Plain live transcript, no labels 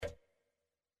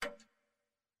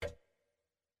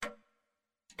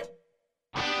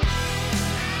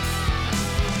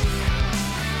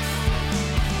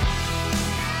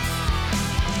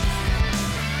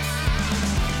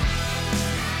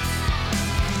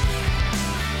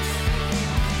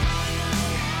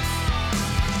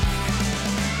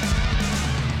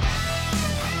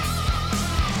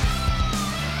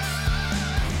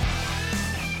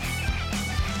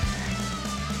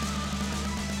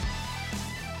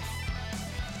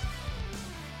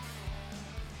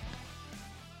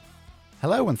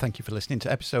Hello, and thank you for listening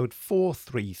to episode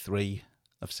 433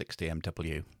 of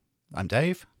 60MW. I'm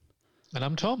Dave. And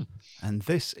I'm Tom. And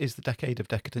this is the Decade of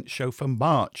Decadence show for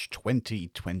March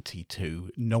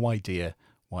 2022. No idea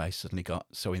why I suddenly got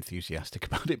so enthusiastic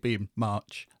about it being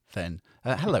March then.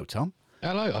 Hello, Tom.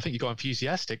 Hello. I think you got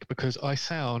enthusiastic because I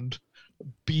sound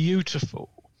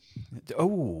beautiful.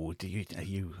 Oh, are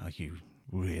you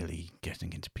really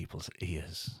getting into people's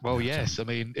ears? Well, now, yes. Tom?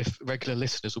 I mean, if regular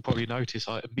listeners will probably notice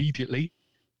immediately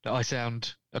that I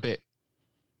sound a bit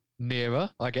nearer,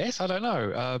 I guess. I don't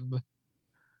know.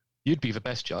 You'd be the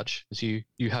best judge, as you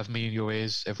have me in your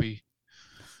ears every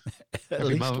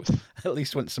month. At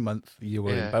least once a month you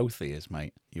were in both ears,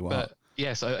 mate. You are. But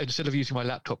yes, instead of using my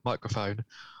laptop microphone,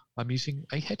 I'm using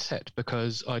a headset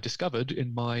because I discovered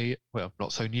in my, well,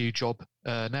 not so new job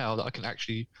now that I can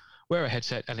actually wear a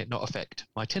headset and it not affect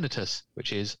my tinnitus,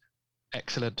 which is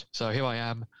excellent. So here I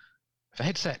am with a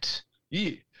headset.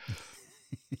 Yeah.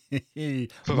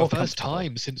 For the first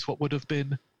time since what would have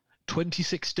been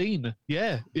 2016.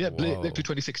 Yeah, literally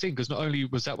 2016, because not only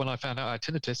was that when I found out I had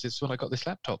tinnitus, it's when I got this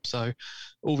laptop. So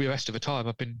all the rest of the time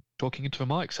I've been talking into a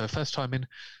mic. So first time in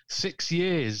 6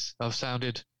 years I've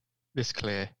sounded this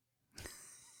clear.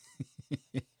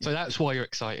 So that's why you're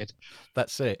excited.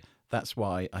 That's it. That's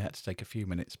why I had to take a few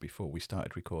minutes before we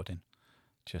started recording.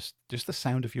 Just the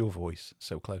sound of your voice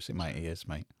so close in my ears,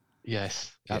 mate.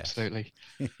 Yes, absolutely.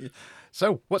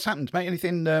 So what's happened, mate?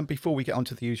 Anything before we get on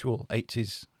to the usual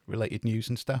 80s related news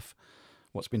and stuff?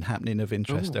 What's been happening of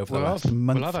interest over the last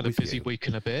month? Well, I've had a busy week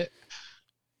and a bit.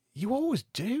 You always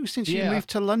do since you moved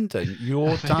to London.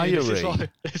 Your diary.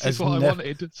 This is what I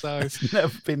wanted. So it's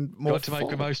never been more. Got to make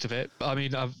the most of it. I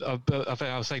mean, I think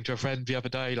I was saying to a friend the other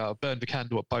day, like I burned the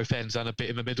candle at both ends and a bit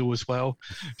in the middle as well.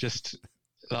 Just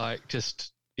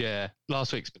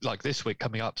last week's like this week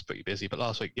coming up is pretty busy, but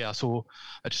last week, I saw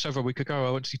just over a week ago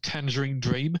I went to see Tangerine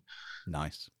Dream.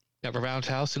 Nice. At the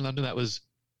Roundhouse in London. That was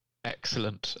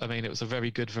excellent. I mean, it was a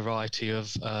very good variety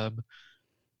of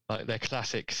like their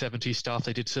classic 70s stuff.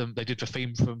 They did the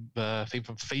theme from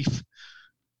Thief.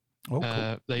 Oh,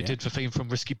 cool. They did the theme from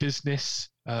Risky Business.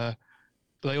 They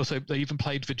even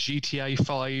played the GTA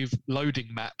 5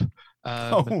 loading map.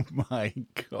 Oh my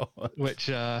god! Which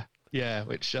I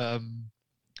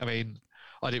mean,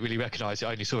 I didn't really recognise it.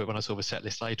 I only saw it when I saw the set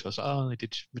list later. I was like, oh, they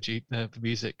did the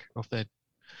music of their.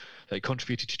 They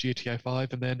contributed to GTA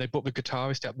 5, and then they brought the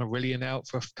guitarist out Marillion out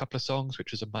for a couple of songs,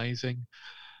 which was amazing.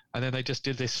 And then they just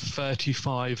did this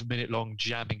 35-minute-long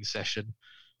jamming session.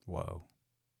 Whoa.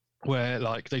 Where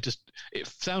it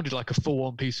sounded like a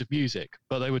full-on piece of music,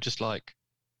 but they were just like,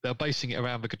 they were basing it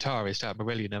around the guitarist out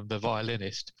Marillion and the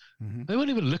violinist. Mm-hmm. They weren't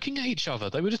even looking at each other.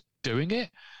 They were just doing it.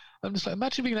 I'm just like,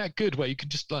 imagine being that good where you can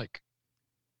just like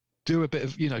do a bit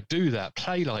of, do that,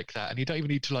 play like that, and you don't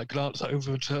even need to like glance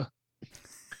over to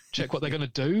check what they're going to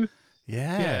do.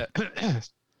 Yeah.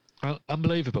 Well,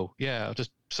 unbelievable. Yeah,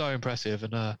 just so impressive.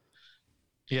 And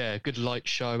good light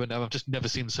show. And I've just never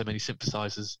seen so many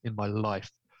synthesizers in my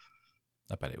life.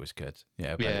 I bet it was good.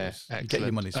 Yeah, excellent. Get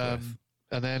your money's worth.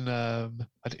 And then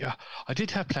I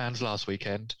did have plans last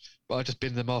weekend, but I just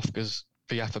binned them off because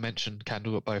the aforementioned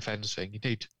candle at both ends thing.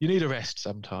 You need a rest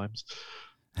sometimes.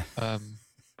 And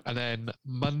then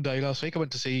Monday last week, I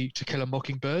went to see To Kill a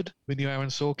Mockingbird, the new Aaron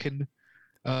Sorkin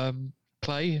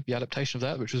play, the adaptation of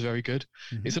that, which was very good.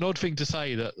 Mm-hmm. It's an odd thing to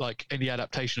say that like any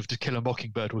adaptation of To Kill a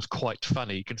Mockingbird was quite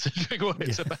funny considering what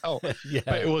it's about. Yeah.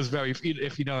 But it was very,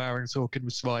 if you know Aaron Sorkin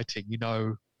was writing,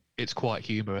 it's quite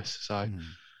humorous. So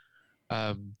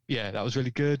that was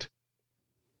really good.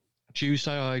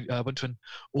 Tuesday I went to an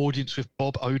audience with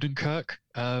Bob Odenkirk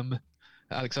at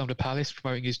Alexandra Palace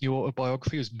promoting his new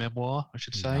autobiography, his memoir I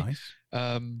should say.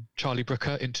 Nice. Charlie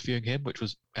Brooker interviewing him, which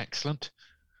was excellent.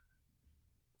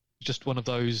 Just one of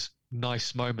those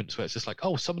nice moments where it's just like,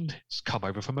 oh, someone's come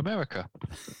over from America.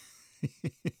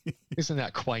 Isn't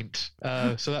that quaint?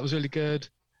 So that was really good.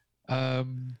 What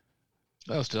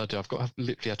else did I do? I've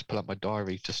literally had to pull up my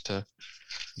diary just to.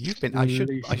 I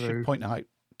should point out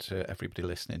to everybody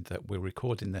listening that we're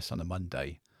recording this on a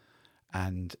Monday,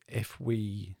 and if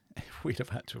we'd have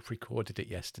had to have recorded it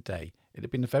yesterday, it'd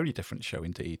have been a very different show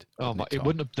indeed. Oh my! It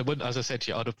wouldn't have. As I said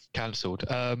to you, I'd have cancelled.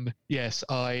 Yes,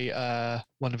 I.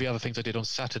 One of the other things I did on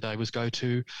Saturday was go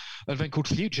to an event called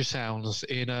Future Sounds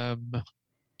in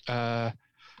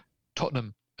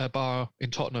Tottenham, a bar in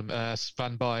Tottenham,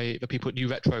 run by the people at New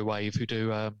Retro Wave, who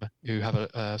have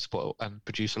a support and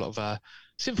produce a lot of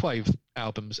synthwave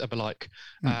albums and the like.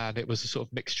 And it was a sort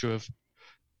of mixture of.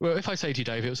 Well, if I say to you,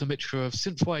 Dave, it was a mixture of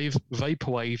synthwave,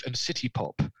 vaporwave, and city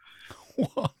pop.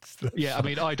 What the Yeah, I fuck?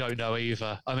 mean, I don't know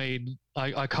either. I mean,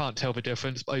 I can't tell the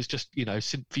difference, but it's just,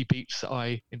 synthy beats that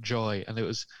I enjoy, and it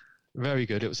was very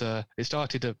good. It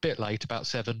started a bit late, about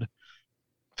 7,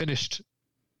 finished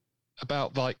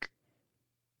about like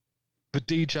the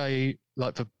DJ,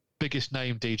 like the biggest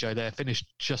name DJ there, finished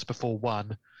just before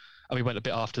 1, and we went a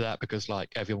bit after that because like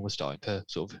everyone was starting to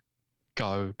sort of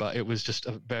go, but it was just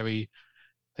a very,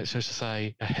 let's just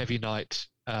say, a heavy night.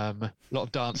 A lot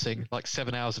of dancing, like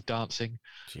 7 hours of dancing.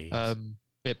 Jeez.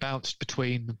 It bounced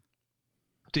between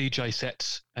DJ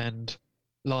sets and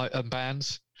live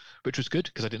bands, which was good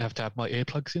because I didn't have to have my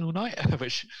earplugs in all night.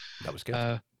 Which That was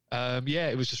good. yeah,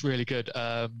 it was just really good.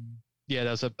 Yeah,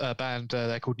 there was a band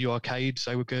they're called New Arcades.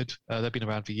 They were good. They've been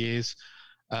around for years.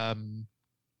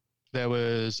 There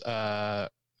was the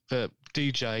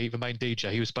DJ, the main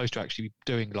DJ. He was supposed to actually be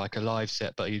doing like a live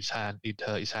set, but he'd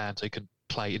hurt his hand, so he couldn't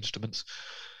play instruments.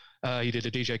 He did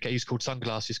a DJ. He's called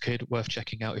Sunglasses Kid. Worth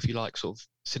checking out if you like sort of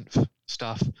synth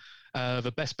stuff.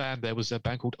 The best band there was a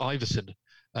band called Iverson,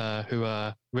 who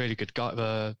are really good guy.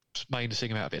 The main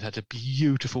singer out of it had a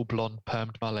beautiful blonde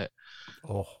permed mullet.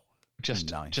 Oh,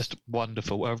 just nice. just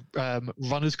wonderful.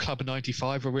 Runners Club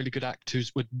 95, a really good act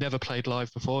who's never played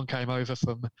live before and came over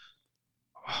from,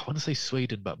 I want to say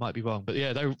Sweden, but might be wrong. But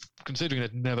yeah, they were, considering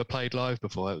they'd never played live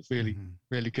before, it was really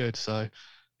really good. So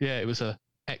yeah, it was a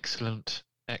excellent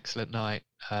night.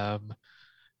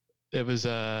 It was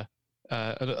a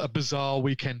bizarre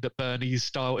weekend at Bernie's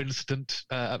style incident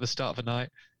at the start of the night.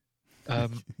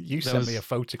 You sent me a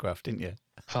photograph, didn't you?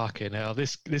 Fucking hell,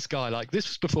 this guy, like, this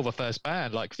was before the first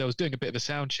band. Like, they was doing a bit of a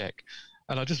sound check,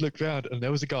 and I just looked around, and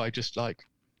there was a guy just like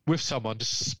with someone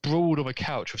just sprawled on a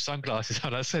couch with sunglasses.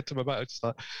 And I said to him about it, just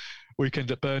like,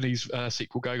 Weekend at Bernie's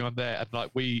sequel going on there, and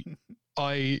like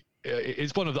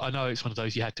it's one of the, I know it's one of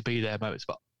those you had to be there moments,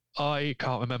 but I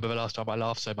can't remember the last time I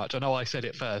laughed so much. I know I said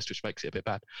it first, which makes it a bit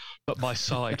bad, but my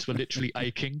sides were literally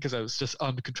aching because I was just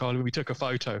uncontrollable. We took a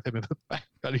photo of him in the back,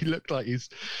 and he looked like he's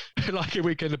like a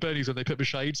Weekend at Bernie's when they put the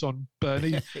shades on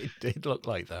Bernie. It did look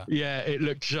like that. Yeah, it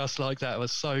looked just like that. It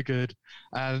was so good.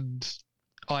 And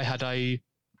I had a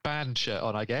band shirt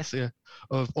on, I guess,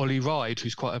 of Ollie Ride,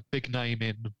 who's quite a big name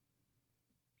in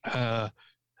the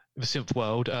synth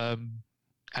world.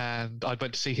 And I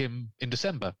went to see him in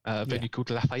December, a venue called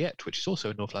Lafayette, which is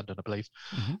also in North London, I believe.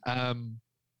 And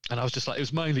I was just like, it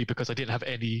was mainly because I didn't have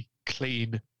any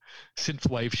clean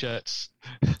synthwave shirts.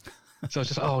 So I was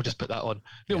just like, oh, I'll just put that on.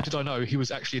 Little did I know he was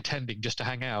actually attending just to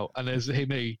hang out. And there's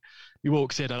he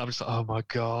walks in, and I'm just like, oh my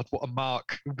God, what a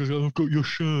mark. I've got your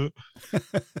shirt.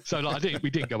 So like, we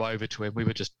didn't go over to him. We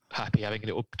were just happy having a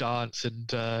little dance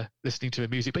and listening to his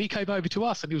music. But he came over to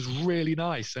us, and he was really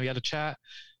nice. And we had a chat.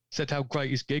 Said how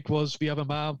great his gig was the other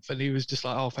month, and he was just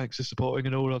like, oh, thanks for supporting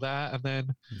and all of that. And then,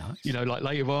 like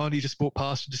later on, he just walked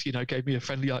past and just, gave me a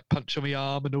friendly like punch on the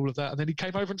arm and all of that. And then he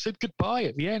came over and said goodbye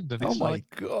at the end. And it's my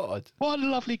God. What a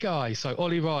lovely guy. So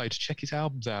Ollie Ride, check his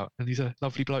albums out. And he's a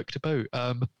lovely bloke to boot.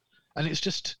 And it's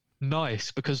just nice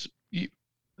because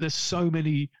there's so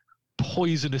many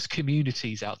poisonous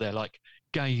communities out there, like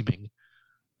gaming,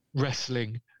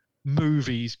 wrestling,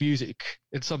 movies, music,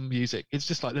 and some music. It's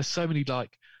just like, there's so many,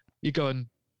 like, you go on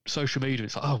social media,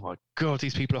 it's like, oh my God,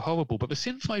 these people are horrible. But the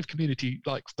synthwave community,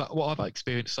 like that, what I've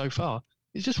experienced so far,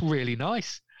 is just really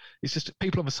nice. It's just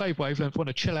people on the same wavelength want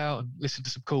to chill out and listen to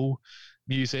some cool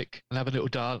music and have a little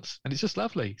dance, and it's just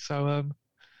lovely. So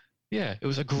yeah, it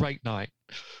was a great night.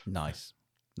 Nice.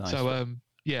 So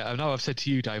yeah, I know I've said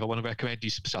to you, Dave, I want to recommend you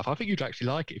some stuff. I think you'd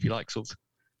actually like it if you like sort of.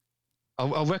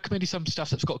 I'll recommend you some stuff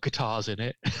that's got guitars in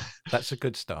it. That's a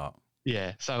good start.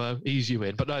 Yeah, so ease you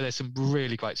in. But no, there's some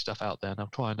really great stuff out there, and I'm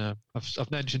trying to.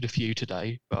 I've mentioned a few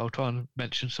today, but I'll try and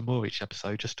mention some more each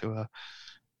episode, just to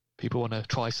people want to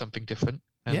try something different.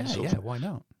 And why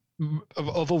not?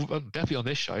 Of all, definitely on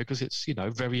this show, because it's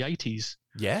very 80s.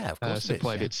 Yeah, of course.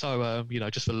 It's so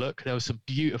just for look, there was some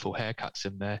beautiful haircuts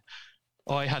in there.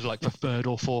 I had like the 3rd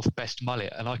or 4th best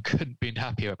mullet, and I couldn't been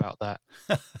happier about that.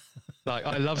 Like,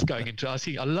 I love going into.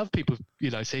 I love people,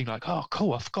 seeing like, oh,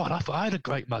 cool. I forgot. I thought I had a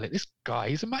great mullet. This guy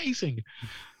is amazing.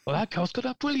 Well, that guy's got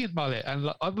a brilliant mullet. And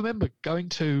like, I remember going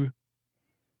to.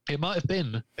 It might have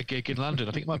been a gig in London.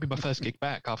 I think it might be my first gig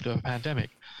back after a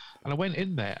pandemic. And I went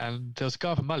in there, and there was a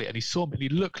guy with a mullet, and he saw me, and he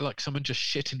looked like someone just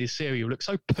shit in his cereal. He looked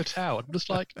so put out. I'm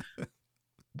just like.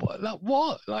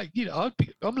 What? Like,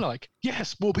 I'm like,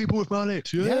 yes, more people with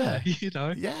mullets. Yeah.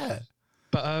 Yeah.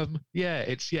 But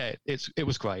it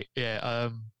was great. Yeah.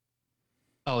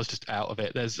 I was just out of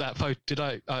it. There's that photo. Did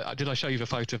I show you the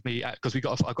photo of me? Because I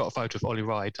got a photo of Ollie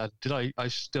Ride. Did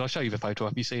I show you the photo?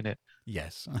 Have you seen it?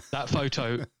 Yes. That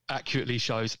photo accurately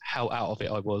shows how out of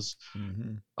it I was.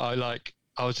 Mm-hmm.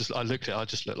 I I looked at it, I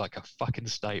just looked like a fucking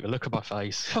state. Look at my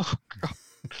face. Oh, God.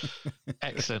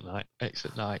 Excellent night.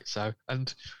 So,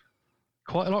 and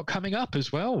quite a lot coming up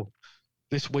as well.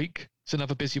 This week, it's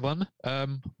another busy one.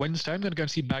 Wednesday, I'm going to go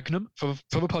and see Magnum for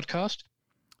the podcast.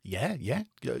 Yeah.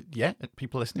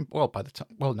 People listening. Well, by the time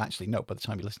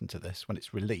you listen to this, when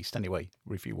it's released, anyway,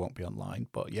 review won't be online.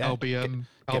 But yeah, I'll be by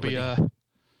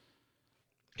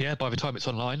the time it's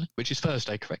online, which is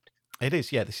Thursday, correct? It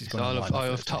is. Yeah, this is going online.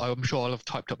 I'm sure I'll have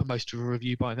typed up most of a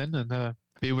review by then and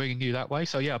be ringing you that way.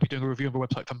 So yeah, I'll be doing a review on the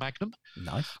website for Magnum.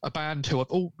 Nice. A band who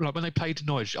like when they played in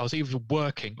Norwich, I was either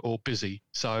working or busy.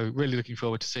 So really looking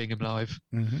forward to seeing him live.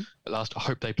 Mm-hmm. At last, I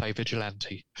hope they play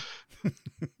Vigilante.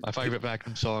 My favourite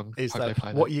Magnum song. Is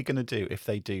that what are you going to do if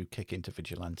they do kick into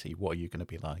Vigilante? What are you going to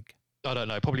be like? I don't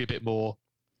know. Probably a bit more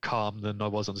calm than I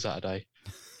was on Saturday.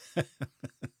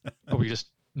 Probably just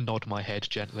nod my head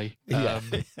gently.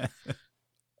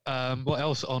 What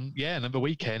else on? Yeah, and then the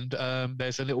weekend,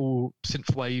 there's a little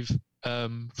synthwave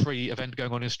free event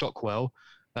going on in Stockwell.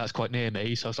 That's quite near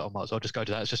me, so I was like, I might as well just go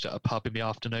to that. It's just at a pub in the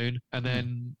afternoon, and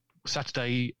then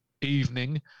Saturday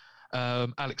evening,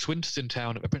 Alex Winter's in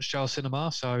town at the Prince Charles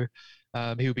Cinema, so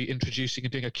he'll be introducing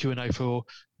and doing a Q&A for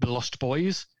The Lost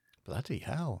Boys. Bloody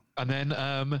hell! And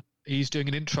then he's doing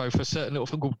an intro for a certain little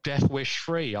film called Death Wish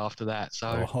 3 after that.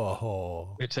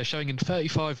 So it's showing in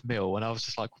 35mm, and I was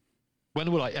just like,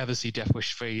 when will I ever see Death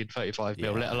Wish 3 in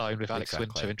 35mm, let alone with Alex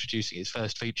Winter introducing his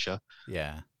first feature?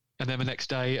 Yeah. And then the next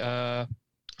day,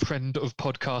 friend of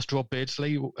podcast Rob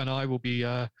Beardsley and I will be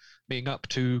meeting up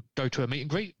to go to a meet and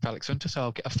greet with Alex Winter. So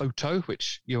I'll get a photo,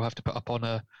 which you'll have to put up on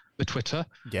the Twitter.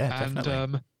 Yeah,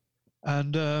 definitely.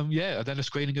 And then a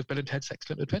screening of Bill and Ted's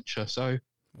Excellent Adventure. So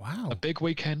wow, a big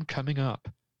weekend coming up.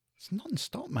 It's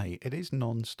non-stop, mate. It is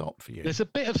non-stop for you. There's a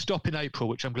bit of stop in April,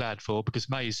 which I'm glad for, because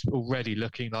May's already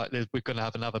looking like we're going to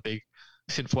have another big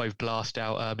synthwave blast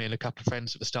out. Me and a couple of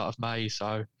friends at the start of May,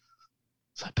 so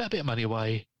I put a bit of money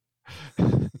away.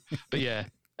 But yeah,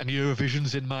 and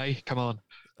Eurovision's in May. Come on.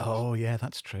 Oh yeah,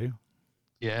 that's true.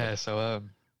 Yeah, so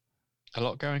a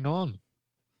lot going on.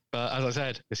 But as I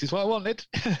said, this is what I wanted.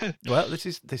 Well, this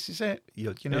is it.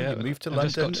 You moved to London. I've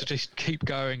just got to just keep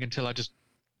going until I just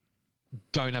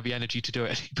don't have the energy to do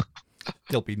it anymore.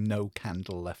 There'll be no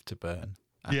candle left to burn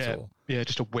at all. Yeah,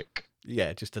 just a wick.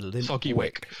 Yeah, just a limp soggy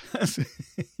wick.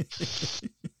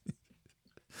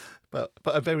 but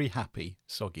a very happy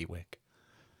soggy wick.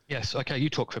 Yes. Okay, you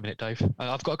talk for a minute, Dave.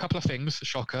 I've got a couple of things,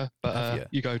 shocker, but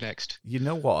you go next. You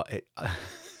know what?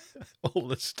 All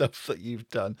the stuff that you've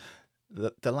done,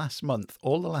 the last month,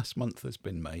 all the last month has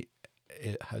been, mate,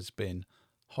 it has been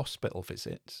hospital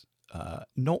visits.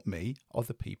 Not me,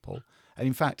 other people. And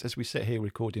in fact, as we sit here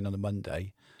recording on a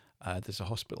Monday, there's a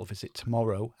hospital visit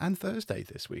tomorrow and Thursday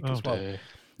this week as well. Dear.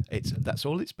 That's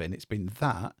all it's been. It's been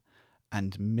that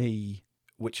and me,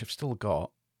 which have still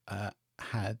got,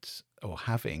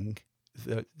 having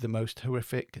the most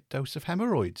horrific dose of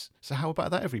hemorrhoids. So how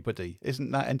about that, everybody?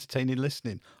 Isn't that entertaining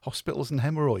listening? Hospitals and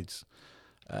hemorrhoids.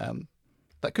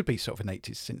 That could be sort of an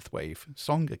 80s synthwave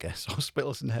song, I guess.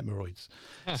 Hospitals and hemorrhoids.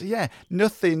 Yeah. So yeah,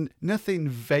 nothing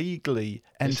vaguely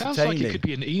entertaining. It sounds like it could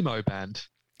be an emo band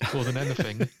more than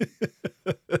anything.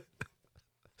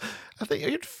 I think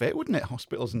it'd fit, wouldn't it?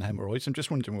 Hospitals and hemorrhoids. I'm just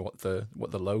wondering what the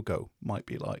logo might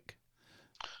be like.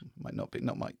 Might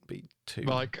be too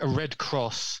like a red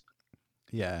cross.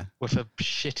 Yeah, with a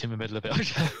shit in the middle of it.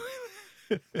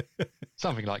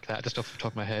 Something like that, just off the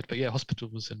top of my head. But yeah,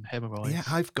 hospitals and hemorrhoids. Yeah,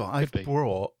 I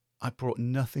brought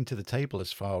nothing to the table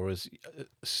as far as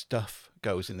stuff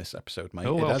goes in this episode, mate.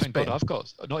 Oh well, thank God I've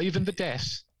got not even the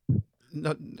deaths.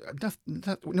 No, I've got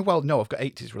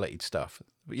 80s related stuff.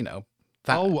 You know,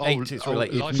 that 80s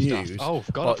related news. Stuff. Oh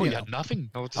God, I thought you had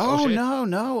nothing. No.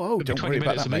 Don't worry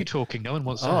about that, mate. Me talking, no one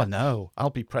wants that. Oh no,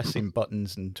 I'll be pressing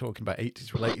buttons and talking about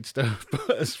 80s related stuff.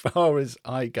 But as far as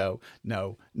I go,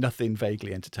 no, nothing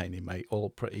vaguely entertaining, mate. All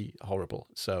pretty horrible.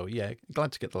 So yeah,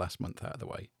 glad to get the last month out of the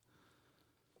way.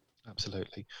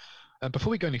 Absolutely. Before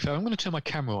we go any further, I'm going to turn my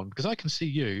camera on because I can see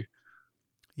you.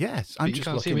 Yes, I'm just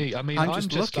looking. See me. I mean, I'm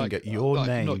just looking at your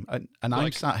name, and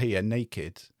I'm sat here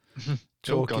naked.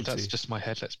 Oh God, that's just my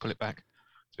head. Let's pull it back.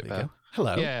 It's a bit better.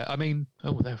 Hello. Yeah, I mean,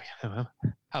 there we go.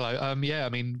 Hello. Yeah, I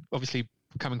mean, obviously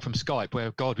coming from Skype, where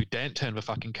God, we daren't turn the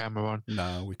fucking camera on.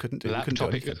 No, we couldn't do.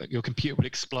 Your computer would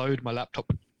explode. My laptop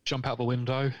would jump out the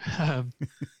window.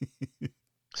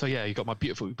 So yeah, you've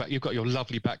got your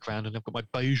lovely background, and I've got my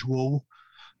beige wall.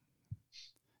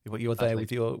 You're there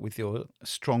with your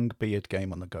strong beard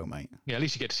game on the go, mate. Yeah, at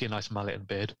least you get to see a nice mullet and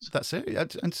beard. That's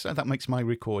it, and so that makes my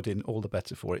recording all the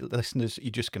better for it. Listeners,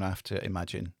 you're just going to have to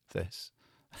imagine this.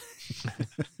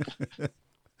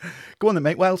 Go on then,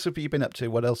 mate. What else have you been up to?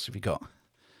 What else have you got?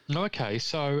 Okay,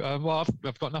 so well,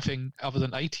 I've got nothing other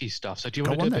than 80s stuff. So do you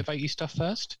want to do a bit of 80s stuff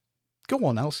first? Go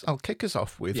on, I'll kick us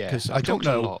off with, because I don't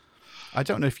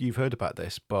know if you've heard about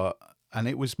this, and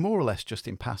it was more or less just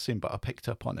in passing, but I picked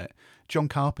up on it. John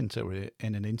Carpenter,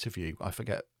 in an interview, I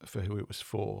forget for who it was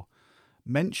for,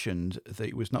 mentioned that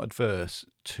he was not adverse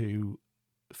to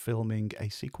filming a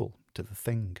sequel to The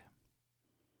Thing.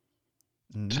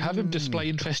 To have him display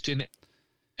interest in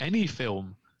any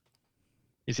film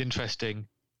is interesting.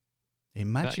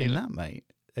 Imagine that, mate.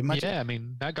 Yeah, I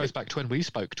mean, that goes back to when we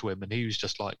spoke to him, and he was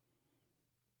just like,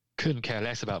 couldn't care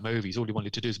less about movies. All he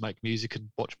wanted to do is make music and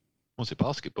watch,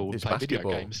 basketball and play video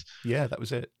games. Yeah, that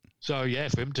was it. So yeah,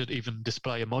 for him to even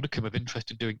display a modicum of interest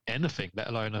in doing anything, let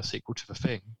alone a sequel to The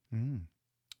Thing. I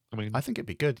mean, I think it'd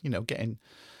be good, getting,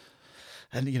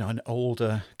 and an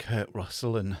older Kurt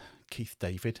Russell and Keith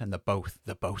David, and they're both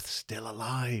still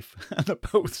alive, and they're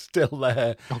both still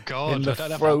there. Oh God, in the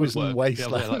frozen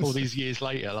wasteland. Like all these years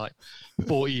later, like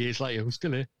 40 years later, we're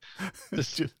still here.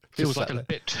 This feels like a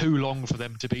bit too long for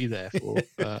them to be there for.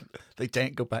 They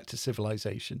don't go back to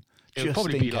civilization. It would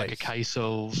probably be like a case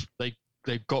of they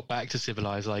got back to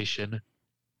civilization,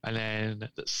 and then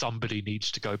that somebody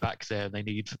needs to go back there, and they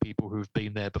need for people who've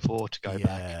been there before to go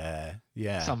back.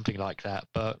 Yeah, something like that.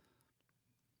 But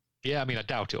yeah, I mean, I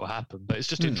doubt it will happen. But it's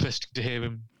just interesting to hear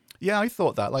him. Yeah, I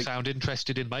thought that. Sound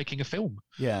interested in making a film.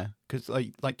 Yeah, because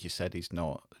like you said, he's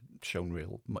not shown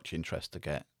real much interest to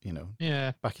get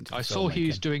back into. I saw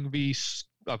he's doing these.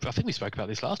 I think we spoke about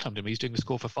this last time, didn't we? He's doing the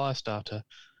score for Firestarter.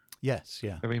 Yes,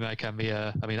 yeah. The remake and the.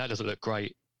 I mean, that doesn't look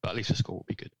great, but at least the score will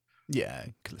be good. Yeah,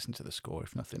 you could listen to the score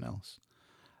if nothing else.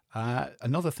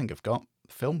 Another thing I've got,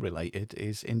 film related,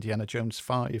 is Indiana Jones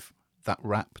 5. That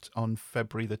wrapped on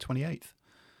February the 28th.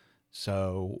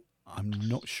 So I'm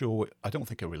not sure. I don't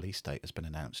think a release date has been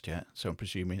announced yet. So I'm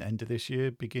presuming end of this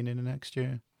year, beginning of next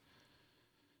year.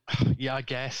 Yeah, I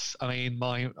guess. I mean,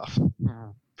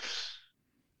 I'll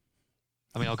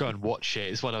go and watch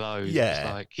it. It's one of those. Yeah. It's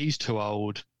like he's too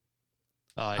old.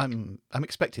 I'm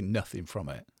expecting nothing from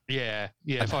it. Yeah.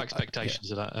 If our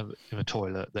expectations are in a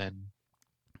toilet, then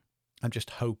I'm just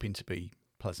hoping to be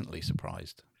pleasantly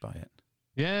surprised by it.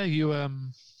 Yeah, you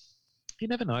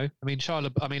never know. I mean,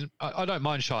 I don't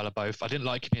mind Shia LaBeouf. I didn't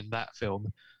like him in that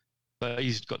film, but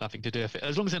he's got nothing to do with it.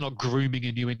 As long as they're not grooming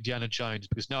a new Indiana Jones,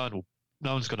 because no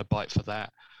one's going to bite for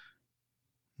that.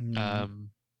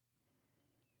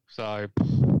 So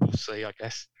we'll see, I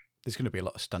guess. There's going to be a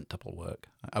lot of stunt double work,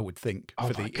 I would think,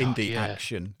 for the indie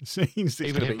action scenes.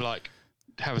 Even him, like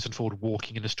Harrison Ford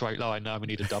walking in a straight line. No, we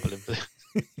need a double him for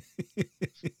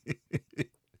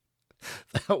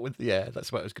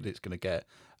that's what it's going to get.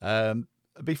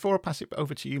 Before I pass it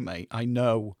over to you, mate, I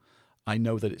know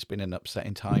that it's been an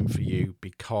upsetting time for you,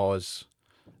 because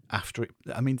after it,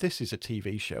 I mean, this is a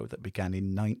TV show that began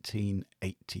in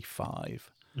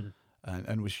 1985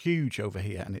 and was huge over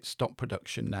here, and it's stopped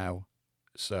production now.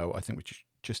 So I think we should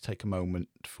just take a moment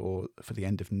for the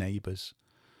end of Neighbours.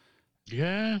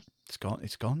 Yeah, it's gone,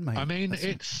 mate. I mean,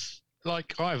 it's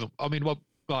like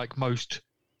like most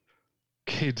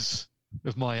kids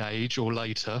of my age or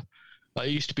later, it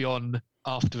used to be on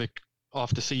after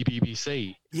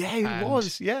CBBC. Yeah, it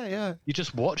was. Yeah. You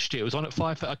just watched it. It was on at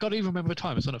 5. I can't even remember the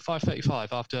time. It was on at 5:35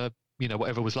 after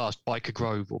whatever was last, Biker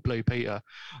Grove or Blue Peter,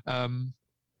 and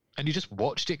you just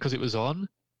watched it because it was on.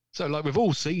 So like we've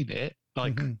all seen it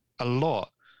a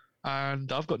lot,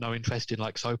 and I've got no interest in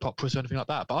like soap operas or anything like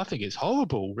that. But I think it's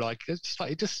horrible. Like it's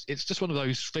just one of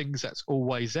those things that's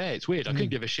always there. It's weird. I couldn't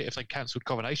give a shit if they cancelled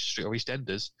Coronation Street or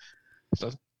EastEnders. So,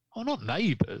 not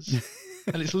Neighbours.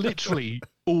 And it's literally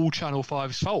all Channel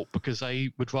 5's fault, because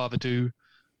they would rather do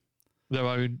their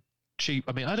own cheap.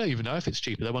 I mean, I don't even know if it's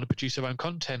cheaper. They want to produce their own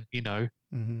content, that no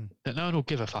one will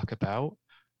give a fuck about.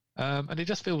 And it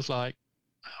just feels like,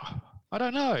 I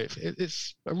don't know.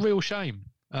 It's a real shame.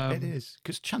 It is,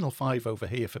 because Channel 5 over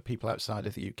here, for people outside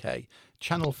of the UK,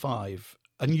 Channel 5,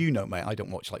 and mate, I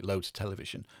don't watch like loads of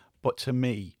television, but to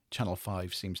me, Channel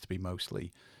 5 seems to be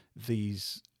mostly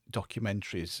these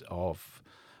documentaries of,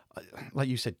 like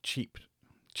you said, cheap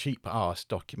arse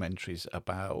documentaries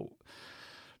about,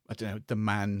 I don't know, the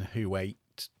man who ate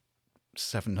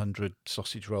 700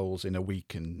 sausage rolls in a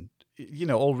week, and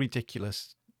all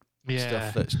ridiculous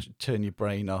stuff that's turn your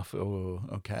brain off. Oh,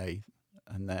 okay.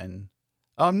 And then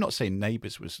I'm not saying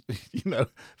Neighbours was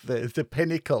the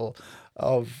pinnacle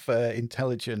of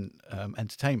intelligent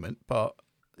entertainment, but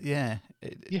it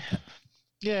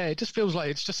just feels like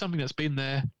it's just something that's been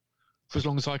there for as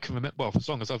long as I can remember. Well, for as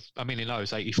long as he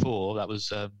knows 84. That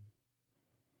was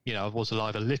I was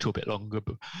alive a little bit longer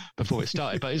before it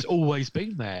started, but it's always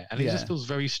been there, and it just feels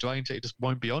very strange that it just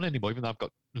won't be on anymore. Even though I've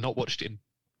got not watched it in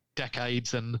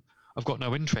decades and I've got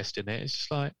no interest in it, it's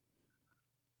just like,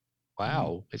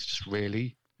 wow, it's just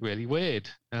really, really weird.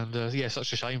 And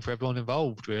such a shame for everyone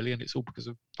involved, really, and it's all because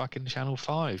of fucking Channel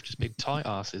 5 just being tight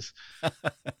asses.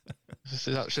 It's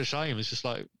such a shame. It's just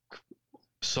like,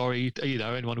 sorry,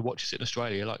 anyone who watches it in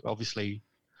Australia, like obviously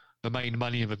the main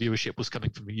money of the viewership was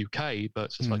coming from the UK, but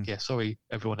it's just like, sorry,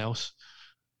 everyone else.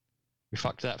 We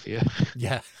fucked that for you.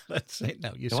 Yeah, that's it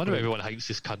now. No wonder everyone hates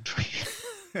this country.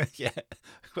 Yeah,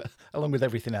 along with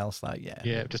everything else, like, yeah.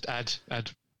 Yeah, just add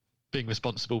being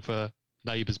responsible for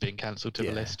Neighbours being cancelled to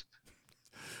the list.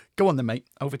 Go on then, mate.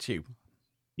 Over to you.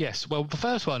 Yes, well, the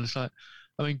first one is like,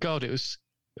 I mean, God, it was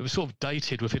sort of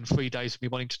dated within 3 days of me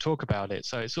wanting to talk about it.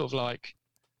 So it's sort of like,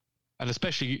 and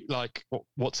especially like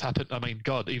what's happened. I mean,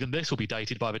 God, even this will be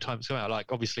dated by the time it's come out.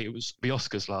 Like, obviously, it was the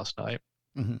Oscars last night.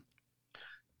 Mm-hmm.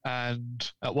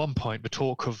 And at one point, the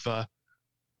talk of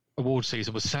award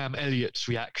season was Sam Elliott's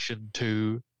reaction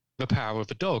to The Power of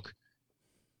the Dog,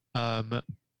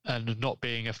 and not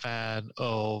being a fan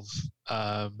of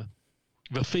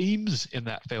the themes in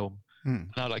that film.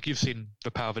 Now, like, you've seen The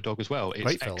Power of the Dog as well. It's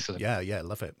great film. Excellent. Yeah,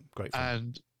 love it. Great film.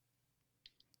 And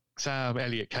Sam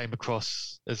Elliott came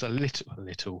across as a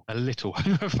little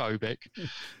homophobic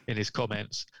in his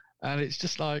comments, and it's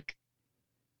just like,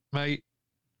 mate,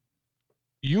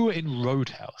 you were in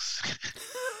Roadhouse.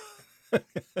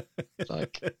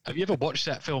 Like, have you ever watched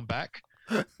that film back?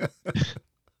 but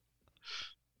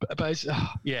it's,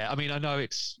 I mean, I know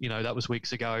it's, that was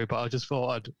weeks ago, but I just thought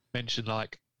I'd mention,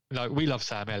 like, we love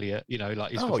Sam Elliott,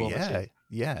 like his performance.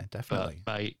 Yeah, definitely.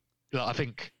 But, mate,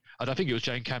 like, I don't think it was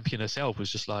Jane Campion herself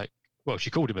was just like, well, she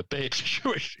called him a bitch.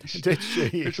 Did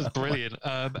she? Which was brilliant.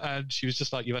 And she was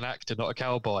just like, you're an actor, not a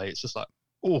cowboy. It's just like,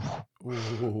 oh,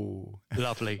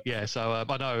 lovely. Yeah. So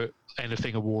I know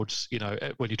anything awards,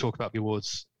 when you talk about the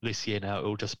awards this year now,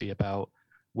 it'll just be about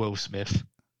Will Smith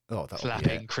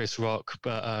slapping Chris Rock.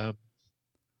 But I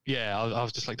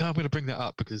was just like, no, I'm going to bring that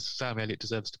up because Sam Elliott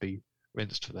deserves to be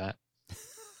rinsed for that.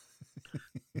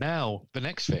 Now, the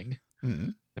next thing, let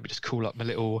me just call up my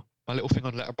little thing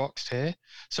on Letterboxd here.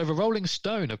 So the Rolling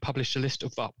Stone have published a list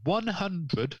of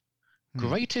 100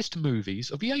 greatest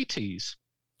movies of the 80s.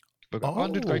 We've got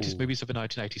 100 greatest movies of the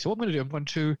 1980s. So what I'm going to do, I'm going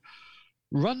to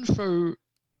run through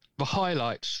the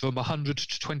highlights from 100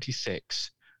 to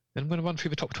 26. Then I'm going to run through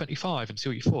the top 25 and see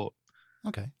what you thought.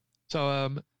 Okay.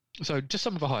 So just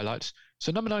some of the highlights.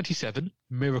 So number 97,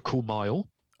 Miracle Mile.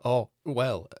 Oh,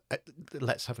 well,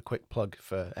 let's have a quick plug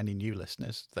for any new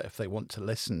listeners that if they want to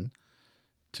listen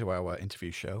to our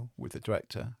interview show with the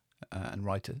director and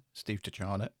writer, Steve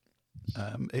DeCharnett,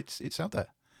 it's out there.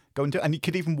 Go and do it. And you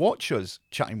could even watch us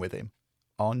chatting with him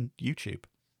on YouTube.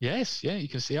 Yes, yeah, you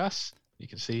can see us. You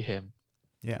can see him.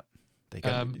 Yeah. There you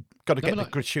go. Got to get the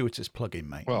gratuitous plug in,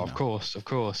 mate. Well, of course.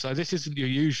 So this isn't your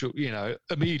usual,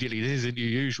 immediately this isn't your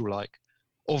usual, like,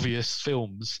 obvious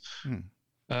films.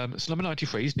 So number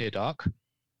 93 is Near Dark.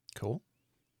 Cool.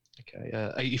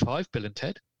 Okay. 85, Bill and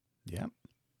Ted. Yeah.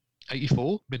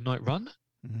 84, Midnight Run.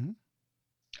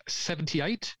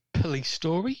 78, Police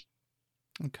Story.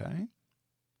 Okay.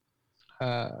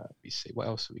 Let me see, what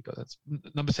else have we got? That's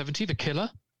number 70, The Killer.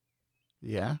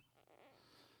 Yeah.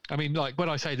 I mean, like, when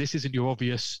I say this isn't your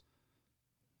obvious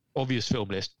film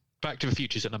list, Back to the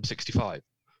Future's at number 65.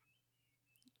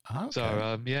 Okay.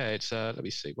 So, it's, let me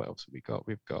see, what else have we got?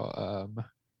 We've got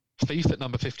Thief at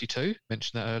number 52,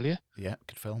 mentioned that earlier. Yeah,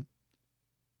 good film.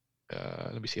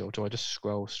 Let me see, or do I just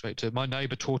scroll straight to My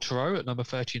Neighbor Totoro at number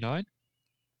 39?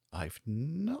 I've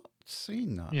not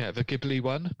seen that. Yeah, the Ghibli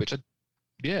one, which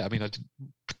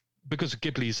because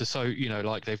Ghibli's are so,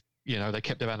 like they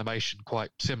kept their animation quite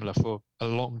similar for a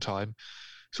long time.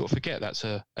 Sort of forget that's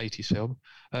a 80s film.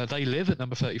 They Live at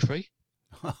number 33.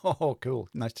 Oh, cool.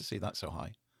 Nice to see that so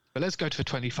high. But let's go to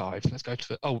 25. Let's go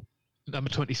to number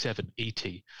 27,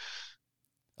 E.T.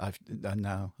 What's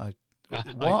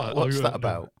that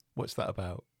about? What's that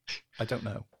about? I don't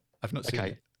know. I've not seen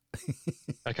it.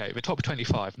 Okay, the top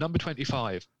 25. Number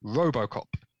 25, RoboCop.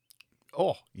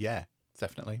 Oh, yeah,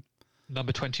 definitely.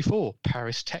 Number 24,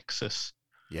 Paris, Texas.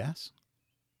 Yes.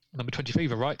 Number 23,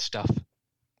 The Right Stuff.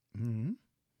 Mm-hmm.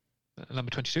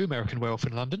 Number 22, American Werewolf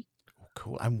in London. Oh,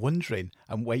 cool. I'm waiting.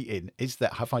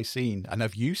 Have I seen, and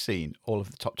have you seen all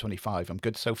of the top 25? I'm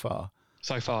good so far.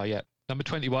 So far, yeah. Number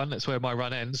 21, that's where my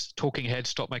run ends. Talking Heads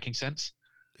Stop Making Sense.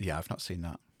 Yeah, I've not seen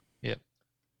that. Yep.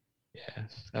 Yeah,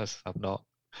 I've not.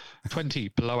 20,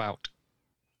 Blowout.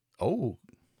 Oh,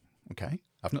 okay.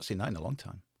 I've not seen that in a long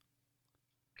time.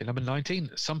 Okay, number 19,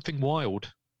 Something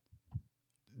Wild.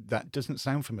 That doesn't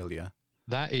sound familiar.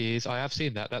 That is, I have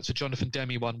seen that. That's a Jonathan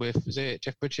Demme one with, is it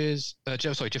Jeff Bridges?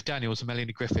 Jeff Daniels and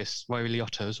Melanie Griffiths, Ray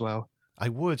Liotta as well. I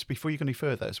would, before you go any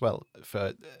further as well,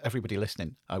 for everybody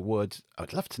listening,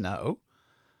 I'd love to know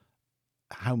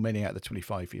how many out of the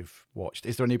 25 you've watched.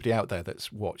 Is there anybody out there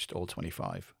that's watched all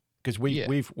 25? Because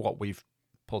we've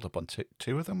pulled up on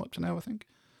two of them up to now, I think.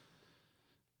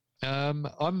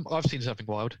 I've seen Something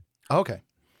Wild. Oh, okay.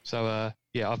 So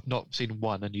I've not seen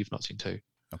one, and you've not seen two.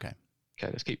 Okay.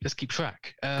 Okay, let's keep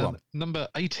track. Go on. Number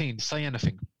 18, Say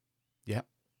Anything. Yeah.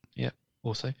 Yeah.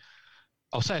 Also,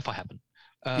 I'll say if I haven't.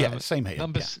 Same here.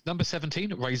 Number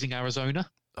 17, Raising Arizona.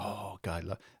 Oh,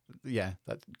 God. Yeah,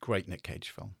 that's great Nick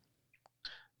Cage film.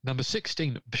 Number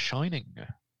 16, The Shining.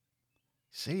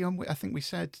 See, I think we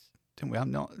said, didn't we?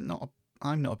 I'm not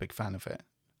a big fan of it.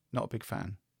 Not a big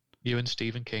fan. You and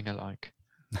Stephen King alike.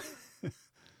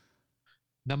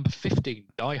 Number 15,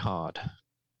 Die Hard.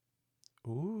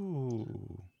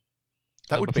 Ooh.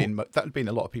 That would have been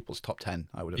a lot of people's top 10,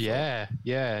 I would have thought.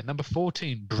 Yeah. Number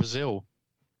 14, Brazil.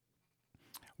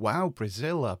 Wow,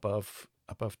 Brazil above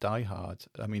Die Hard.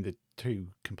 I mean, they're two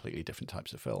completely different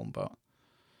types of film, but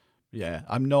yeah,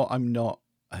 I'm not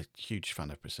a huge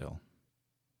fan of Brazil.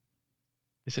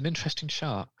 It's an interesting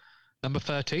chart. Number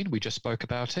 13, we just spoke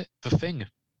about it, The Thing.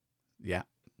 Yeah.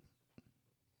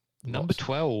 Number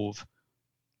 12,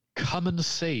 Come and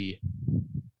See.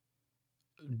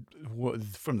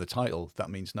 From the title, that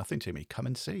means nothing to me. Come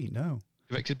and See, no.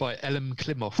 Directed by Elem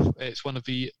Klimov. It's one of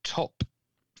the top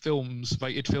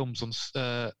rated films on.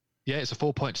 It's a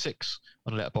 4.6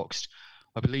 on Letterboxd.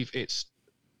 I believe it's,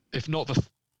 if not the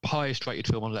highest rated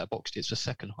film on Letterboxd, it's the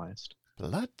second highest.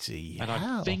 Bloody and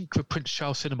hell. I think the Prince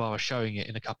Charles Cinema are showing it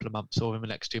in a couple of months, or in the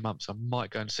next 2 months. I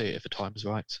might go and see it if the time's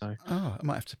right. So. Oh, I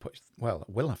might have to I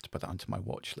will have to put that onto my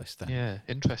watch list then. Yeah,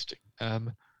 interesting.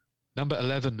 Number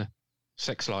 11,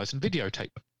 Sex, Lies and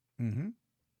Videotape. Mm-hmm.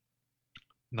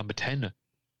 Number 10,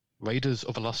 Raiders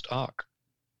of the Lost Ark.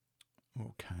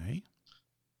 Okay.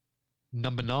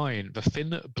 Number 9, The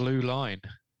Thin Blue Line.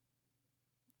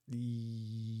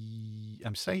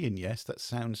 I'm saying yes, that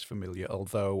sounds familiar,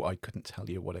 although I couldn't tell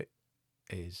you what it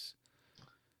is.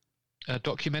 A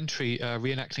documentary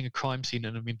reenacting a crime scene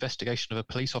and an investigation of a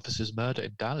police officer's murder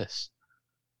in Dallas.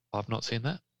 I've not seen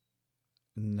that.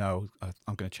 No,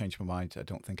 I'm going to change my mind. I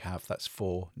don't think I have. That's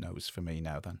 4 no's for me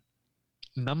now then.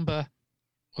 Number,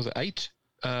 was it 8?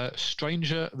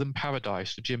 Stranger Than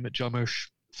Paradise, the Jim Jarmusch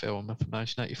film from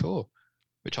 1984,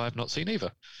 which I have not seen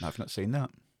either. I've not seen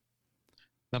that.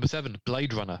 Number 7,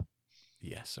 Blade Runner.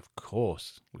 Yes, of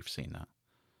course. We've seen that.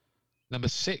 Number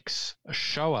 6,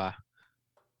 Shoah.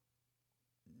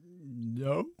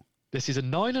 No. This is a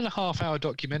 9.5-hour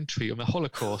documentary on the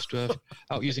Holocaust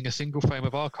without using a single frame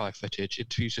of archive footage,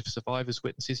 interviews with survivors,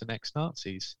 witnesses, and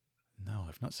ex-Nazis. No,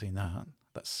 I've not seen that.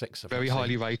 That's 6 of Very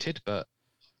highly rated, but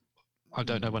I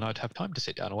don't know when I'd have time to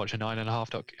sit down and watch a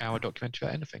 9.5-hour documentary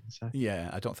about anything. So. Yeah,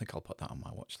 I don't think I'll put that on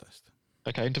my watch list.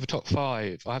 Okay, into the top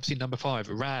 5. I have seen number 5,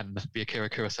 Ran, the Akira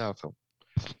Kurosawa film.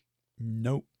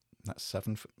 Nope. That's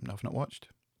 7. I've not watched.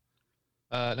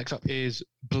 Next up is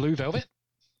Blue Velvet.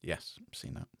 Yes, I've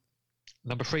seen that.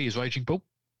 Number 3 is Raging Bull.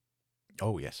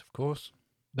 Oh, yes, of course.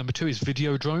 Number 2 is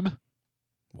Videodrome.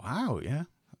 Wow, yeah.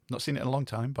 Not seen it in a long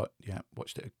time, but yeah,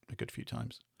 watched it a good few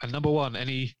times. And number 1,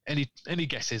 any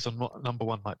guesses on what number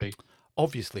 1 might be?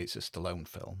 Obviously, it's a Stallone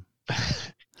film.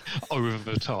 Over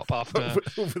the top. After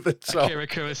over the top. Akira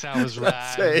Kurosawa's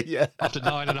Ran. Yeah. After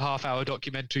 9.5-hour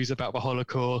documentaries about the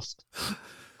Holocaust.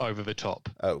 Over the top.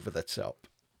 Over the top.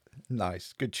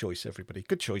 Nice. Good choice, everybody.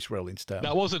 Good choice, Rolling Stone.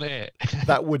 That wasn't it.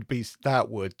 that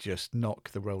would just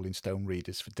knock the Rolling Stone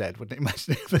readers for dead, wouldn't it?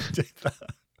 Imagine if they did that.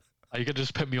 Are you going to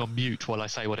just put me on mute while I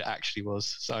say what it actually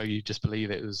was, so you just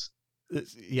believe it was?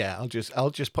 Yeah, I'll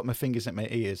just put my fingers at my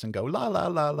ears and go la la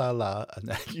la la la, and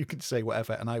then you can say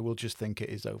whatever, and I will just think it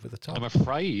is over the top. I'm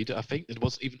afraid I think there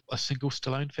wasn't even a single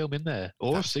Stallone film in there,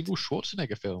 or a single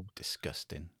Schwarzenegger film.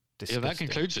 Disgusting. Yeah, that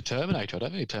concludes the Terminator. I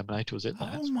don't think Terminator was in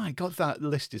there. Oh my God, that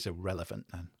list is irrelevant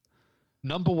then.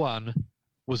 Number 1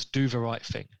 was Do the Right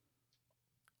Thing.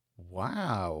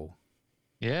 Wow.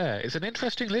 Yeah, it's an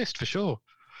interesting list for sure.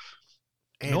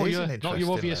 Not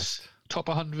your obvious top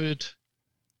 100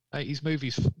 80s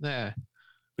movies there,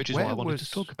 which is why I wanted to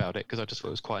talk about it, because I just thought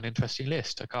it was quite an interesting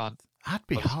list. I'd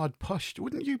be hard pushed.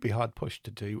 Wouldn't you be hard pushed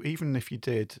to do, even if you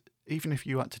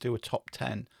had to do a top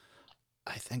 10?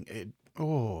 I think it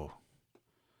would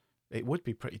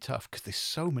be pretty tough because there's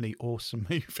so many awesome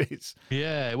movies.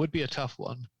 Yeah, it would be a tough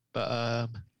one, but I'd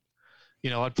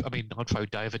throw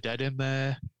Day of the Dead in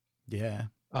there. Yeah,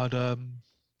 I'd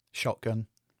Shotgun.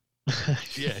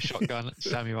 Yeah, Shotgun,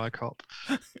 Samurai Cop.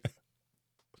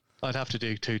 I'd have to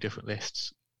do 2 different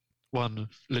lists, one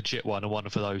legit one and one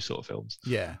for those sort of films.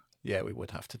 Yeah, we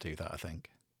would have to do that, I think.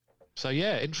 So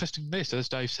yeah, interesting list. As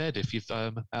Dave said, if you've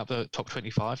out of the top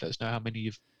 25, let us know how many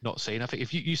you've not seen. I think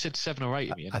if you said 7 or 8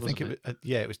 in the end, I think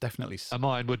it was definitely. And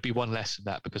mine would be one less than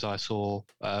that because I saw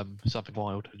Something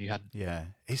Wild and you hadn't. Yeah,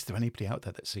 is there anybody out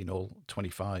there that's seen all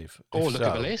 25? Or look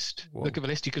at the list. Well, look at the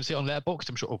list. You can see it on Letterboxd.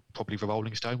 I'm sure, or probably the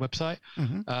Rolling Stone website.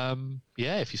 Mm-hmm.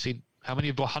 Yeah, if you've seen, how many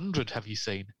of the 100 have you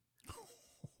seen?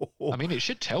 I mean, it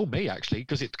should tell me actually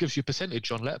because it gives you a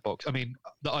percentage on Letterboxd. I mean,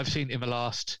 that I've seen in the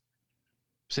last.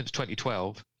 Since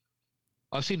 2012,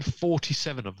 I've seen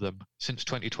 47 of them since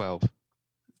 2012.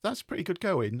 That's pretty good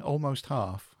going, almost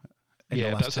half.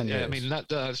 Yeah, that's 10 years. I mean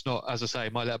that's not, as I say,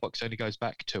 my Letterboxd only goes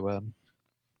back to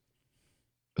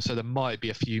so there might be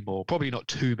a few more, probably not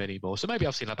too many more. So maybe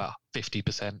I've seen about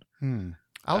 50%.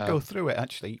 I'll go through it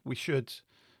actually. We should,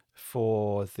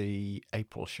 for the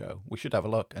April show, we should have a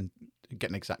look and get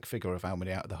an exact figure of how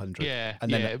many out of the 100. Yeah, and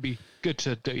then it'd be good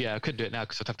to do. Yeah, I couldn't do it now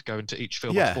because I'd have to go into each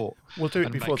film. Yeah, we'll do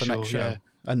it before the next show. Yeah.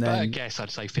 And then but I guess I'd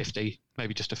say 50,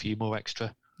 maybe just a few more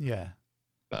extra. Yeah,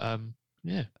 but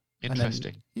yeah,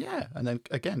 interesting. And then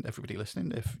again, everybody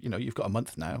listening, if you've got a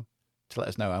month now to let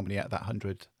us know how many out of that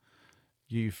 100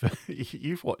 you've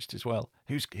watched as well.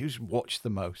 Who's watched the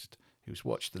most? Who's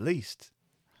watched the least?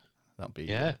 That'll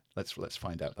be let's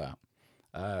find out that.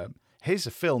 Here's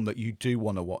a film that you do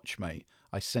want to watch, mate.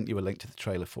 I sent you a link to the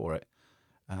trailer for it,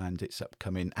 and it's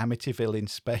upcoming. Amityville in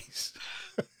Space.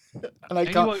 And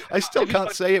I still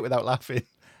can't say it without laughing.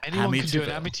 Anyone can do an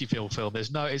Amityville film.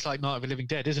 It's like Night of the Living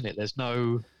Dead, isn't it? There's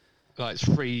no, it's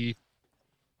free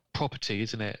property,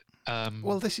 isn't it?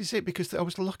 Well, this is it because I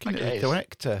was looking at the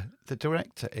director. The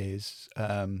director is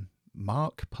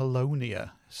Mark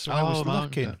Polonia. So I was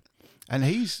looking. And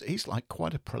he's like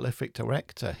quite a prolific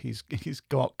director. He's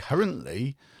got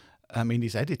currently, I mean,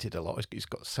 he's edited a lot. He's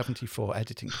got 74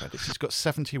 editing credits. He's got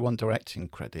 71 directing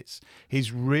credits.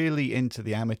 He's really into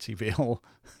the Amityville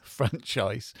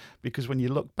franchise because when you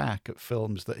look back at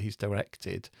films that he's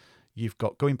directed, you've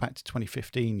got, going back to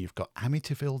 2015, you've got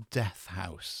Amityville Death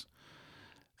House.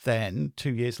 Then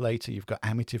 2 years later, you've got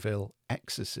Amityville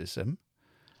Exorcism.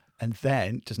 And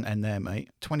then, it doesn't end there, mate,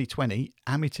 2020,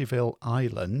 Amityville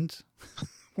Island.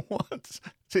 What?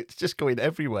 It's just going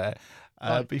everywhere.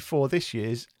 Before this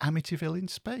year's Amityville in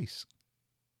Space.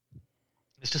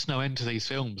 There's just no end to these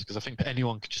films because I think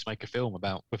anyone could just make a film with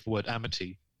the word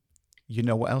Amity. You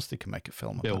know what else they can make a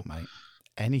film about, mate?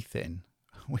 Anything.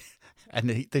 And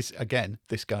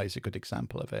this guy is a good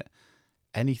example of it.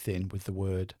 Anything with the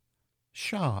word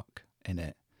shark in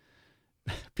it.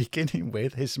 Beginning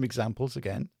with, here's some examples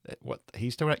again. What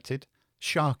he's directed: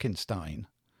 Sharkenstein,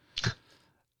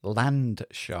 Land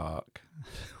Shark.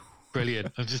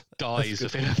 Brilliant. And just dies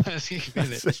within the first few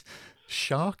minutes.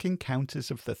 Shark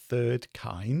Encounters of the Third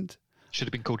Kind. Should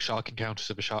have been called Shark Encounters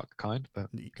of a Shark Kind, but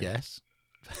okay. Yes.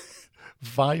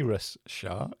 Virus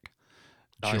Shark.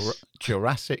 Nice.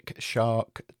 Jurassic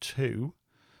Shark 2.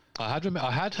 I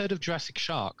had heard of Jurassic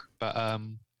Shark, but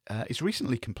it's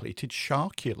recently completed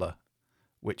Sharkula,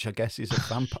 which I guess is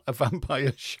a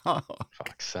vampire shark. For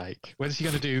fuck's sake. When's he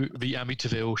going to do the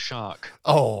Amityville Shark?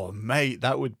 Oh, mate,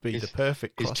 that would be the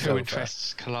perfect crossover. His two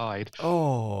interests collide.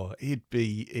 Oh, he'd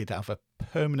have a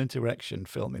permanent erection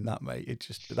filming that, mate.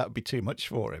 That would be too much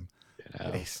for him.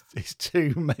 His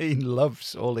two main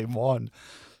loves all in one.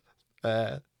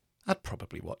 I'd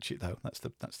probably watch it, though. That's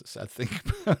the sad thing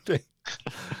about it.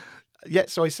 Yeah,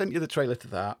 so I sent you the trailer to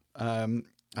that.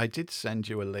 I did send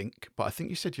you a link, but I think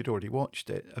you said you'd already watched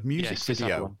it. A music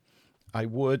video. I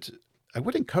would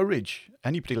encourage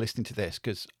anybody listening to this,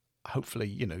 because hopefully,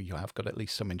 you have got at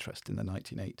least some interest in the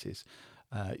 1980s.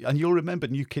 And you'll remember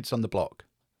New Kids on the Block,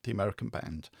 the American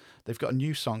band. They've got a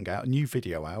new song out, a new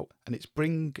video out, and it's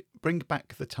Bring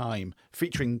Back the Time,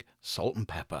 featuring Salt and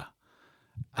Pepper.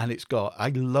 And it's got,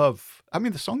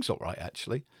 the song's all right,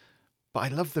 actually. But I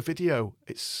love the video.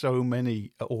 It's so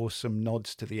many awesome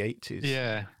nods to the 80s.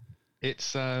 Yeah.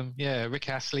 It's, Rick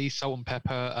Astley, Salt and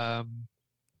Pepper.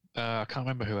 I can't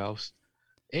remember who else.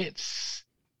 It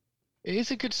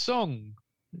is a good song.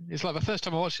 It's like the first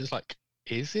time I watched it, it's like,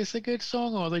 is this a good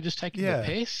song or are they just taking the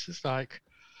piss? It's like,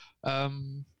 it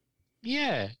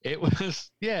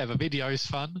was, the video is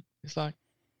fun. It's like,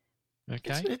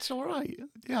 okay. It's all right.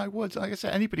 Yeah, I would. Like I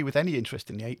said, anybody with any interest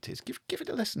in the 80s, give it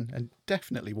a listen and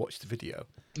definitely watch the video.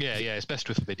 Yeah, it's best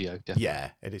with the video, definitely.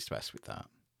 Yeah, it is best with that.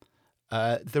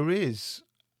 There is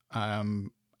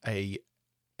a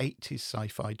 80s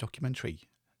sci-fi documentary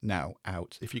now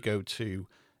out. If you go to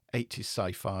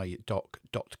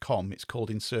 80ssci-fi.com, it's called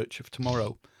In Search of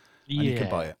Tomorrow, and you can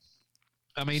buy it.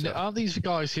 I mean, aren't these the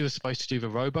guys who are supposed to do the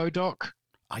RoboDoc?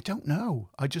 I don't know.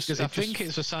 Because I think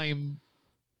it's the same,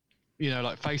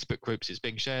 like Facebook groups it's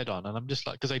being shared on, and I'm just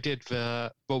like, because they did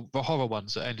the horror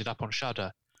ones that ended up on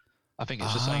Shudder. I think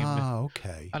it's the same.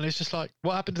 Okay. And it's just like,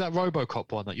 what happened to that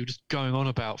RoboCop one that you were just going on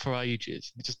about for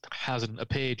ages? It just hasn't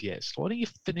appeared yet. So why don't you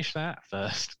finish that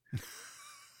first?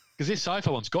 Because this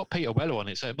sci-fi one's got Peter Weller on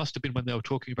it, so it must have been when they were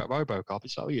talking about RoboCop.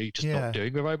 It's like, you're just not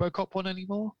doing the RoboCop one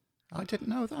anymore? I didn't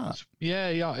know that.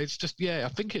 Yeah. It's just, I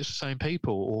think it's the same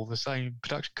people or the same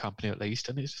production company at least.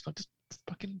 And it's just like, just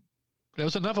fucking. There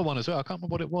was another one as well. I can't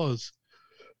remember what it was.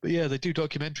 But yeah, they do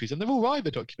documentaries, and they're all right,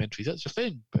 the documentaries. That's the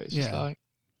thing. But it's just like,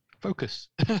 focus.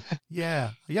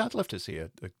 Yeah, I'd love to see a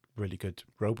really good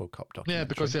RoboCop documentary. Yeah,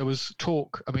 because there was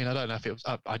talk. I mean, I don't know if it was.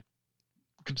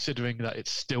 Considering that it's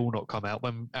still not come out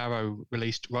when Arrow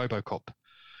released RoboCop,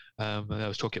 and there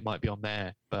was talk it might be on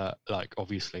there, but like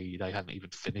obviously they hadn't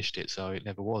even finished it, so it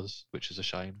never was, which is a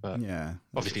shame. But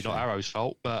obviously not Arrow's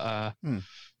fault. But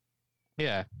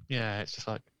yeah, it's just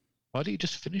like, why don't you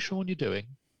just finish the one you're doing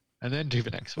and then do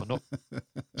the next one, not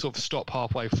sort of stop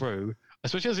halfway through,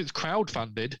 especially as it's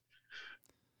crowdfunded.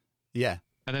 Yeah.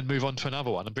 And then move on to another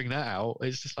one and bring that out.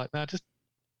 It's just like, just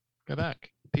go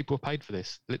back. People have paid for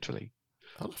this, literally.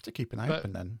 I'll have to keep an eye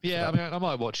open then. Yeah, I mean, I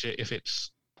might watch it if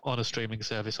it's on a streaming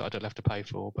service that I don't have to pay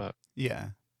for. But yeah.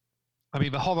 I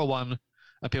mean, the horror one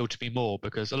appealed to me more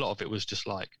because a lot of it was just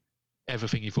like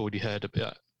everything you've already heard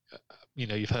about.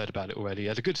 You've heard about it already. It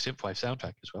had a good synthwave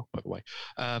soundtrack as well, by the way.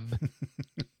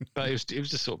 But it was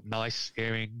just sort of nice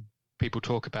hearing people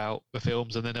talk about the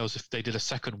films. And then they did a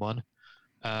second one,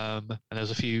 and there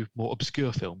was a few more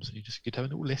obscure films, and you could have a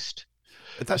little list.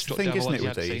 That's the thing, isn't it,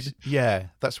 with these? Yeah,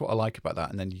 that's what I like about that.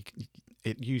 And then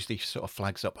it usually sort of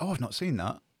flags up, I've not seen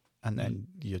that. And then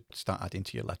you start adding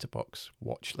to your letterbox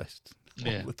watch list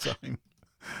all the time.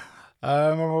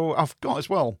 I've got as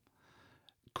well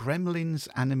Gremlins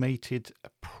animated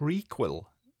prequel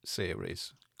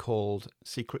series called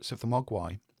Secrets of the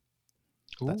Mogwai.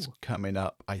 Ooh. That's coming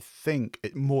up. I think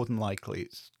more than likely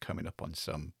it's coming up on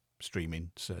some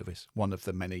streaming service, one of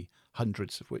the many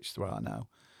hundreds of which there are now.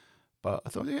 But I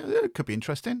thought, it could be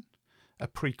interesting. A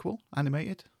prequel,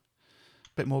 animated. A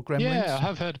bit more Gremlins. Yeah, I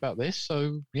have heard about this,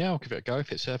 so I'll give it a go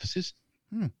if it surfaces.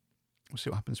 We'll see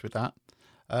what happens with that.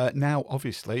 Now,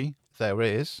 obviously, there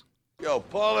is... Yo,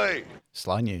 Polly!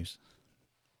 Sly News.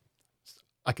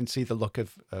 I can see the look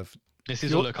of... This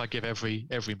is the look I give every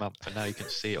month, and now you can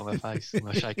see it on her face, on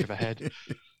a shake of her head.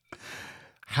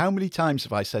 How many times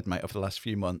have I said, mate, over the last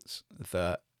few months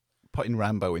that putting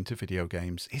Rambo into video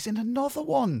games is in another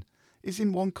one? Is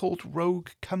in one called Rogue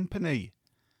Company.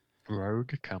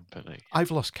 Rogue Company.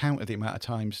 I've lost count of the amount of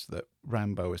times that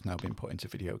Rambo has now been put into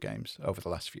video games over the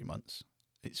last few months.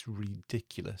 It's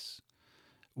ridiculous.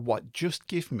 Just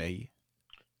give me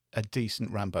a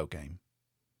decent Rambo game.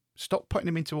 Stop putting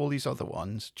him into all these other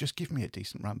ones. Just give me a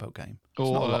decent Rambo game. It's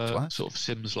or not a lot to ask. Sort of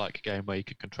Sims-like game where you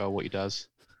can control what he does.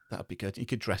 That'd be good. You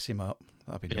could dress him up.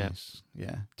 That'd be nice.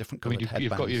 Yeah, different coloured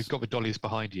headbands. You've got the dollies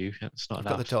behind you. It's not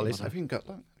enough. Got the dollies. Have you got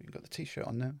the T-shirt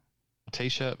on now? A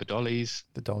T-shirt, the dollies.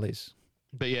 The dollies.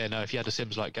 But yeah, no. If you had a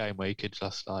Sims-like game where you could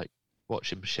just like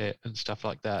watch him shit and stuff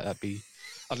like that, that'd be.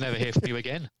 I'd never hear from you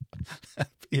again.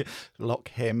 Lock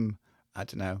him. I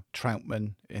don't know.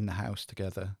 Troutman in the house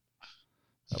together.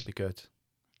 That'd be good.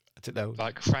 I don't know.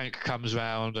 Like Frank comes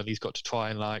round and he's got to try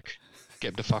and like get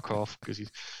him to fuck off because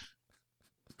he's.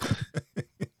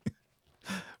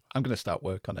 I'm going to start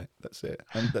work on it. That's it.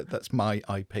 And that's my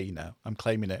IP now. I'm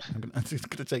claiming it. I'm going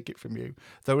to take it from you.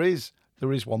 There is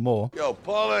one more. Yo,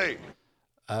 Polly!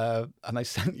 And I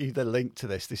sent you the link to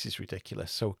this. This is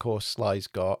ridiculous. So, of course, Sly's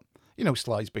got...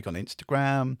 Sly's big on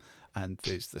Instagram. And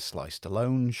there's the Sly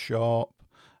Stallone shop.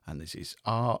 And there's his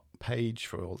art page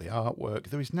for all the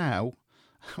artwork. There is now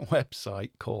a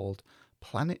website called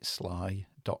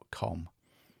planetsly.com.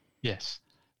 Yes.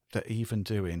 They're even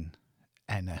doing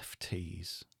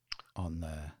NFTs on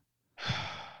there.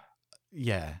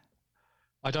 Yeah.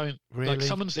 I don't... Really? Like,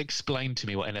 someone's explained to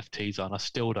me what NFTs are, and I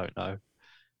still don't know.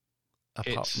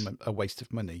 Apart from a waste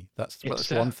of money. That's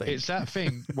one thing. It's that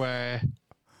thing where,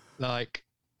 like,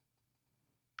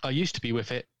 I used to be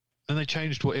with it, and they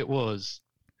changed what it was.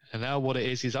 And now what it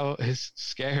is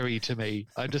scary to me.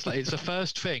 I'm just like, it's the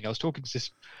first thing. I was talking to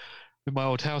this with my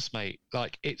old housemate.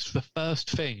 Like, it's the first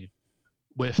thing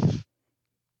with,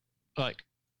 like,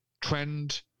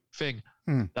 trend thing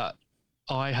that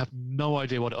I have no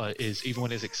idea what it is, even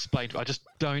when it's explained. I just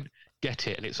don't get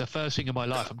it. And it's the first thing in my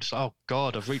life. I'm just like, oh,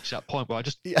 God, I've reached that point where I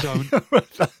just don't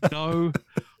know.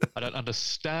 I don't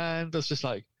understand. It's just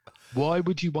like, why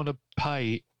would you want to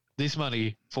pay this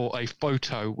money for a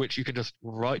photo which you can just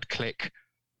right click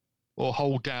or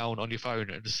hold down on your phone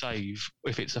and save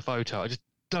if it's a photo. It just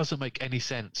doesn't make any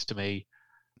sense to me.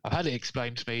 I've had it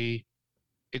explained to me.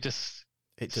 It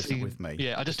doesn't with me.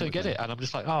 Yeah, I just don't get it. And I'm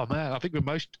just like, oh man, I think with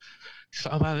most, it's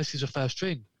like, oh man, this is a first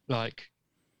thing. Like,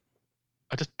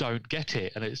 I just don't get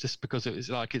it. And it's just because it's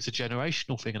like, it's a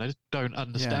generational thing and I just don't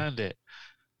understand it.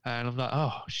 And I'm like,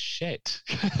 oh shit.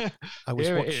 I was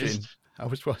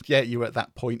watching. Yeah, you're at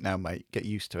that point now, mate. Get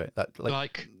used to it.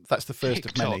 That's the first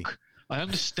TikTok. of many. I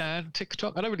understand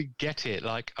TikTok. I don't really get it.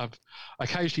 Like I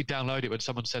occasionally download it when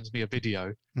someone sends me a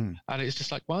video, and it's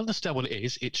just like, well, I understand what it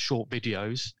is. It's short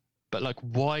videos, but like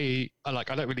why? I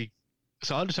don't really.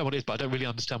 So I understand what it is, but I don't really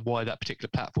understand why that particular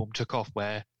platform took off.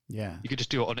 Where you could just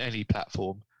do it on any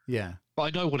platform. Yeah. But I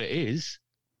know what it is.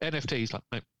 NFTs, like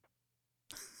no.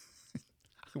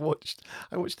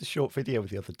 I watched a short video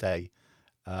the other day,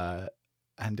 and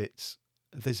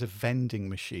there's a vending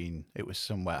machine. It was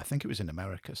somewhere, I think it was in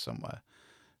America somewhere.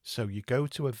 So you go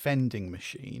to a vending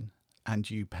machine and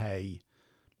you pay,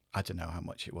 I don't know how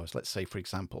much it was. Let's say, for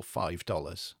example,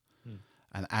 $5.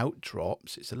 And out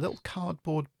drops, it's a little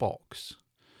cardboard box.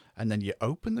 And then you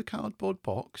open the cardboard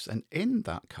box, and in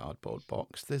that cardboard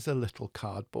box, there's a little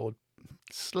cardboard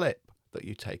slip that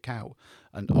you take out.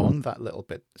 And on that little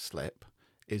bit slip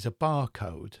is a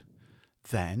barcode.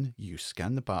 Then you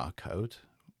scan the barcode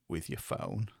with your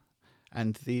phone,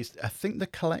 and I think the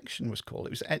collection was called,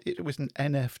 it was an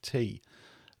NFT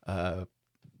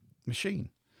machine,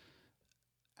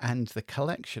 and the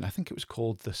collection, I think it was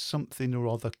called the something or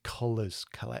other colours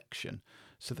collection.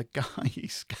 So the guy, he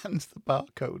scans the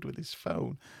barcode with his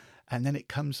phone, and then it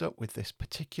comes up with this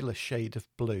particular shade of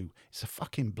blue. It's a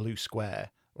fucking blue square,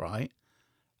 right?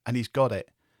 And he's got it.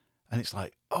 And it's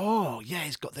like, oh, yeah,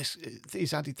 he's got this.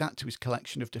 He's added that to his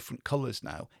collection of different colours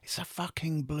now. It's a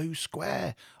fucking blue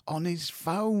square on his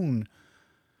phone.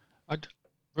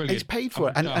 He's paid for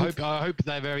it. And I hope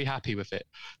they're very happy with it.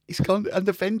 He's gone, and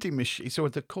the vending machine, so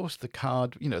of course the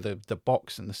card, the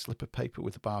box and the slip of paper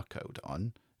with the barcode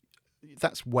on,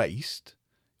 that's waste.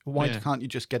 Why can't you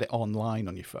just get it online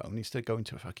on your phone instead of going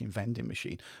to a fucking vending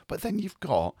machine? But then you've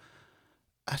got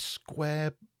a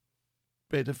square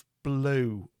bit of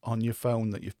blue on your phone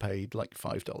that you've paid like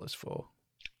 $5 for.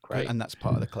 Great. And that's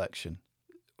part of the collection.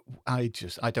 I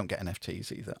don't get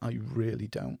NFTs either. I really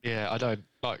don't. Yeah, I don't.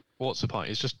 Like, what's the point?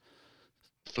 It's just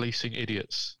fleecing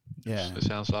idiots. Yeah. It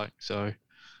sounds like. So,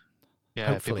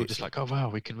 yeah, people are just like, oh, wow,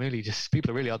 people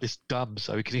really are this dumb,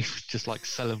 so we can even just like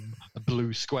sell them a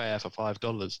blue square for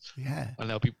 $5. Yeah. And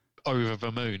they'll be over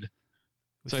the moon.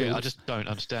 So yeah, I just don't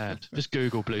understand. Just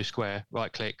Google blue square,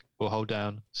 right click or hold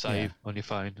down, save on your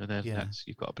phone, and then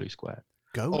you've got a blue square.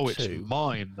 It's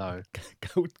mine though.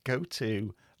 Go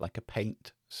to like a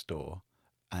paint store,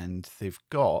 and they've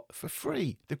got for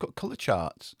free. They've got color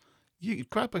charts. You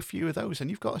grab a few of those, and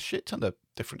you've got a shit ton of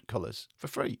different colors for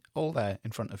free, all there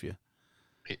in front of you.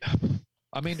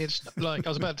 I mean, it's like I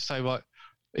was about to say, like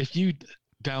if you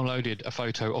downloaded a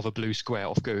photo of a blue square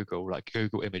off Google, like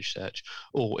Google image search,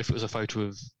 or if it was a photo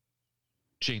of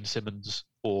Gene Simmons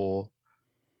or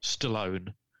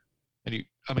Stallone,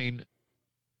 and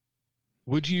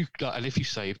would you, and if you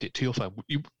saved it to your phone,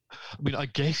 I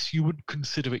guess you would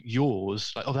consider it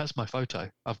yours. Like, oh, that's my photo.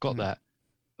 I've got that.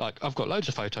 Like, I've got loads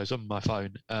of photos on my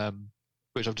phone,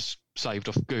 which I've just saved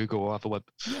off Google or other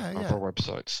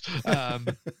websites.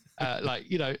 And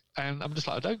I'm just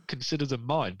like, I don't consider them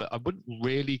mine, but I wouldn't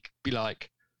really be like,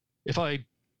 if I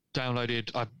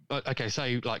downloaded,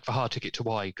 say like for Hard Ticket to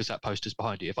Hawaii, because that poster's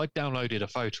behind you. If I downloaded a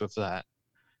photo of that,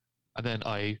 and then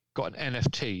I got an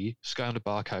NFT, scanned a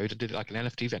barcode, and did it like an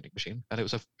NFT vending machine, and it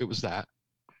was that.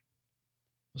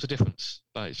 What's the difference?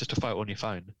 It's just a photo on your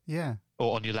phone,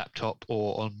 or on your laptop,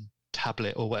 or on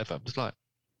tablet, or whatever. I'm just like,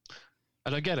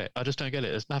 I don't get it. I just don't get it.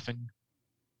 There's nothing.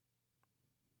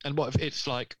 And what if it's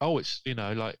like, oh, it's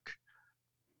like,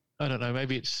 I don't know,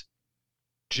 maybe it's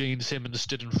Gene Simmons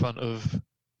stood in front of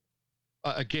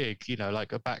a gig,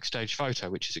 like a backstage photo,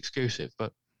 which is exclusive,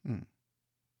 but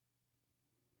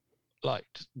like,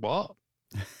 what?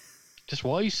 Just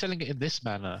why are you selling it in this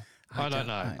manner? I don't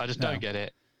know. I just don't get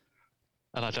it.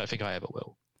 And I don't think I ever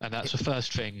will. And that's the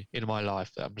first thing in my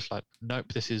life that I'm just like,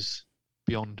 nope, this is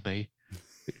beyond me,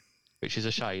 which is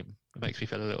a shame. It makes me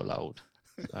feel a little old.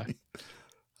 So.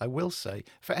 I will say,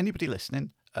 for anybody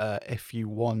listening, if you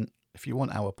want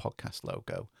our podcast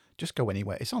logo, just go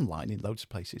anywhere. It's online in loads of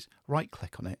places. Right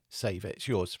click on it, save it. It's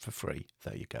yours for free.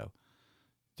 There you go.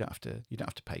 You don't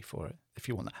have to pay for it if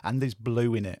you want that. And there's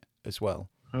blue in it as well.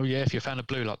 Oh yeah, if you're a fan of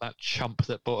blue, like that chump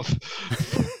that bought a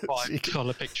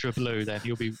 $5 picture of blue, then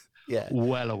you'll be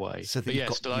well away. So but yeah,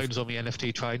 Stallone's on the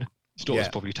NFT train. His daughter's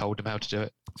probably told him how to do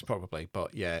it. It's probably,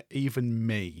 but yeah, even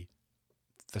me,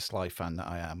 the Sly fan that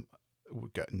I am,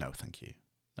 would go, no, thank you.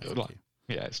 No, thank you.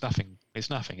 Yeah, it's nothing. It's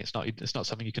nothing. It's not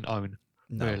something you can own.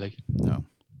 No, really. No.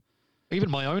 Even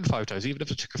my own photos, even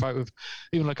if I took a photo of,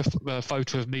 even like a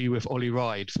photo of me with Ollie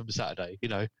Ride from Saturday,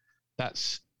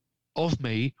 that's of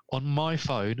me on my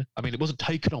phone. I mean, it wasn't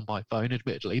taken on my phone,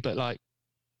 admittedly, but like,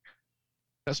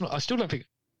 that's not. I still don't think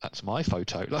that's my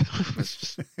photo. Like,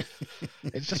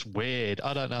 it's just weird.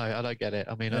 I don't know. I don't get it.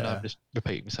 I mean, I know I'm just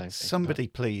repeating the same thing. Somebody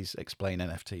please explain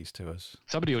NFTs to us.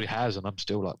 Somebody already has, and I'm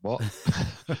still like, what?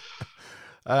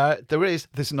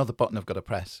 There's another button I've got to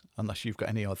press, unless you've got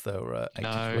any other.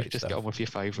 No, just get on with your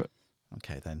favourite.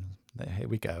 Okay, then. Here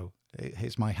we go.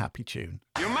 Here's my happy tune.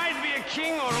 You might be a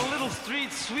king or a little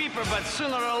street sweeper, but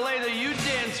sooner or later you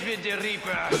dance with the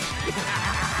Reaper.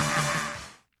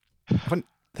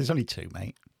 There's only two,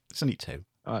 mate. There's only two.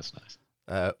 Oh, that's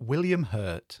nice. William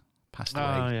Hurt passed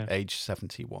away, age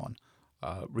 71.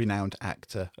 Renowned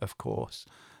actor, of course.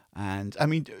 And, I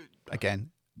mean,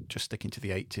 again, just sticking to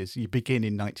the 80s, you begin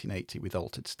in 1980 with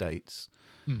Altered States,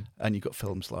 and you've got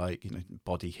films like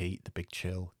Body Heat, The Big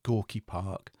Chill, Gorky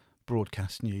Park,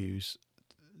 Broadcast News.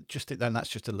 Then that's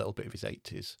just a little bit of his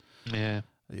 80s. Yeah.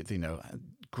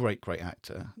 Great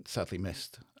actor, sadly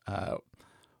missed.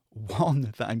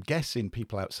 One that I'm guessing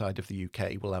people outside of the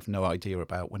UK will have no idea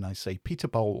about when I say Peter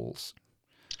Bowles.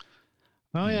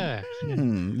 Oh, yeah.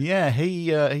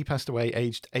 He passed away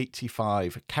aged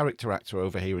 85. Character actor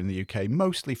over here in the UK,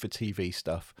 mostly for TV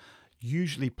stuff,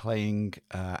 usually playing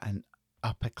an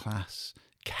upper-class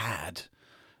cad.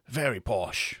 Very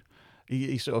posh.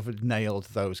 He sort of nailed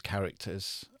those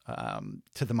characters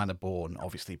to the Manor Born,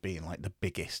 obviously being like the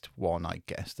biggest one, I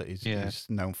guess, that he's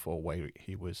known for, where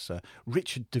he was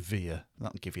Richard de Vere.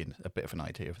 That'll give you a bit of an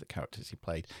idea of the characters he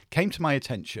played. Came to my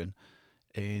attention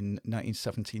in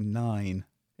 1979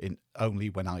 in Only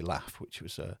When I Laugh, which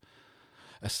was a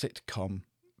sitcom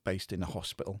based in a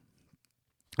hospital.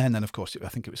 And then, of course, I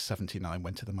think it was 79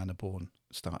 when To the Manor Born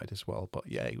started as well. But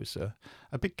yeah, he was a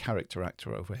big character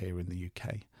actor over here in the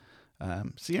UK.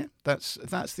 So yeah, that's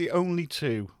the only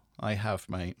two I have,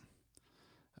 mate.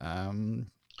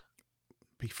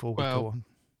 Before we go on,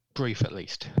 brief at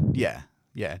least. Yeah,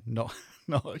 not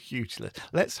a huge list.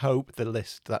 Let's hope that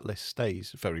list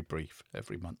stays very brief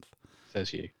every month.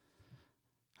 Says you.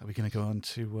 Are we going to go on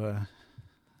to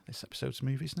this episode's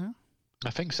movies now?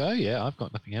 I think so. Yeah, I've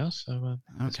got nothing else, so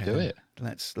let's do it.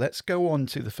 Let's go on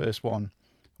to the first one,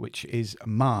 which is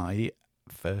my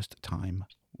first time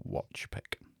watch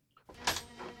pick.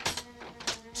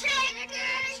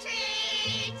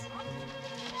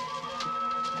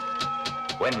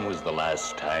 When was the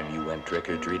last time you went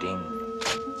trick-or-treating?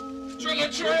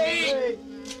 Trick-or-treat!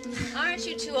 Aren't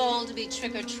you too old to be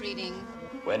trick-or-treating?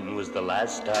 When was the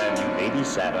last time you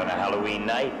babysat on a Halloween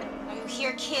night? Are you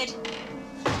here, kid?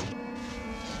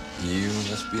 You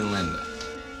must be Linda.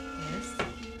 Yes?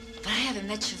 But I haven't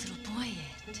met your little boy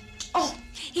yet. Oh,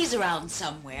 he's around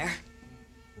somewhere.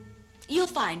 You'll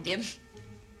find him.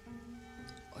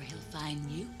 Or he'll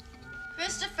find you.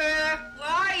 Christopher, where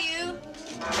are you?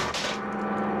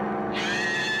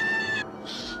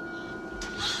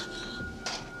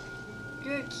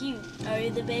 You're cute. Are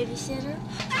you the babysitter?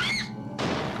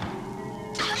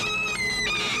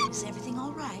 Is everything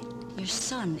all right? Your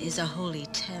son is a holy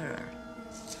terror.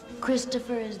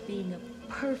 Christopher is being a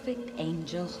perfect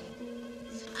angel.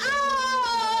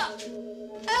 Ah!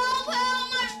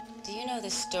 Help! Do you know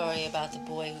the story about the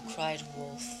boy who cried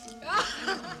wolf?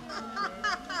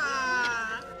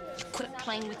 Quit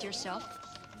playing with yourself.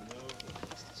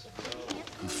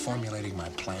 I'm formulating my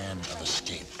plan of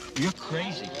escape. You're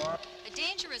crazy. A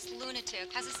dangerous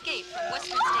lunatic has escaped from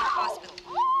Western State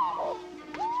Hospital.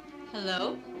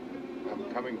 Hello?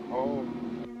 I'm coming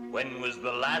home. When was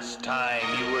the last time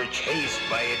you were chased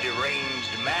by a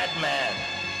deranged madman?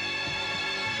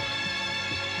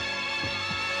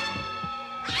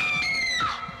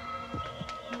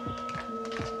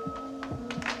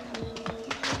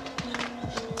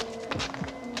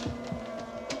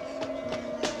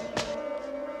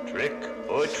 Trick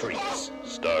or Treats,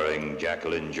 starring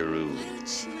Jacqueline Giroux.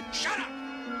 Shut up!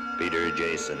 Peter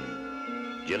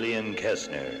Jason, Gillian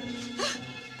Kessner,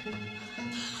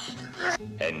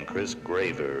 and Chris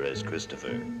Graver as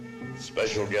Christopher.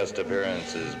 Special guest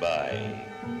appearances by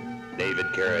David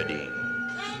Carradine,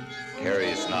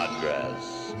 Carrie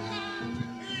Snodgrass,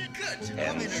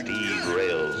 and Steve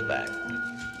Railsback.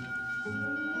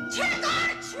 Trick or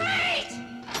treat!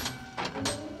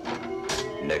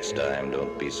 Next time,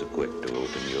 don't be so quick to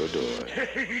open your door.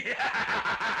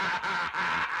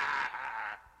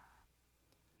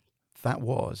 that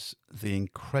was the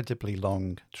incredibly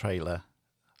long trailer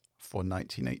for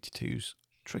 1982's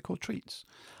Trick or Treats.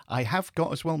 I have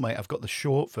got as well, mate, I've got the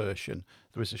short version.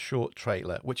 There is a short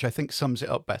trailer, which I think sums it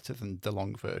up better than the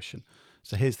long version.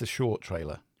 So here's the short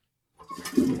trailer.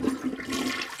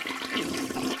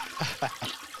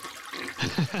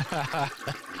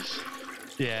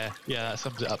 Yeah, that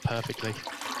sums it up perfectly.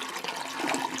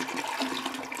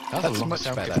 That's a long much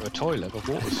sound better for a toilet,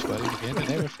 the water's swelling again and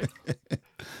everything.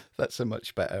 That's a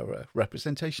much better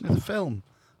representation of the film,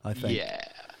 I think. Yeah.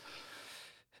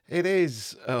 It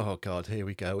is. Oh, God, here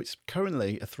we go. It's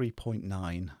currently a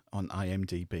 3.9 on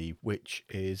IMDb, which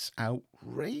is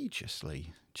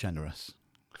outrageously generous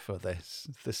for this.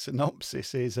 The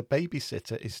synopsis is a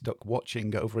babysitter is stuck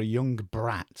watching over a young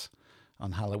brat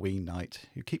on Halloween night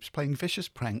who keeps playing vicious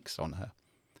pranks on her.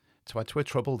 To add to her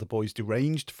trouble, the boy's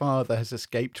deranged father has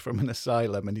escaped from an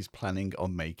asylum and is planning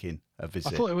on making a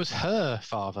visit. I thought it was her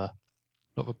father,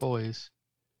 not the boy's.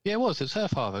 Yeah, it was. It's her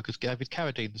father because David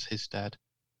Carradine's his dad.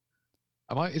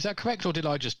 Is that correct, or did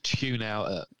I just tune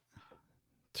out at...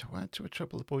 To add to her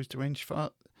trouble, the boy's deranged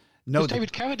father... No,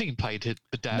 David Carradine played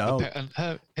the dad, no, and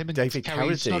him and David Carrie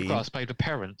Carradine, Snodgrass played the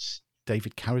parents.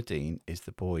 David Carradine is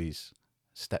the boy's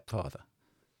stepfather.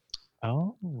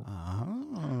 Oh.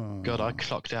 Oh. God, I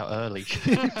clocked out early.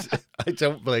 I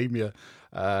don't blame you.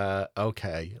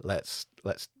 Okay, let's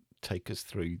take us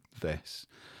through this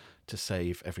to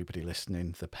save everybody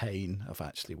listening the pain of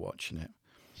actually watching it.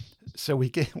 So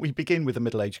we begin with a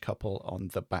middle-aged couple on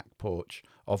the back porch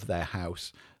of their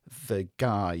house. The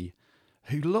guy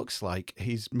who looks like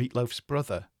he's Meatloaf's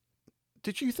brother.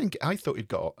 Did you think? I thought he'd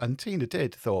got, and Tina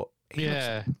did, thought he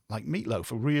looks like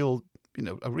Meatloaf, a real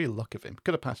look of him.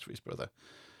 Could have passed for his brother.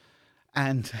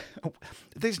 And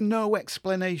there's no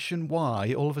explanation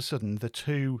why all of a sudden the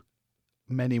two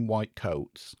men in white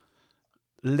coats,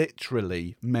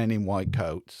 literally men in white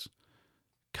coats,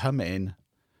 come in,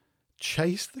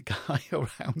 chase the guy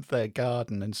around their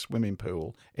garden and swimming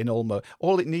pool in almost...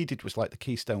 All it needed was like the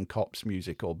Keystone Cops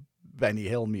music or Benny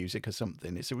Hill music or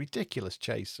something. It's a ridiculous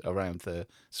chase around the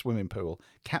swimming pool.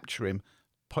 Capture him,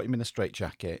 put him in a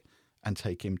straitjacket, and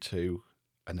take him to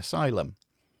an asylum.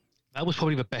 That was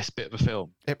probably the best bit of the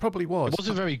film. It probably was. It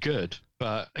wasn't very good,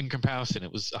 but in comparison,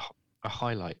 it was a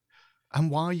highlight. And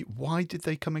why did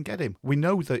they come and get him? We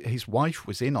know that his wife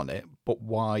was in on it, but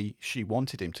why she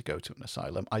wanted him to go to an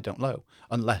asylum, I don't know.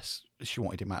 Unless she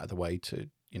wanted him out of the way to,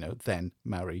 then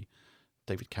marry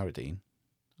David Carradine,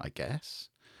 I guess.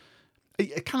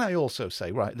 Can I also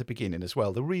say, right at the beginning as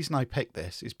well, the reason I picked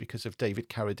this is because of David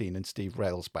Carradine and Steve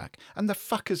Railsback. And the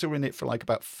fuckers are in it for like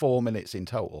about 4 minutes in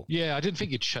total. Yeah, I didn't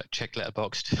think you'd check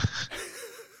Letterboxd.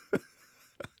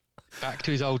 Back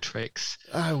to his old tricks.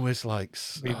 I was like...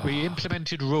 We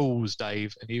implemented rules,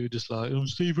 Dave, and you were just like, oh,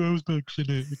 Steve Railsback's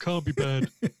in it. It can't be bad.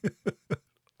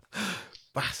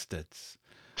 Bastards.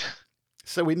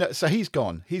 So we know. So he's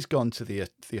gone. He's gone to the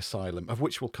asylum, of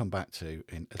which we'll come back to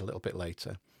in a little bit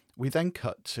later. We then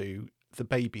cut to the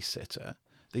babysitter,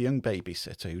 the young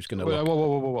babysitter who's going to...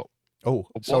 Whoa. Oh,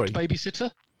 sorry. What babysitter?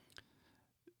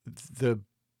 The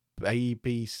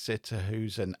babysitter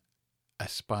who's an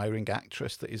aspiring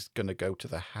actress that is going to go to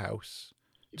the house.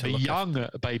 The young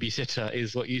babysitter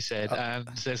is what you said. And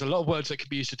there's a lot of words that can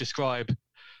be used to describe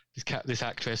this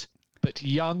actress. But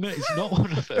young is not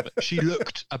one of them. She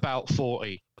looked about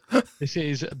 40. This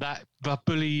is the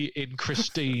bully in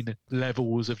Christine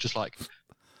levels of just like...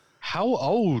 How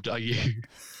old are you?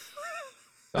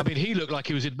 I mean, he looked like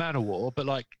he was in Manowar, but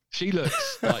like she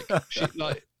looks like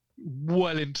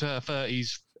well into her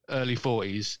 30s, early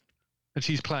 40s, and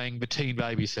she's playing the teen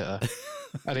babysitter.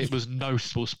 And it was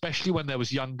noticeable, especially when there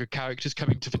was younger characters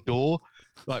coming to the door,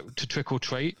 like to trick or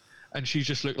treat, and she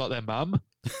just looked like their mum.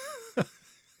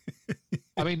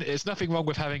 I mean, there's nothing wrong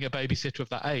with having a babysitter of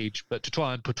that age, but to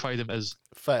try and portray them as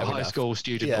a high school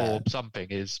student or something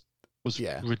was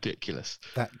ridiculous.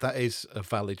 That is a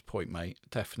valid point, mate.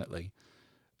 Definitely.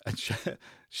 And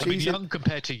she's young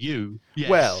compared to you. Yes.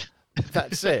 Well,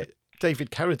 that's it. David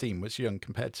Carradine was young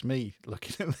compared to me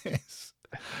looking at this.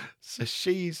 So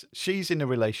she's in a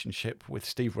relationship with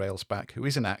Steve Railsback, who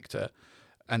is an actor,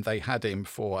 and they had him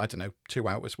for, I don't know, 2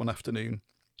 hours one afternoon.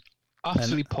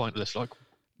 Absolutely pointless. Like,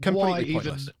 completely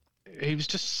pointless. He was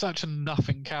just such a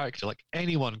nothing character. Like,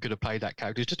 anyone could have played that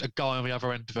character. He's just a guy on the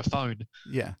other end of a phone.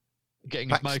 Yeah. Getting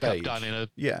his makeup done in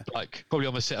probably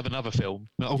on the set of another film.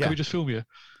 Can we just film you?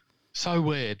 So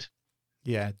weird.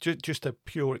 Yeah, just a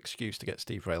pure excuse to get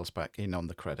Steve Railsback in on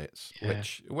the credits. Yeah.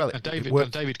 And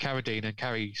David Carradine and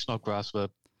Carrie Snodgrass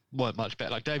weren't much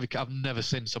better. Like I've never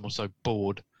seen someone so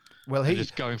bored. Well,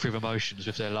 just going through the motions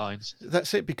with their lines.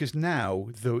 That's it, because now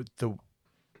the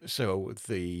So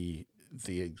the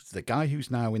guy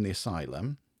who's now in the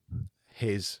asylum,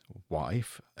 his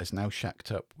wife is now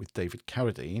shacked up with David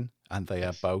Carradine, and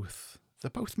they're both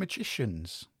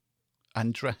magicians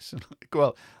and dress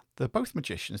well. They're both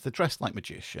magicians. They're dressed like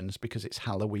magicians because it's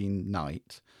Halloween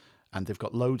night, and they've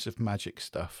got loads of magic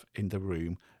stuff in the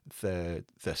room. The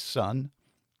son,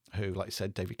 who, like I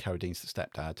said, David Carradine's the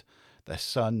stepdad. Their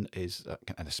son is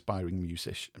an aspiring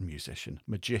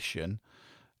magician.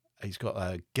 He's got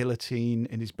a guillotine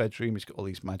in his bedroom. He's got all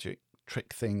these magic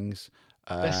trick things.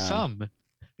 Their son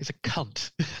is a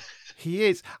cunt. He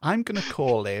is. I'm going to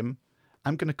call him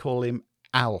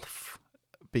Alf,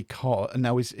 because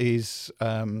now he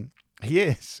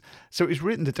is. So it was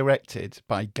written and directed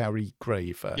by Gary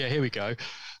Graver. Yeah, here we go.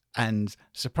 And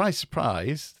surprise,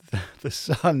 surprise, the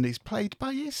son is played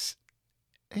by his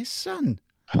son.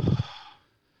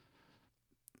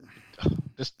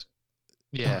 Just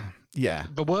yeah. Yeah.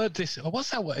 The word what's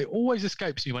that word? It always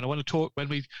escapes me when I want to talk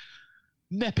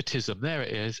nepotism. There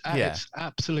it is. At its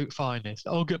absolute finest.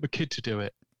 I'll get my kid to do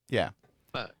it. Yeah.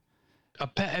 But I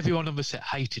bet everyone on the set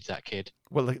hated that kid.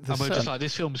 Well, and we're just like,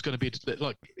 this film's going to be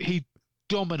like, he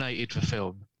dominated the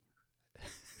film.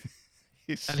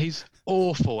 And he's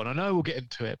awful. And I know we'll get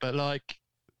into it, but like,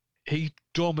 he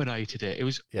dominated it. It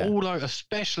was all out,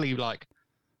 especially like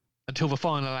until the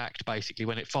final act, basically,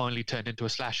 when it finally turned into a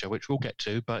slasher, which we'll get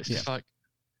to. But it's just like,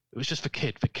 it was just the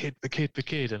kid.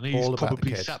 And he's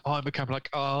probably sat behind the camera like,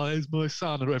 oh, there's my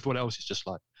son. And everyone else is just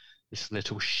like, this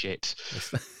little shit.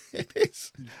 It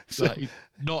is. Like,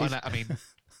 not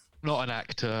an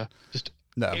actor, just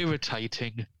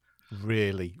irritating.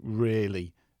 Really,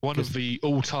 really. One of the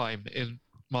all-time, in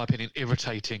my opinion,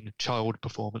 irritating child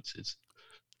performances.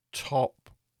 I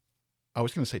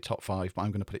was going to say top 5, but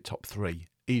I'm going to put it top 3.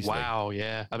 Easily. Wow,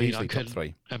 yeah. I mean, top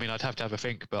 3. I mean, I'd have to have a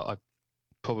think, but I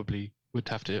probably would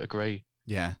have to agree.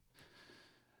 Yeah.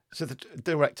 So the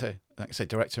director, like I say,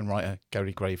 director and writer,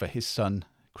 Gary Graver, his son,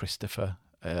 Christopher,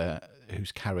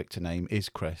 whose character name is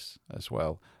Chris as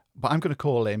well. But I'm going to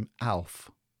call him Alf.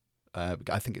 I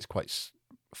think it's quite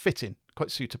fitting,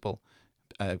 quite suitable,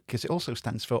 because it also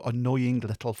stands for annoying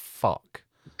little fuck.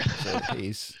 So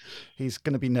he's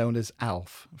going to be known as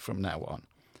Alf from now on.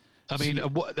 I mean,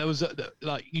 there was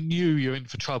like, you knew you're in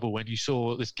for trouble when you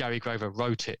saw this. Gary Graver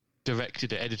wrote it,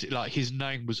 directed it, edited it. Like, his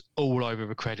name was all over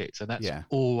the credits, and that's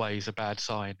always a bad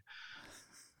sign.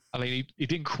 I mean, he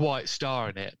didn't quite star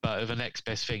in it, but the next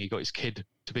best thing, he got his kid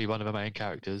to be one of the main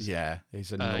characters. Yeah,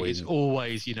 he's annoying. He's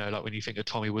always, like when you think of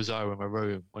Tommy Wiseau in The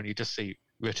Room, when you just see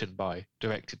written by,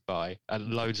 directed by, and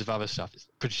loads of other stuff is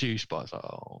produced by. It's like,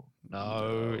 oh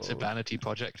no, it's a vanity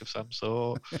project of some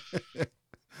sort.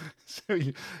 So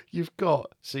you've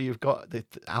got the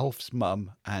Alf's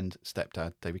mum and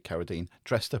stepdad David Carradine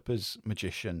dressed up as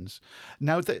magicians.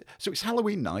 Now so it's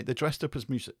Halloween night. They're dressed up as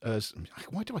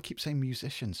why do I keep saying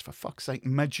musicians? For fuck's sake,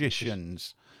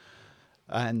 magicians.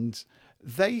 And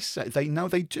they say they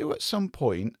do at some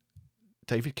point.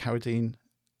 David Carradine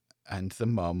and the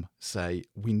mum say,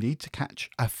 we need to catch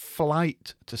a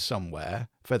flight to somewhere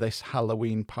for this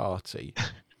Halloween party.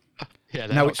 Yeah,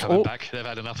 they're not coming back. They've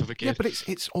had enough of a kid. Yeah, but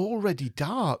it's already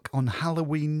dark on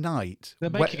Halloween night. They're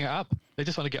making it up. They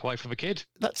just want to get away from a kid.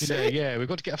 That's it. Yeah, we've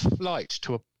got to get a flight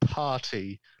to a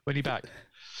party. When are you back?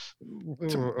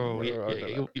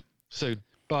 Soon.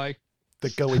 Bye.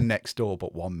 They're going next door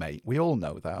but one, mate. We all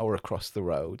know that, or across the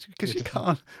road, because you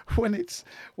can't when it's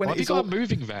Why have you got a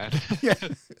moving van? Yeah.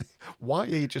 Why are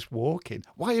you just walking?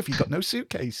 Why have you got no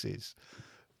suitcases?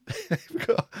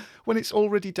 When it's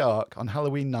already dark on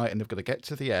Halloween night and they've got to get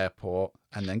to the airport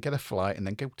and then get a flight and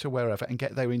then go to wherever and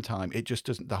get there in time, it just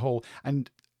doesn't. And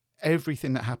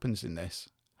everything that happens in this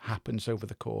happens over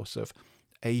the course of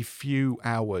a few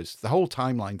hours. The whole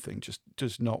timeline thing just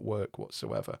does not work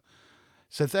whatsoever.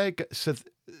 So they're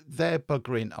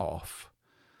buggering off,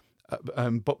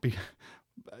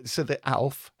 so the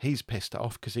Alf, he's pissed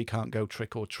off because he can't go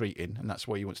trick or treating, and that's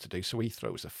what he wants to do. So he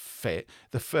throws a fit,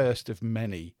 the first of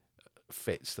many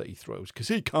fits that he throws, because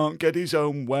he can't get his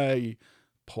own way.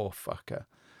 Poor fucker.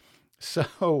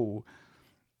 So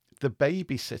the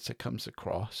babysitter comes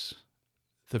across,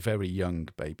 the very young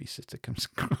babysitter comes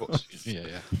across.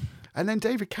 Yeah. And then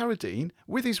David Carradine,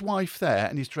 with his wife there,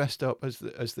 and he's dressed up as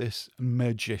this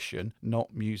magician,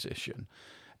 not musician.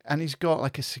 And he's got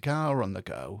like a cigar on the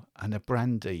go and a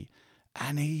brandy.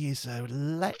 And he is a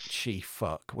lechy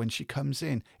fuck when she comes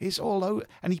in. He's all over.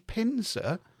 And he pins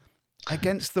her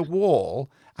against the wall.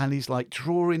 And he's like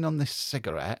drawing on this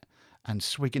cigarette and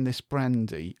swigging this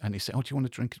brandy. And he's saying, oh, do you want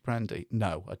to drink a brandy?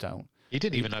 No, I don't. He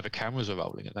didn't even know the cameras were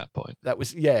rolling at that point. That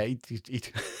was, yeah.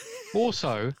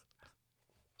 Also,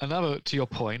 another to your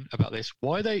point about this,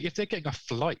 if they're getting a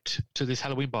flight to this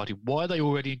Halloween party, why are they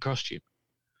already in costume?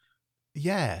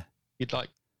 Yeah. You'd like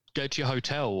go to your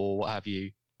hotel or what have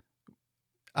you.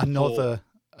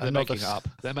 They're making it up.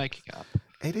 They're making it up.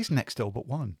 It is next door but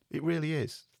one. It really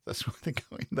is. That's why they're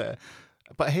going there.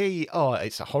 But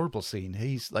it's a horrible scene.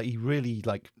 He really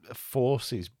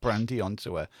forces Brandy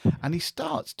onto her, and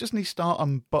doesn't he start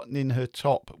unbuttoning her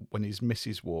top when his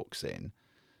missus walks in,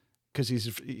 because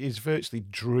he's virtually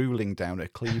drooling down her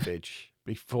cleavage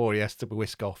before he has to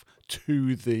whisk off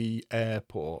to the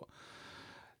airport.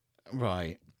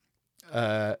 Right.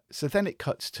 So then it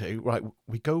cuts to, right,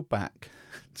 we go back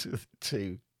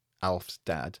to Alf's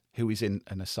dad, who is in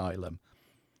an asylum.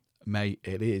 Mate,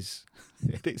 it's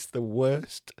the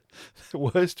worst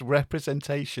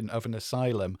representation of an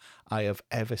asylum I have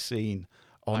ever seen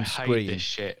on screen. I hate this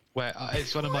shit. Where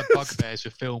it's one of my bugbears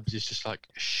with films. It's just like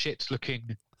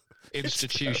shit-looking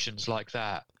institutions like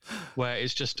that, where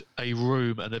it's just a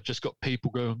room and they've just got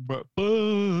people going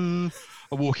and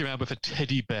walking around with a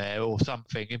teddy bear or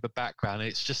something in the background. And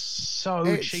it's just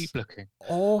so cheap-looking.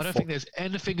 Awful. I don't think there's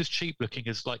anything as cheap-looking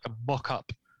as like a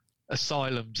mock-up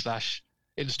asylum /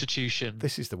 institution.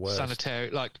 This is the worst.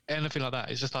 Sanitary, like anything like that.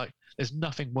 It's just like there's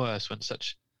nothing worse when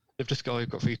they've just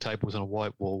got 3 tables on a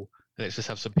white wall and it's just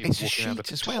have some people walking around with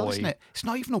a toy. Isn't it? It's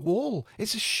not even a wall.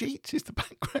 It's a sheet. It's the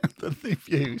background that they've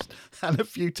used, and a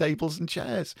few tables and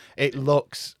chairs. It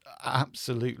looks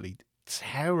absolutely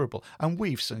terrible. And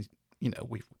we've seen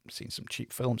some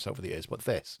cheap films over the years, but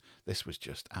this was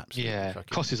just absolutely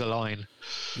fucking... crosses a line.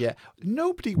 Yeah,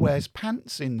 nobody wears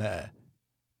pants in there.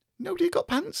 Nobody got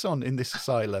pants on in this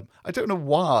asylum. I don't know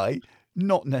why.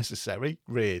 Not necessary,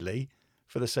 really,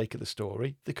 for the sake of the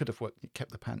story. They could have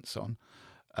kept the pants on.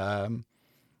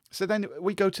 So then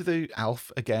we go to the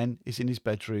Alf again. He's in his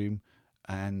bedroom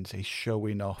and he's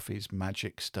showing off his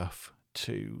magic stuff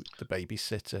to the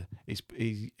babysitter.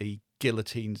 He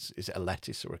guillotines, is it a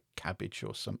lettuce or a cabbage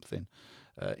or something?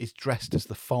 He's dressed as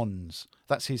the Fonz.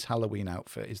 That's his Halloween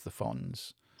outfit, is the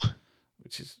Fonz,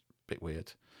 which is a bit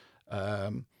weird.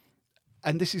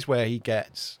 And this is where he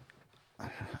gets...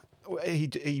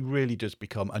 He really does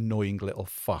become annoying little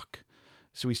fuck.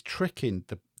 So he's tricking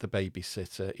the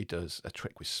babysitter. He does a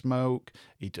trick with smoke.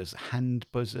 He does a hand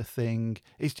buzzer thing.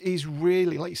 He's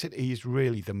really, like you said, he's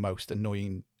really the most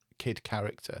annoying kid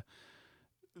character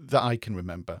that I can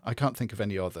remember. I can't think of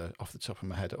any other off the top of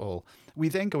my head at all. We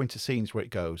then go into scenes where it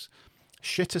goes,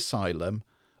 shit asylum,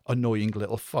 annoying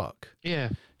little fuck. Yeah.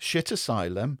 Shit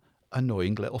asylum,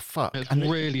 annoying little fuck. It's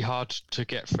really hard to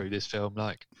get through this film.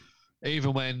 Like,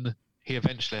 even when he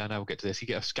eventually, I know we'll get to this,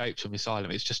 he escapes from the asylum,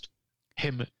 it's just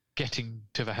him getting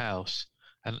to the house.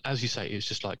 And as you say, it's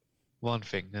just like one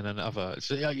thing and another.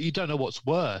 So you don't know what's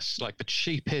worse, like the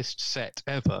cheapest set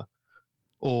ever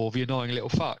or the annoying little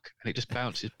fuck. And it just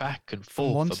bounces back and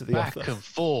forth and back and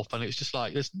forth. And it's just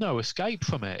like, there's no escape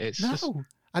from it. It's just,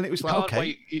 and it was like,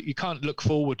 okay. You can't look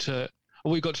forward to...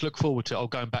 All you got to look forward to,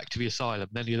 going back to the asylum.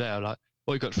 Then you're there, like,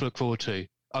 what you got to look forward to?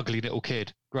 Ugly little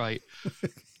kid. Great.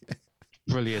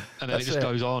 Brilliant. And then it just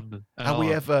goes on. Are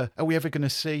we ever going to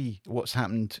see what's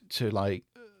happened to, like,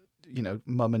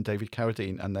 Mum and David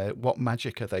Carradine, and what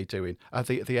magic are they doing? Are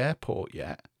they at the airport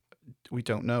yet? We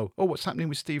don't know. Oh, what's happening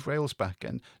with Steve Railsback?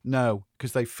 And no,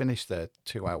 because they finished their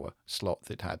 2-hour slot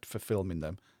they'd had for filming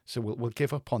them. So we'll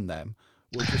give up on them.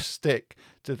 We'll just stick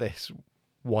to this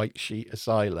white sheet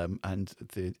asylum and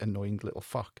the annoying little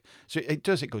fuck. So it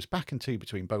goes back and to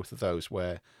between both of those,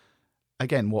 where,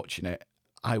 again, watching it,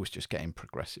 I was just getting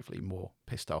progressively more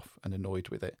pissed off and annoyed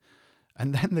with it.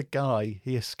 And then the guy,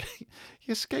 he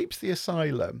escapes the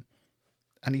asylum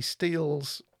and he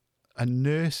steals a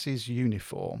nurse's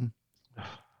uniform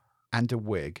and a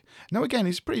wig. Now, again,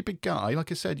 he's a pretty big guy.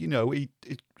 Like I said, he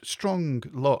strong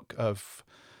look of,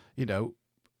 definitely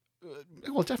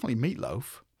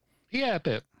Meatloaf. Yeah, a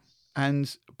bit.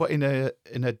 But in a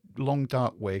long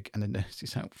dark wig and a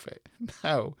nurse's outfit.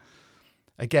 Now,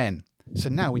 again, so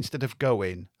now instead of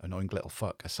going annoying little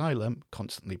fuck asylum,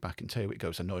 constantly back and two, it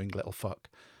goes annoying little fuck,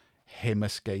 him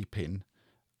escaping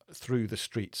through the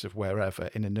streets of wherever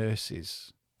in a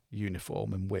nurse's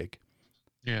uniform and wig.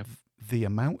 Yeah. The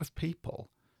amount of people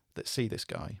that see this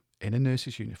guy in a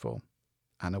nurse's uniform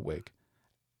and a wig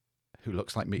who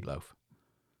looks like Meatloaf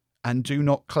and do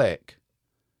not click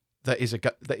that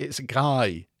it's a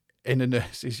guy in a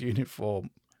nurse's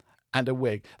uniform and a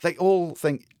wig. They all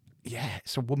think, yeah,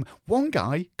 it's a woman. One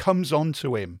guy comes on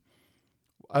to him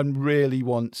and really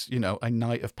wants, a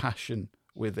night of passion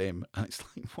with him. And it's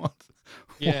like, what?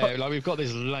 Yeah, like we've got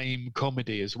this lame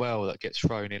comedy as well that gets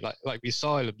thrown in. Like the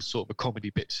asylum's sort of a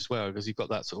comedy bits as well, because you've got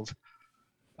that sort of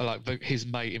Like his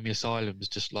mate in the asylum is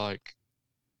just like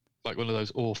one of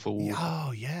those awful,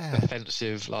 yeah,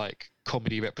 offensive like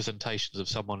comedy representations of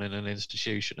someone in an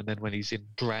institution, and then when he's in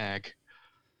drag,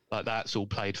 like that's all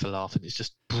played for laugh, and it's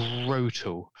just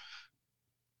brutal.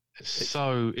 It's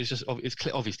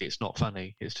obviously it's not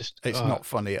funny. It's not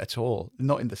funny at all,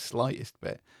 not in the slightest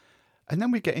bit. And then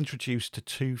we get introduced to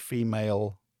 2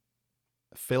 female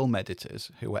film editors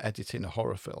who are editing a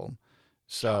horror film.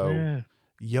 So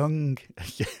young,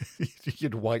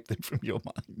 you'd wipe them from your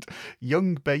mind.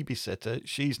 Young babysitter,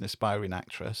 she's an aspiring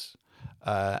actress,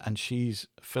 and she's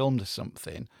filmed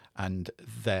something, and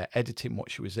they're editing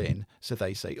what she was in. So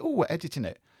they say, "Oh, we're editing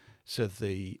it." So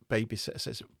the babysitter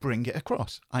says, "Bring it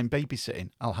across. I'm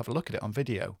babysitting. I'll have a look at it on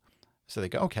video." So they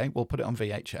go, "Okay, we'll put it on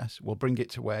VHS. We'll bring it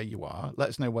to where you are. Let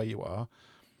us know where you are."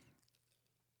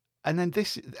 And then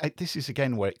this is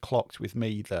again where it clocked with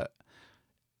me that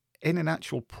in an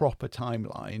actual proper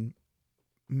timeline,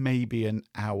 maybe an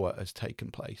hour has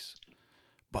taken place.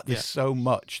 But there's so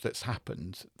much that's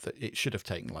happened that it should have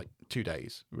taken like 2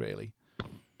 days, really.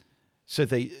 So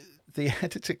the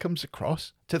editor comes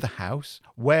across to the house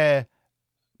where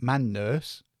man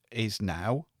nurse is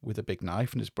now with a big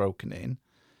knife and has broken in,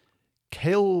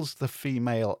 kills the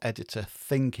female editor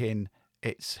thinking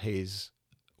it's his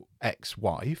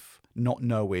ex-wife, not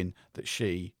knowing that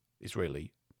she is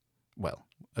really, well,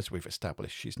 as we've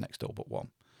established, she's next door but one,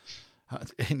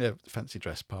 in a fancy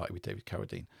dress party with David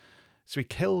Carradine. So he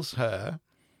kills her.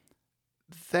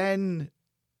 Then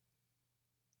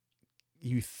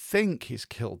you think he's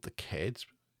killed the kids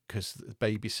because the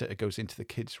babysitter goes into the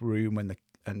kid's room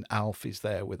and Alf is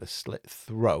there with a slit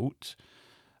throat.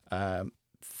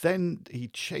 Then he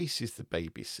chases the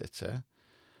babysitter,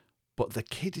 but the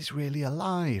kid is really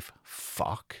alive.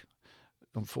 Fuck.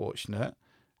 Unfortunate.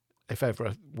 If ever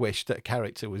I wished that a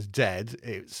character was dead,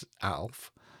 it's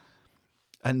Alf.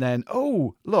 And then,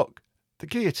 oh, look, the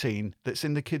guillotine that's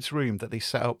in the kid's room that they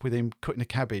set up with him cutting a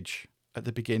cabbage at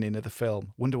the beginning of the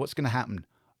film. Wonder what's going to happen.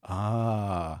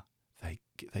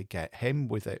 They get him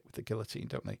with it, with the guillotine,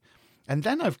 don't they? And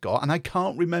then I've got, and I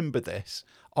can't remember this,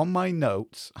 on my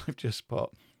notes, I've just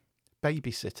put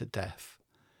babysitter death.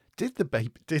 Did the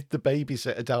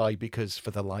babysitter die? Because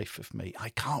for the life of me, I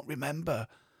can't remember.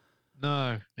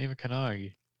 No, neither can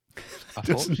I.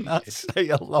 Doesn't that say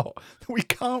a lot? We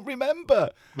can't remember.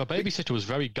 My babysitter was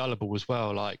very gullible as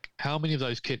well. Like, how many of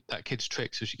those kid's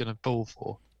tricks is she going to fall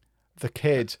for? The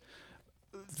kid,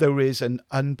 there is an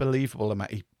unbelievable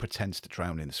amount. He pretends to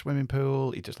drown in the swimming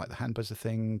pool. He does like the hand buzzer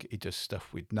thing. He does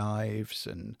stuff with knives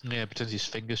and pretends his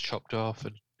fingers chopped off,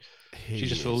 and she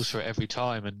just falls for it every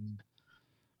time. And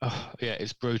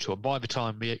it's brutal. And by the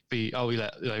time they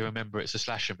remember it's a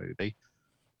slasher movie,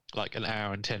 like an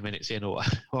hour and 10 minutes in or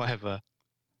whatever,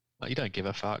 like, you don't give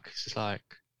a fuck. It's just like,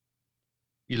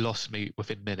 you lost me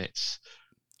within minutes.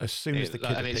 As soon as the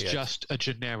kid appeared. It's just a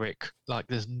generic, like,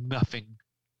 there's nothing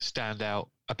stand out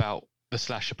about the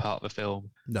slasher part of the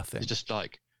film. Nothing. It's just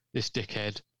like this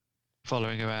dickhead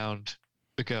following around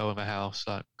the girl in the house.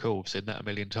 Like, cool, I've seen that a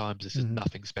million times. This is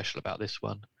nothing special about this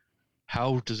one.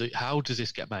 How does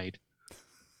this get made?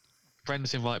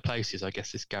 Friends in right places, I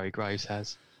guess this Gary Graves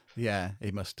has. Yeah,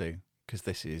 he must do, because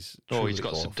this is he's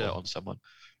got awful. Some dirt on someone.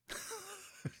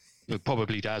 It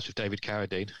probably does with David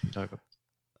Carradine. You know.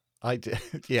 I did.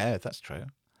 Yeah, that's true.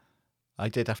 I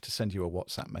did have to send you a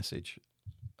WhatsApp message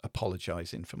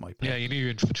apologising for my pick. Yeah, you knew you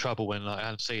were in for trouble when I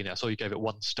hadn't seen it. I saw you gave it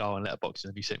 1 star on Letterboxd,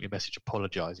 and then you sent me a message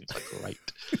apologising. It's like,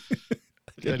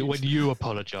 great. When you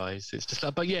apologise, it's just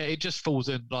like, but yeah, it just falls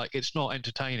in, like, it's not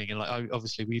entertaining. And like,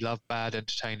 obviously we love bad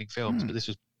entertaining films, but this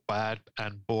was bad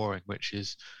and boring, which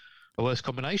is a worse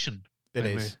combination. It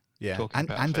is, yeah,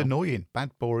 and annoying.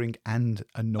 Bad, boring, and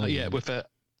annoying. Yeah, with a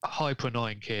hyper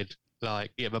annoying kid.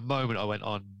 Like, the moment I went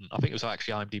on, I think it was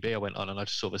actually IMDb, I went on and I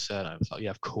just saw the surname. I was like,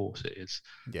 yeah, of course it is.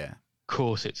 Yeah. Of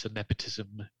course it's a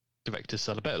nepotism director's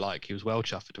son. I bet like he was well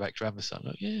chuffed for director and the son.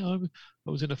 Like, yeah, I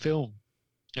was in a film.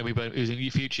 Yeah, he was in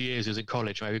future years, he was in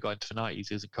college. Maybe he got into the 90s,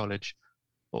 he was in college.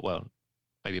 Well,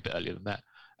 maybe a bit earlier than that.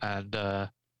 And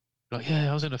like,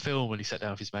 yeah, I was in a film, and he sat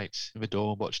down with his mates in the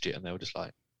door and watched it, and they were just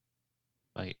like,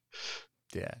 mate,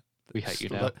 yeah, we hate you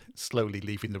now. Slowly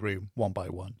leaving the room one by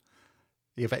one.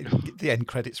 The end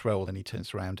credits roll, and he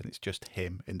turns around, and it's just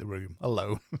him in the room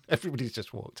alone. Everybody's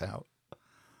just walked out.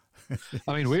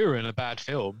 I mean, we were in a bad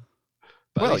film,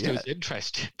 but at least it was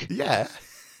interesting. Yeah.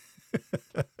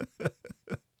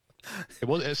 It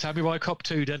was Samurai Cop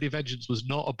 2: Deadly Vengeance was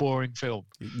not a boring film.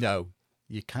 No,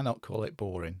 you cannot call it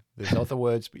boring. There's other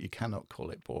words, but you cannot call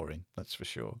it boring. That's for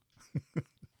sure.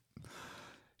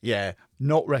 Yeah,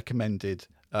 not recommended.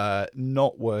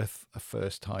 Not worth a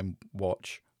first-time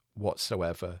watch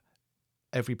whatsoever.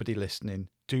 Everybody listening,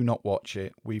 do not watch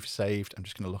it. We've saved. I'm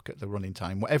just going to look at the running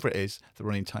time. Whatever it is, the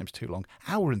running time's too long.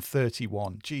 Hour and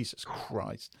 31. Jesus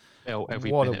Christ.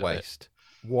 What a waste.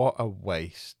 What a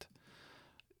waste.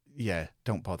 Yeah,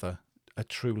 don't bother. A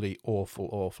truly awful,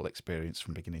 awful experience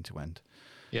from beginning to end.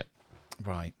 Yep.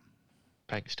 Right.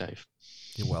 Thanks, Dave.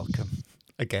 You're welcome.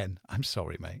 Again, I'm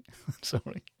sorry, mate. I'm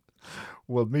sorry.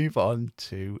 We'll move on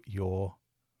to your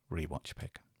rewatch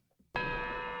pick.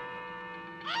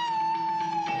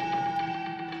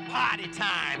 Party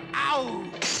time! Ow!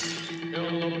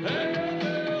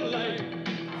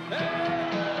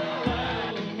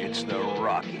 It's the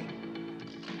rocking,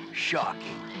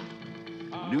 shocking,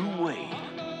 new wave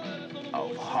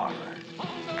of horror.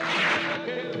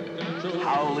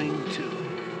 Howling 2.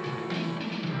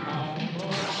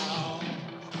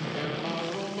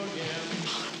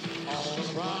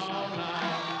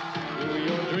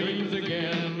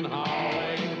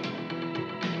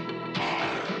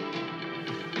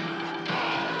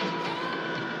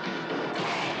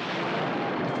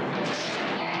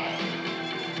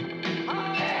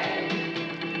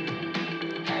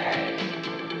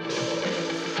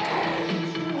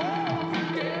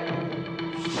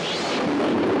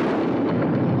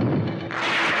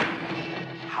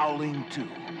 Howling 2.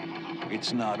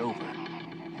 It's not over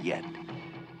yet.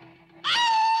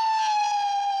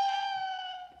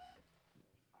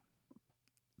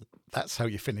 That's how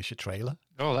you finish a trailer.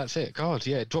 Oh, that's it. God,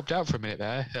 yeah, it dropped out for a minute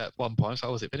there at one point.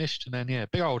 So was it finished? And then, yeah,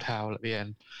 big old howl at the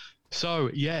end. So,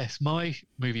 yes, my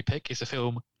movie pick is a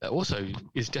film that also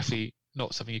is definitely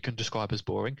not something you can describe as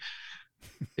boring.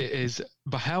 It is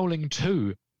The Howling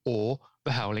 2, or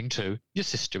The Howling 2, Your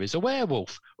Sister is a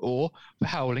Werewolf, or The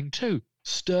Howling 2,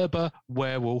 Sturber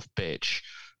Werewolf Bitch.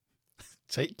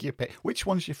 Take your pick. Which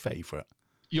one's your favourite?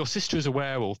 Your Sister is a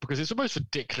Werewolf, because it's the most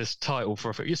ridiculous title for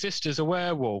a film. Your Sister's a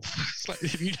Werewolf. It's like,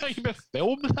 if you name a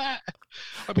film that?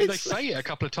 I mean, they say it a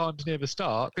couple of times near the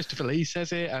start. Christopher Lee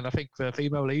says it, and I think the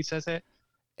female lead says it.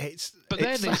 But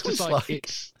then it's just like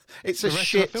it's a the rest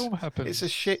shit of the film happens. It's a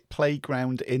shit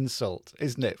playground insult,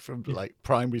 isn't it? From like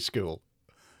primary school.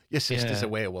 Your sister's a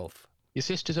werewolf. Your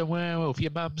sister's a werewolf.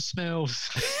 Your mum smells.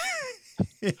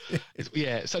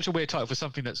 It's such a weird title for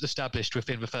something that's established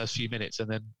within the first few minutes, and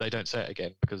then they don't say it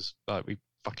again because we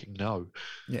fucking know.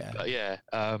 Yeah.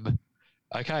 But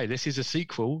okay, this is a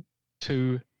sequel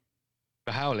to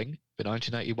The Howling, the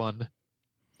 1981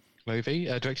 movie,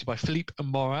 directed by Philippe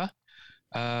Mora.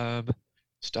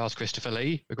 Stars Christopher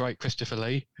Lee, the great Christopher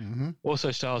Lee. Mm-hmm.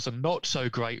 Also stars a not so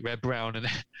great Reb Brown and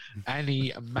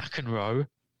Annie McEnroe,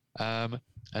 and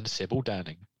Sybil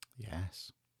Danning.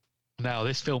 Yes. Now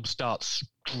this film starts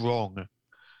strong.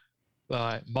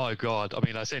 My God! I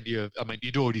mean,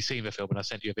 you'd already seen the film, and I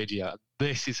sent you a video.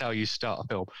 This is how you start a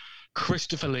film.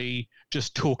 Christopher Lee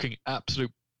just talking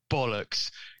absolute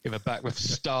bollocks in the back with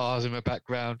stars in the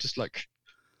background, just like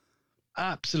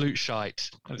absolute shite.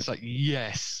 And it's like,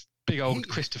 yes, big old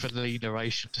Christopher Lee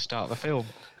narration to start the film.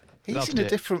 He's Loved in a it.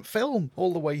 different film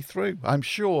all the way through. I'm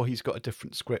sure he's got a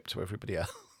different script to everybody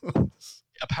else.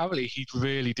 Apparently he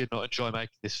really did not enjoy making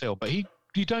this film, but you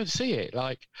don't see it.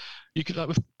 Like you could, like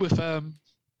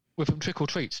with Trick or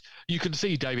Treats, you can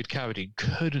see David Carradine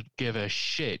couldn't give a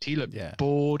shit. He looked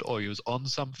bored, or he was on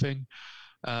something,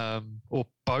 or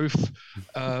both.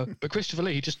 But Christopher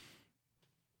Lee, he just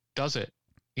does it.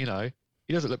 You know,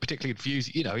 he doesn't look particularly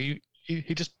confused. You know, he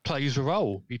just plays a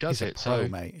role. He does he's a pro,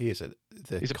 mate. He is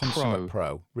he's a consummate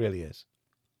pro. Really is.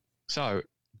 So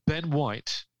Ben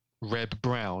White, Reb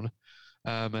Brown,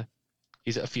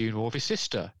 he's at a funeral of his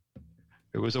sister,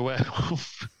 who was a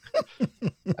werewolf.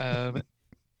 Who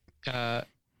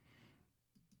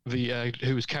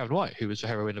was Karen White, who was the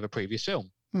heroine of a previous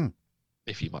film.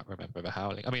 If you might remember The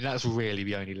Howling. I mean, that's really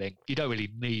the only link. You don't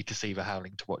really need to see The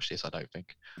Howling to watch this, I don't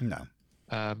think. No.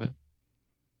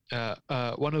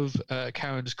 One of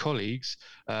Karen's colleagues,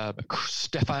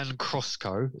 Stefan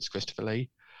Krosko, it's Christopher Lee,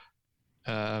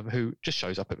 who just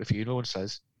shows up at the funeral and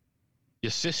says,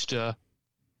 "Your sister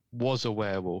was a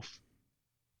werewolf."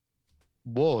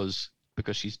 Was,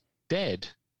 because she's dead.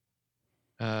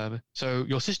 So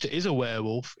your sister is a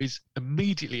werewolf is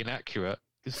immediately inaccurate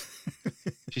because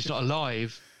she's not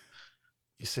alive.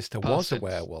 Your sister was a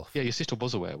werewolf. Yeah, your sister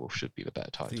was a werewolf should be the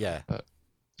better title. Yeah. But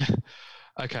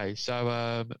okay,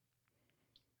 so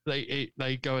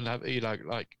they go and have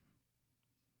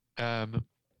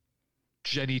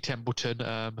Jenny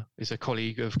Templeton is a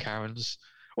colleague of Karen's.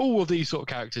 All of these sort of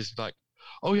characters, like,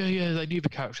 oh yeah, they knew the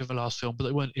character of the last film, but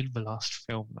they weren't in the last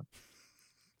film.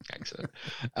 Excellent.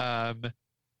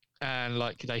 And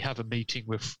like they have a meeting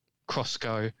with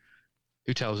Krosko,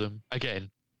 who tells them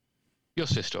again, your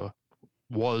sister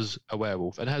was a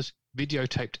werewolf and has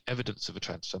videotaped evidence of a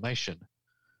transformation.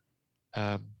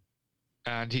 And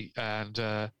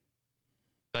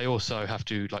they also have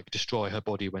to like destroy her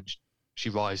body when she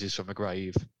rises from a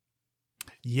grave.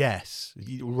 Yes,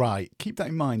 right. Keep that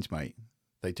in mind, mate.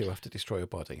 They do have to destroy her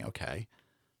body. Okay.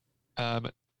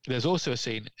 There's also a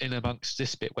scene in amongst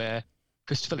this bit where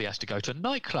Christopher Lee has to go to a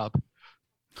nightclub.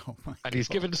 Oh my and he's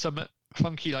given some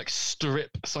funky like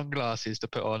strip sunglasses to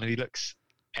put on, and he looks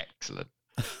excellent.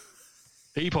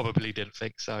 He probably didn't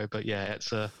think so, but yeah,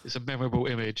 it's a memorable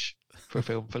image for a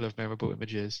film full of memorable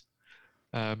images.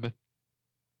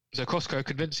 So Costco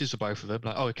convinces the both of them,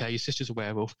 like, oh, okay, your sister's a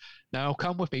werewolf. Now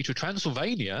come with me to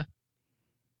Transylvania,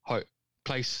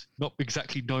 place not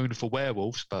exactly known for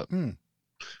werewolves, but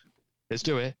let's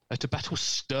do it. To battle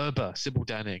Sturber, Sybil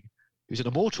Danning, who's an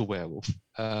immortal werewolf,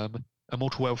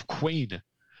 immortal werewolf queen.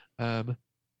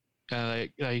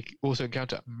 They also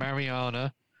encounter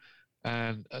Mariana,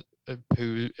 and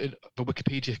who the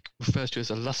Wikipedia refers to as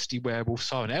a lusty werewolf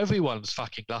siren. Everyone's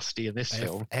fucking lusty in this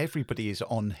film. Everybody is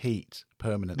on heat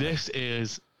permanently. This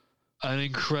is an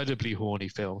incredibly horny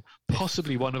film,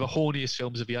 possibly one of the horniest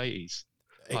films of the 80s.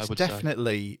 It's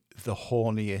definitely the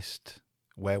horniest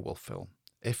werewolf film.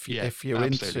 If you're absolutely.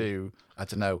 into, I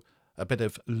don't know, a bit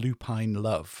of lupine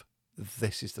love,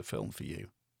 this is the film for you.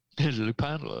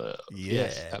 Lupin love. Yeah.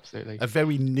 Yes, absolutely. A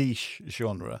very niche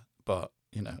genre, but,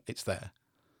 it's there.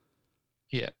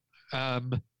 Yeah.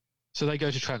 So they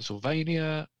go to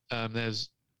Transylvania. There's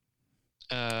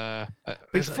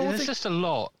just a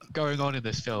lot going on in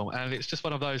this film, and it's just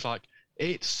one of those, like,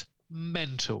 it's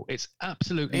mental. It's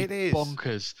absolutely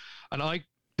bonkers. And I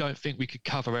don't think we could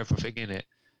cover everything in it.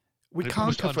 We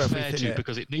can't cover everything in it.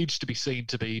 Because it needs to be seen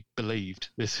to be believed.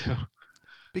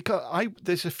 Because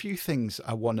there's a few things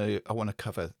I want to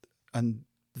cover, and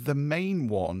the main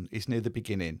one is near the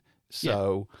beginning.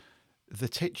 So the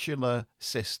titular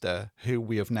sister, who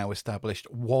we have now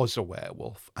established was a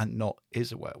werewolf and not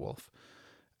is a werewolf,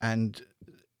 and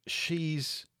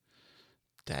she's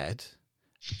dead.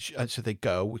 So they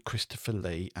go with Christopher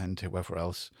Lee and whoever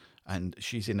else, and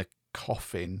she's in a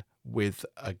coffin with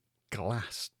a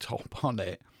glass top on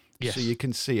it. Yes. So you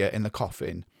can see her in the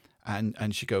coffin,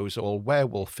 and she goes all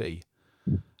werewolfy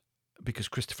because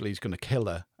Christopher Lee's going to kill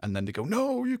her, and then they go,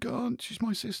 no, you can't, she's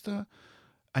my sister.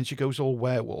 And she goes all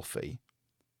werewolfy.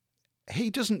 He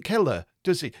doesn't kill her,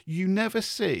 does he? You never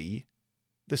see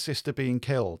the sister being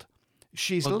killed.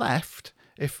 She's left,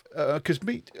 because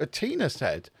Tina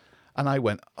said, and I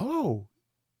went, oh,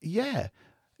 yeah,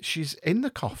 she's in the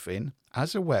coffin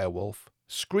as a werewolf,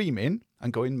 screaming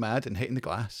and going mad and hitting the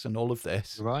glass and all of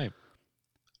this. Right.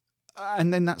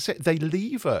 And then that's it. They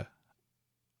leave her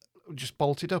just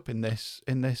bolted up in this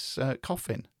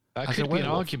coffin. That could be an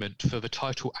argument for the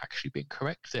title actually being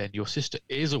correct then. Your sister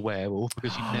is a werewolf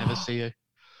because you never see her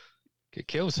get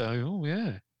killed. So,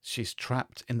 yeah. She's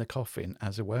trapped in the coffin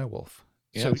as a werewolf.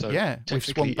 Yeah, so we've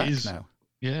swung back now.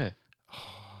 Yeah.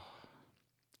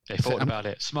 They thought about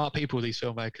it. Smart people, these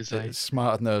filmmakers.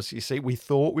 Smarter than us. You see, we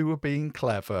thought we were being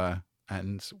clever,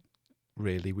 and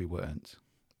really we weren't.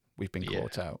 We've been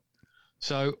caught out.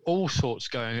 So all sorts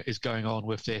is going on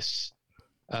with this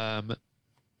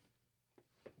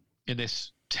in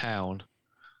this town.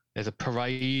 There's a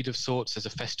parade of sorts. There's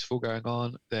a festival going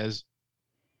on. There's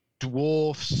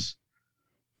dwarfs.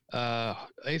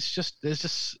 There's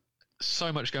just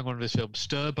so much going on in this film.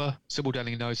 Sturber, Sybil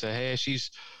Danning knows her hair.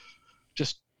 She's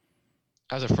just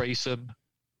has a threesome.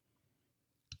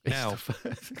 Now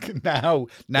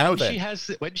when she has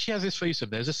this threesome,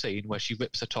 there's a scene where she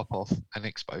rips her top off and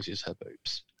exposes her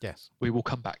boobs. Yes, we will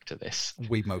come back to this.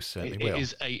 We most certainly will. It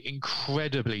is a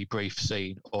incredibly brief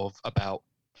scene of about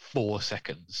 4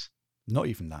 seconds. Not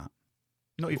even that.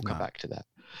 We'll come back to that.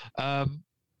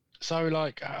 So,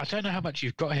 like, I don't know how much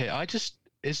you've got here.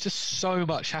 It's just so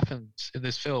much happens in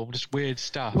this film, just weird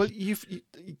stuff. Well,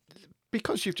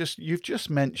 because you've just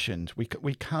mentioned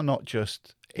we cannot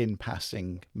just in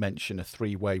passing mention a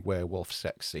 3-way werewolf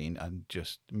sex scene and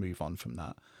just move on from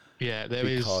that. Yeah,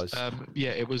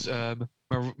 it was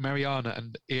Mariana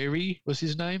and Erie was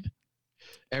his name.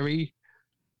 Erie.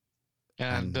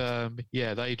 And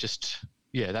they just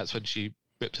that's when she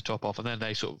ripped the top off, and then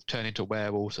they sort of turn into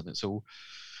werewolves, and it's all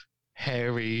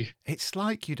hairy. It's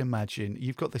like you'd imagine.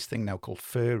 You've got this thing now called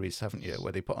furries, haven't you?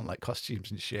 Where they put on like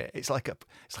costumes and shit. It's like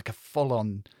a full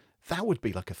on. That would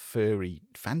be like a furry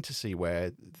fantasy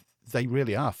where they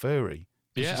really are furry.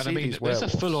 Yeah, and I mean, there's a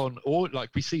full on, or like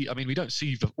we see. I mean, we don't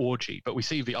see the orgy, but we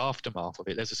see the aftermath of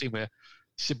it. There's a scene where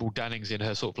Sybil Danning's in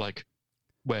her sort of like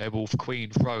werewolf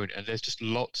queen throne, and there's just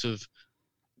lots of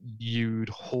nude,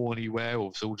 horny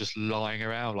werewolves all just lying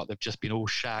around like they've just been all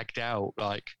shagged out.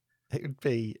 Like it'd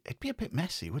be a bit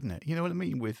messy, wouldn't it? You know what I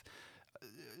mean? With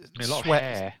a lot of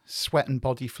hair, sweat and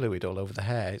body fluid all over the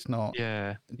hair. It's not.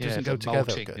 Yeah, it doesn't go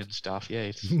together. Molting and stuff. Yeah,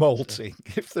 it's molting.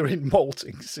 If they're in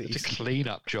molting season, it's a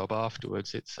clean-up job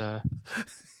afterwards. It's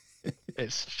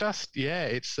it's just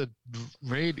it's a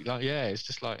really like it's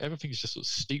just like everything's just sort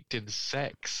of steeped in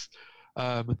sex.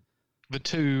 The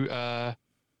two,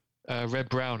 Red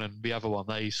Brown and the other one,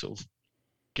 they sort of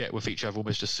get with each other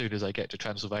almost as soon as they get to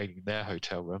Transylvania in their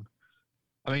hotel room.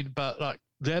 I mean, but like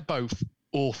they're both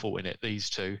awful in it. These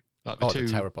two, like the two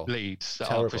leads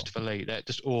that are Christopher Lee, they're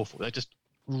just awful. They're just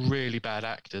really bad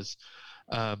actors.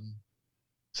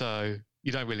 So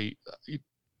you don't really,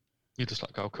 you're just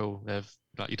like, oh, cool. They've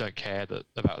like you don't care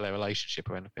about their relationship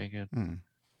or anything. And,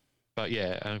 but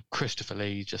yeah, Christopher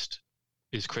Lee just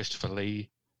is Christopher Lee.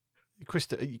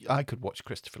 I could watch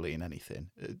Christopher Lee in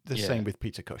anything. The same with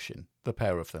Peter Cushing. The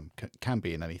pair of them can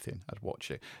be in anything. I'd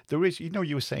watch it. There is,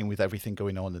 you were saying with everything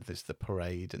going on, and there's the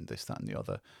parade and this, that, and the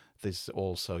other. There's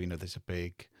also, there's a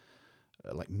big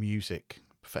like music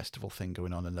festival thing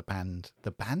going on, and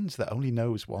the bands that only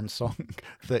knows one song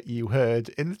that you heard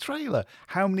in the trailer.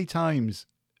 How many times?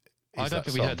 I don't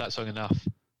think we heard that song enough.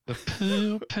 The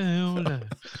pale, pale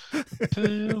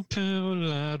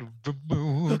light of the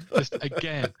moon. Just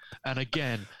again and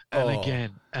again and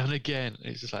again and again.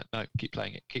 It's just like, no, keep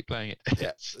playing it, keep playing it.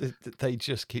 Yeah, they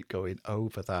just keep going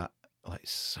over that like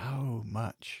so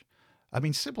much. I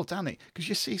mean, Sybil Danning, because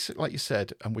you see, like you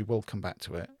said, and we will come back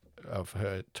to it, of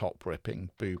her top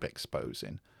ripping, boob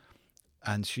exposing,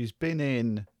 and she's been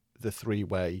in the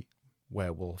 3-way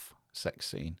werewolf sex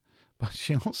scene, but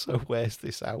she also wears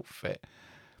this outfit.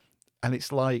 And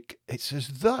it's as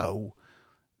though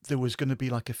there was going to be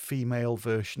like a female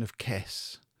version of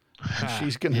Kiss. And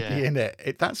she's going to be in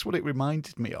it. That's what it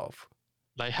reminded me of.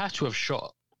 They had to have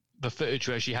shot the footage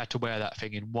where she had to wear that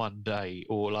thing in one day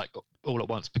or like all at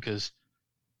once, because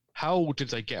how did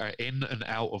they get her in and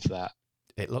out of that?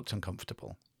 It looked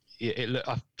uncomfortable.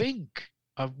 I think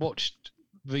I've watched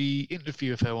the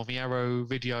interview of her on the Arrow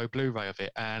video Blu-ray of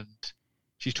it, and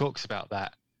she talks about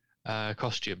that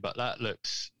costume, but it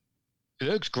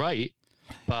looks great,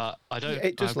 but I don't. Yeah,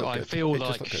 it does look good. I feel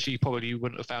like she probably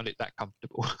wouldn't have found it that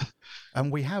comfortable.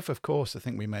 And we have, of course, I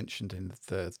think we mentioned in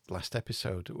the last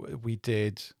episode, we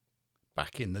did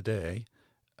back in the day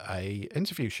a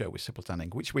interview show with Sybil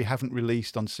Danning, which we haven't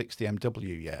released on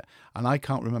 60MW yet, and I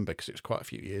can't remember because it was quite a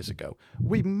few years ago.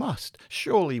 We must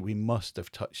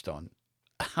have touched on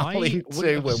Howling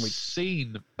 2 when we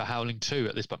seen the Howling 2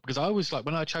 at this point, because I was like,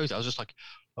 when I chose it, I was just like,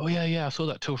 oh yeah, I saw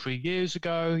that 2 or 3 years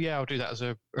ago. Yeah, I'll do that as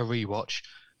a rewatch.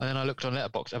 And then I looked on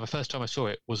Letterboxd, and the first time I saw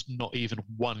it was not even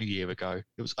 1 year ago.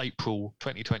 It was April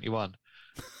 2021.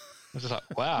 I was just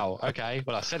like, wow, okay,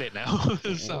 well I said it now.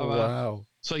 So, wow.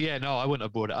 So yeah, no, I wouldn't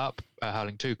have brought it up,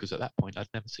 Howling 2, because at that point I'd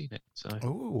never seen it. So.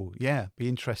 Oh yeah, be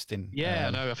interesting. Yeah,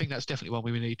 no, I think that's definitely one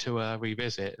we need to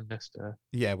revisit and just.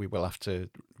 Yeah, we will have to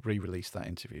re-release that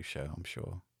interview show, I'm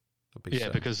sure.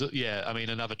 Because I mean,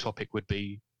 another topic would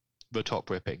be the top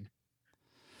ripping.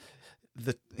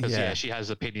 She has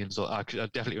opinions on. I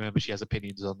definitely remember she has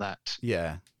opinions on that.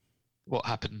 Yeah. What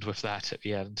happened with that at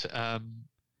the end? I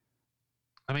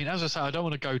mean, as I say, I don't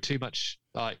want to go too much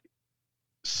like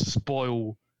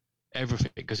spoil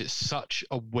everything because it's such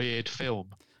a weird film.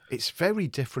 It's very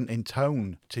different in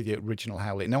tone to the original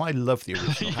Howling. Now, I love the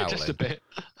original Howling. Just a bit.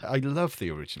 I love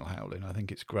the original Howling. I think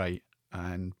it's great.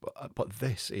 But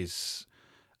this is,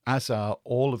 as are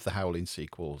all of the Howling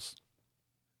sequels,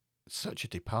 such a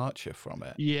departure from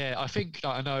it. Yeah, I think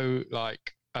I know.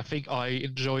 Like, I think I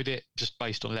enjoyed it just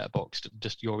based on Letterboxd and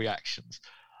just your reactions.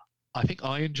 I think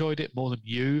I enjoyed it more than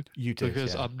you. You did,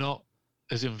 because I'm not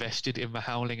as invested in the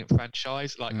Howling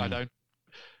franchise. Like, I don't.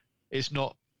 It's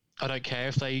not. I don't care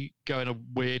if they go in a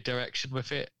weird direction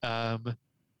with it. But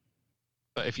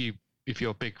if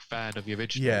you're a big fan of the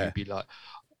original, you'd be like,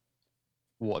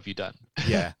 what have you done?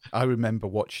 Yeah, I remember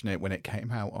watching it when it came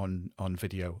out on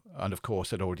video, and of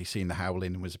course I'd already seen the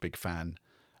Howling and was a big fan,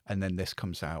 and then this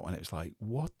comes out and it's like,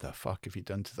 what the fuck have you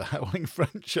done to the Howling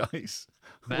franchise?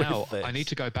 Now I need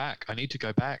to go back.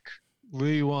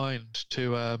 Rewind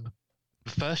to the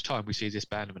first time we see this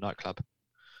band in a nightclub.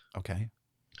 Okay.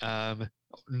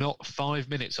 Not 5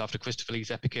 minutes after Christopher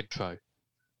Lee's epic intro,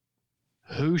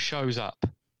 who shows up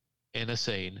in a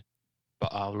scene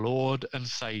but our Lord and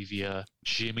Saviour,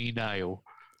 Jimmy Nail?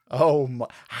 Oh, my,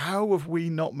 how have we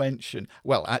not mentioned...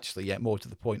 Well, actually, yet more to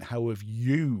the point, how have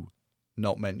you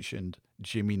not mentioned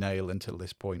Jimmy Nail until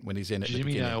this point when he's in at the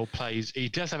beginning? Jimmy Nail plays... He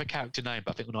does have a character name,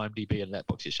 but I think on IMDb and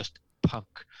Letterboxd it's just Punk.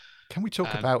 Can we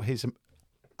talk about his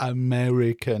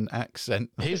American accent.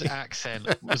 His accent,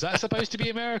 was that supposed to be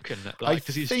American? Like,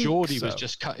 because his Geordie was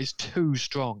just cut, is too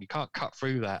strong. You can't cut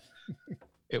through that.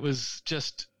 It was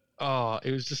just,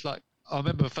 it was just like, I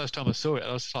remember the first time I saw it,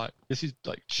 I was like, this is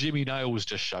like Jimmy Nail's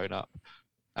just shown up.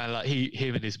 And like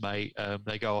him and his mate,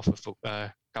 they go off with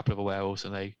a couple of werewolves,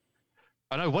 and I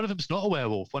know one of them's not a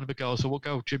werewolf. One of the girls, so what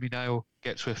girl Jimmy Nail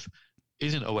gets with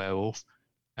isn't a werewolf,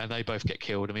 and they both get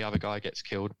killed, and the other guy gets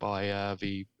killed by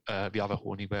the other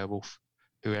horny werewolf,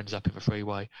 who ends up in the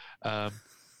freeway.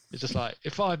 It's just like,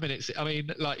 in 5 minutes, I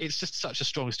mean, like, it's just such a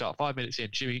strong start. 5 minutes in,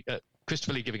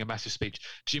 Christopher Lee giving a massive speech.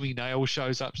 Jimmy Nail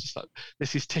shows up. It's just like,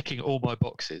 this is ticking all my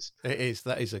boxes. It is.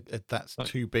 That's like,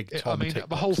 two big Tom I mean, tick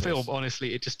the whole boxes. film,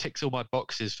 honestly, it just ticks all my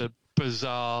boxes for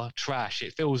bizarre trash.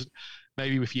 It feels,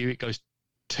 maybe with you, it goes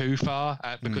too far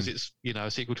because it's,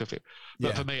 a sequel to a film.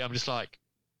 But for me, I'm just like,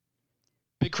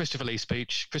 big Christopher Lee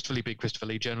speech. Big Christopher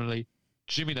Lee generally.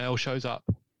 Jimmy Nail shows up.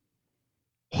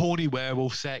 Horny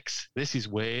werewolf sex. This is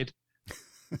weird.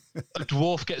 A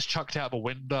dwarf gets chucked out of a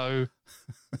window.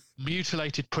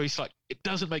 Mutilated priest. Like, it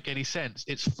doesn't make any sense.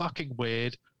 It's fucking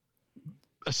weird.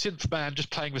 A synth band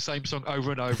just playing the same song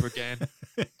over and over again.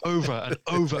 Over and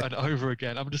over and over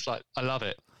again. I'm just like, I love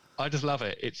it. I just love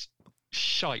it. It's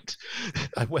shite.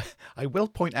 I will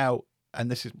point out, and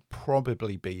this is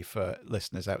probably be for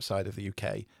listeners outside of the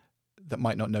UK that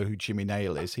might not know who Jimmy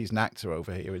Nail is. He's an actor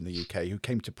over here in the UK who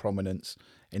came to prominence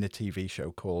in a TV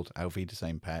show called Our Vida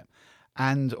Same Pet,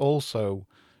 and also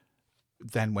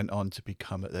then went on to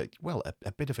become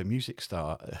a bit of a music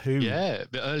star. The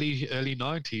early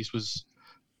 90s was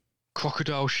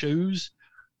Crocodile Shoes,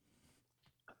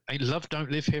 Ain't Love Don't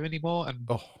Live Here Anymore, and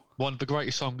one of the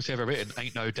greatest songs ever written,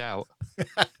 Ain't No Doubt.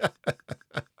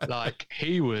 Like,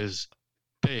 he was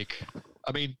big.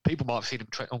 I mean, people might have seen him.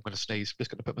 I'm going to sneeze. I'm just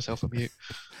going to put myself on mute.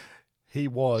 He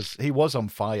was on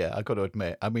fire, I got to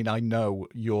admit. I mean, I know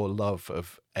your love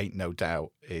of Ain't No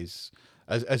Doubt has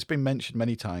been mentioned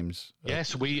many times.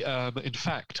 Yes, we, in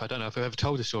fact, I don't know if I've ever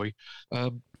told this story.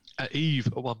 At Eve,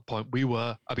 at one point, I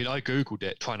Googled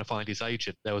it, trying to find his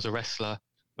agent. There was a wrestler,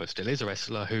 well, still is a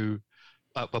wrestler, who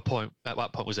at that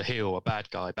point was a heel, a bad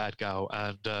guy, bad girl,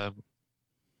 and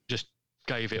just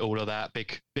gave it all of that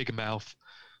big mouth.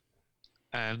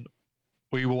 And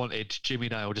we wanted Jimmy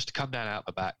Nail just to come down out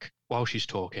the back while she's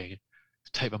talking,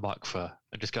 take the mic for her,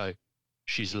 and just go,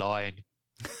 she's lying.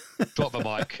 Drop the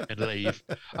mic and leave.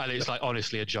 And it's like,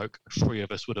 honestly, a joke 3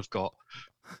 of us would have got,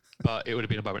 but it would have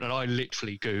been a moment. And I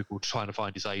literally Googled trying to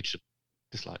find his agent.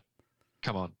 Just like,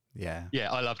 come on. Yeah.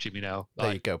 Yeah, I love Jimmy Nail. Like,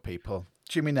 there you go, people.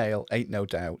 Jimmy Nail, Ain't No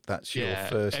Doubt. That's your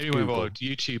first anyway, Google.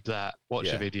 YouTube that, watch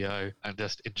a video, and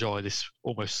just enjoy this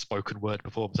almost spoken word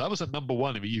performance. That was at number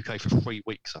 1 in the UK for 3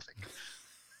 weeks, I think.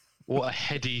 What a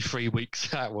heady 3 weeks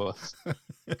that was.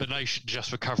 The nation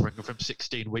just recovering from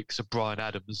 16 weeks of Bryan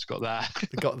Adams got that.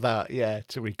 Got that, yeah,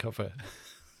 to recover.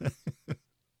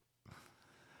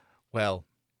 Well,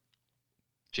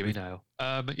 Jimmy Nail.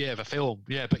 The film.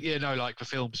 Yeah, but like the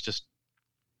film's just,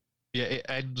 it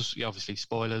ends. Obviously,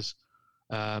 spoilers.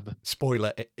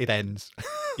 Spoiler, it ends.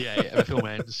 The film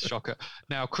ends. Shocker.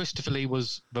 Now, Christopher Lee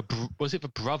was it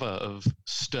the brother of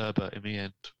Sturber in the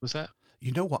end? Was that?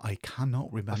 You know what? I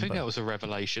cannot remember. I think that was a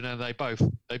revelation, and they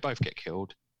both get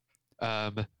killed.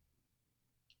 In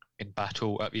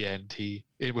battle at the end,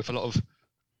 with a lot of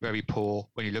very poor,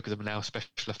 when you look at them now, special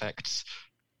effects.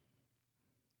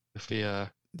 With the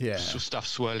sort of stuff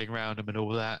swirling around them and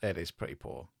all that. It is pretty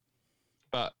poor.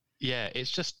 But yeah,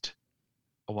 it's just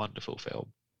a wonderful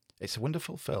film. It's a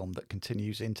wonderful film that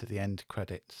continues into the end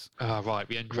credits. Oh, right,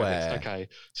 the end credits. Okay.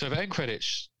 So the end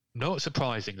credits, not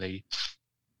surprisingly,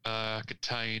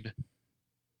 contain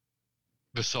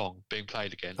the song being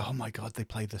played again. Oh my God, they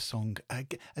play the song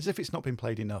as if it's not been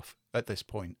played enough at this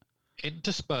point.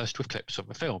 Interspersed with clips from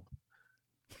the film.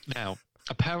 Now,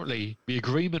 apparently, the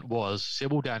agreement was,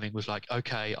 Sybil Danning was like,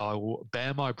 okay, I will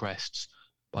bare my breasts,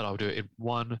 but I'll do it in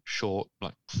one short,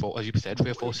 like, as you said,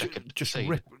 3 or 4 second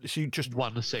scene. She just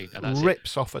one scene, and that's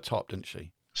rips off the top, didn't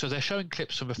she? So they're showing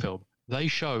clips from the film. They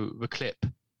show the clip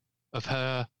of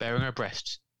her baring her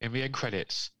breasts in the end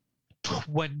credits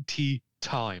 20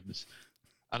 times.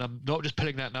 And I'm not just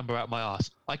pulling that number out my ass.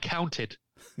 I counted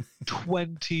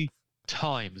 20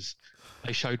 times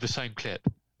they showed the same clip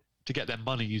to get their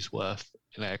money's worth,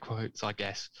 in air quotes, I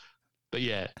guess. But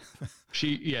yeah,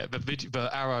 the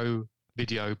Arrow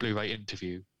video Blu-ray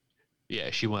interview,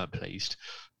 she weren't pleased.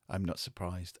 I'm not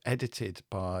surprised. Edited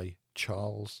by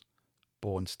Charles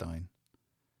Bornstein.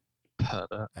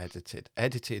 Pervert.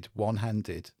 Edited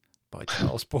one-handed by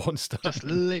Charles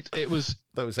Bornstein. It was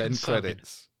those end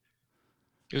credits.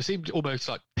 It seemed almost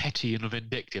like petty and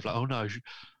vindictive. Like, oh no,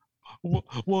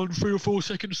 one 3 or 4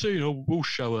 second scene. Oh, we'll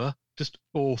show her. Just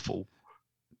awful.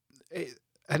 It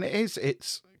is.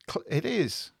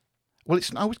 Well,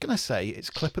 I was going to say it's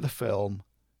clip of the film,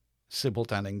 Sybil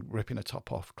Danning ripping her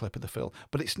top off, clip of the film,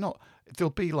 but it's not.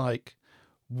 There'll be like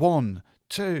 1,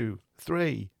 2,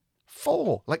 3,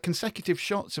 4, like consecutive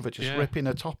shots of her just ripping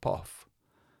her top off.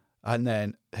 And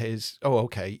then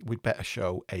we'd better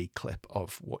show a clip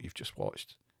of what you've just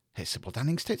watched. Here's Sybil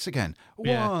Danning's tits again.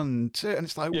 1, 2, and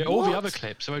it's like, what? All the other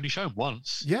clips are only shown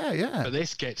once. Yeah. But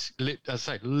this gets,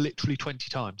 literally 20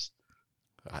 times.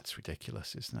 That's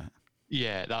ridiculous, isn't it?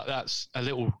 Yeah, that's a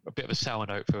bit of a sour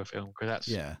note for a film, because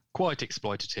that's quite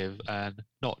exploitative and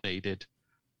not needed.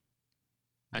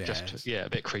 And a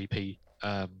bit creepy.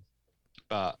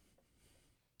 But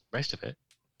rest of it,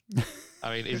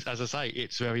 I mean, as I say,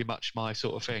 it's very much my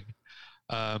sort of thing.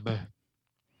 I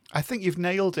think you've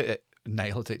nailed it.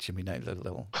 Nailed it, Jimmy. Nailed it. A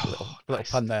little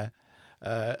nice. Pun there.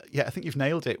 I think you've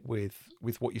nailed it with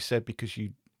what you said, because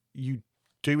you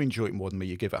do enjoy it more than me.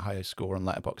 You give it a higher score on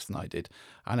Letterboxd than I did.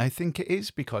 And I think it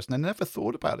is because, and I never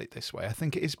thought about it this way, I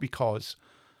think it is because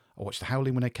I watched The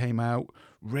Howling when it came out,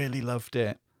 really loved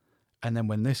it. And then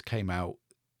when this came out,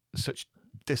 such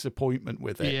disappointment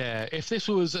with it. Yeah, if this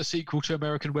was a sequel to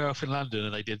American Werewolf in London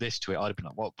and they did this to it, I'd have been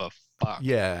like, what the fuck?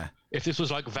 Yeah. If this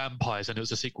was like Vampires and it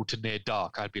was a sequel to Near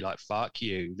Dark, I'd be like, fuck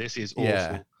you, this is awful.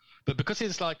 Yeah. But because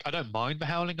it's like, I don't mind The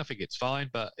Howling, I think it's fine,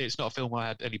 but it's not a film I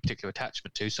had any particular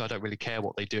attachment to, so I don't really care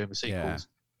what they do in the sequels.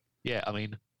 Yeah, I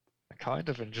mean, I kind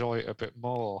of enjoy it a bit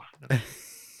more.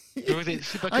 Because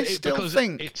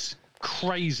it's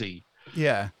crazy.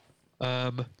 Yeah.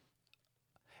 For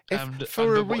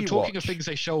a rewatch, talking of things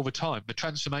they show all the time, the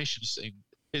transformation scene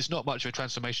is not much of a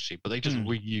transformation scene, but they just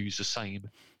reuse the same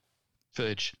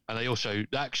footage, and they also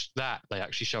they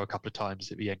actually show a couple of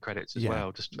times at the end credits as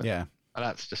well. And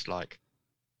that's just like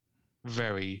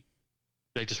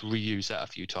they just reuse that a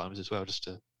few times as well, just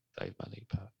to save money.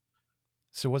 But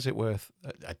so was it worth?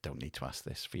 I don't need to ask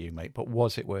this for you, mate, but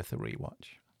was it worth a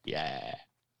rewatch? Yeah.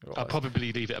 I'll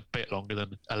probably leave it a bit longer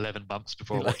than 11 months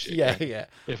before I watch it. Yeah.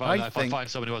 If I find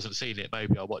someone who hasn't seen it,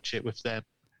 maybe I'll watch it with them.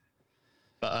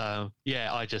 But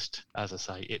I just, as I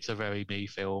say, it's a very me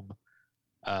film.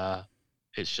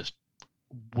 It's just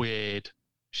weird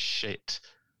shit.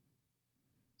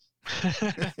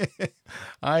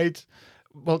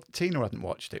 Tina hadn't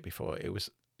watched it before. It was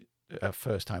a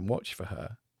first time watch for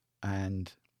her,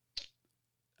 and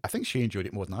I think she enjoyed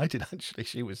it more than I did. Actually,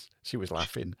 she was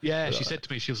laughing. Yeah, she said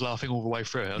to me she was laughing all the way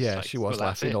through it. She was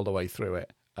laughing all the way through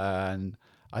it, and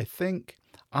I think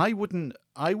I wouldn't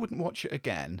watch it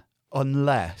again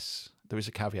unless there is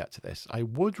a caveat to this. I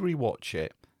would rewatch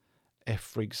it if,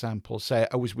 for example, say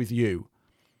I was with you,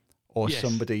 or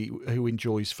somebody who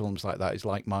enjoys films like that, is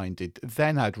like-minded.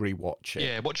 Then I'd rewatch it.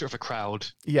 Yeah, watch it with a crowd.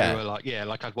 Yeah,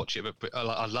 like I'd watch it, but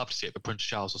I'd love to see it with Prince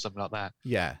Charles or something like that.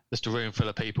 Yeah, just a room full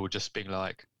of people just being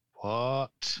like,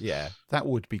 what? Yeah, that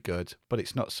would be good, but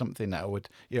it's not something that I would,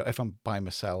 if I'm by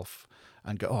myself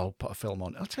and go, I'll put a film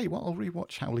on. I'll tell you what, I'll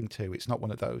rewatch Howling 2. It's not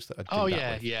one of those that I'd do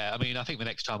that with. Yeah. I mean, I think the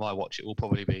next time I watch it will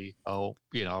probably be, I'll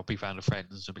be found with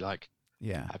friends and be like,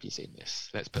 have you seen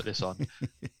this? Let's put this on.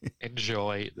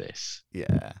 Enjoy this.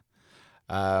 Yeah.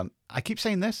 I keep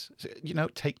saying this,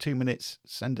 take 2 minutes,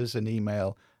 send us an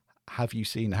email. Have you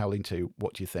seen Howling 2?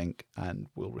 What do you think? And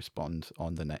we'll respond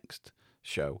on the next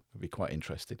show. It'll be quite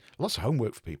interesting. Lots of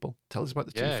homework for people. Tell us about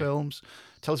the two films.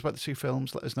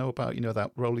 Let us know about,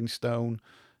 that Rolling Stone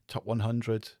Top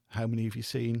 100. How many have you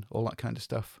seen? All that kind of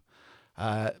stuff.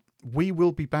 We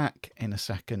will be back in a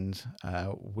second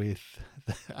with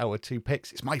our 2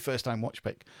 picks. It's my first time watch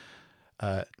pick.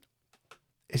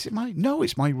 Is it my? No,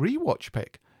 it's my rewatch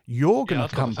pick. You're going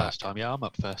to come back. First time. Yeah, I'm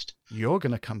up first. You're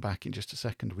going to come back in just a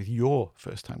second with your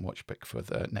first time watch pick for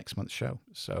the next month's show.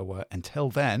 So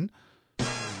until then.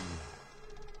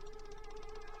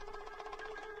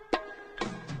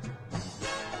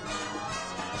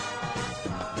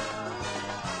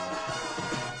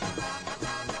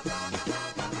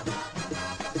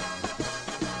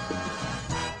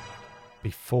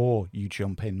 Before you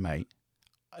jump in, mate,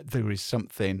 there is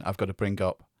something I've got to bring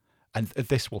up, and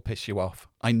this will piss you off.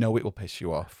 I know it will piss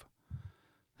you off.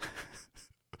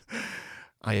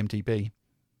 IMDb.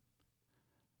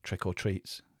 Trick or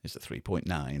Treats is a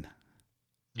 3.9.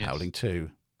 Yes. Howling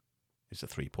 2 is a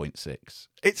 3.6.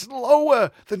 It's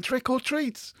lower than Trick or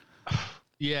Treats.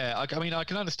 Yeah, I mean, I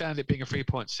can understand it being a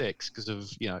 3.6 because of,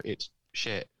 it's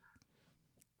shit.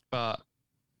 But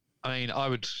I mean, I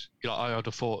would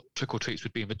have thought Trick or Treats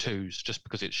would be in the 2s just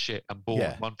because it's shit and boring.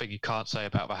 Yeah. One thing you can't say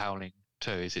about The Howling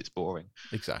 2 is it's boring.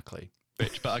 Exactly.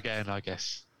 But again, I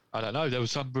guess I don't know. There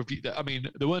was some review. I mean,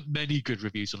 there weren't many good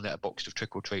reviews on Letterboxd of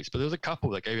Trick or Treats, but there was a couple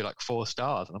that gave you like 4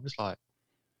 stars, and I'm just like,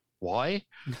 why?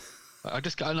 I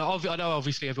know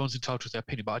obviously everyone's entitled to their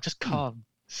opinion, but I just can't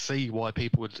see why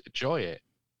people would enjoy it.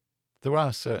 There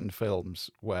are certain films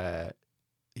where,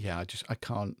 yeah, I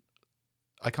can't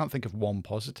think of one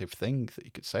positive thing that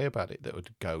you could say about it that would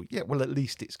go, yeah, well, at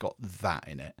least it's got that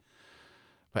in it.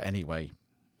 But anyway,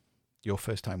 your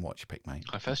first time watch pick, mate.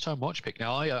 My first time watch pick.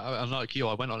 Now, I'm like you.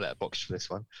 I went on Letterboxd for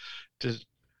this one to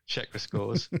check the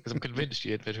scores because I'm convinced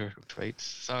you had Trick or Treats.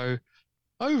 So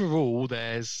overall,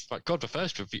 there's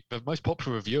the most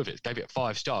popular review of it gave it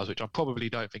 5 stars, which I probably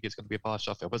don't think is going to be a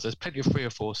 5-star film, but there's plenty of 3 or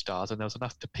 4 stars, and there was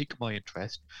enough to pique my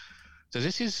interest. So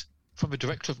this is from the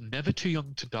director of Never Too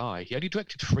Young to Die. He only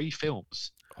directed 3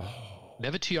 films.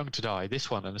 Never Too Young to Die,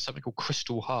 this one, and there's something called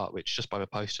Crystal Heart, which just by the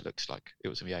poster looks like it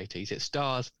was in the 80s. It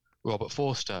stars Robert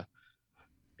Forster.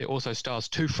 It also stars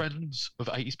 2 friends of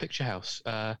 80s Picture House,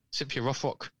 Cynthia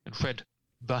Rothrock and Fred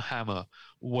the Hammer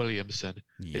Williamson.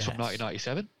 Yes. It's from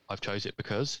 1997. I've chose it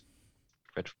because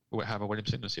Fred Hammer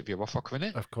Williamson and Cynthia Rothrock are in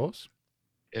it. Of course.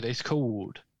 It is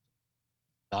called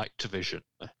Night Vision.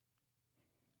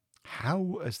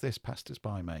 How has this passed us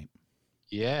by, mate?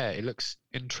 Yeah, it looks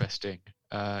interesting.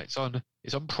 It's on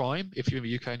Prime if you're in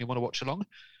the UK and you want to watch along.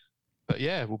 But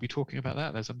yeah, we'll be talking about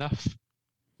that. There's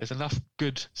enough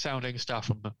good sounding stuff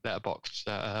from Letterboxd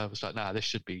that I was like, nah, this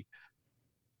should be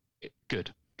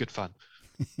good fun.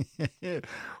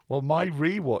 Well, my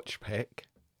rewatch pick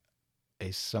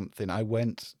is something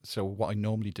so what I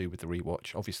normally do with the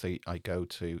rewatch, obviously I go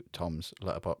to Tom's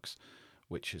Letterboxd,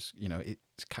 which is,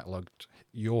 it's catalogued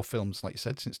your films, like you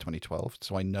said, since 2012.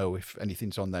 So I know if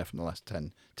anything's on there from the last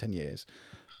 10 years.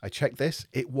 I checked this.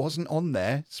 It wasn't on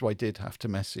there. So I did have to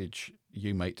message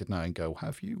you, mate, didn't I, and go,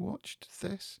 have you watched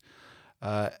this?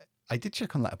 I did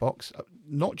check on Letterboxd.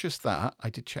 Not just that, I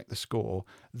did check the score.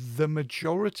 The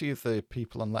majority of the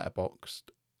people on Letterboxd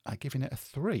are giving it a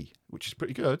 3, which is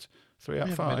pretty good. 3 out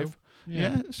of 5.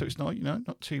 Yeah, so it's not,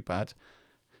 not too bad.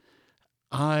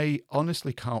 I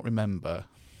honestly can't remember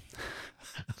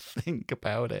a thing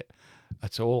about it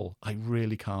at all. I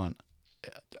really can't.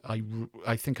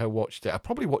 I think I watched it. I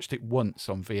probably watched it once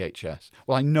on VHS.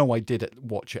 Well, I know I did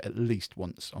watch it at least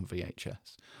once on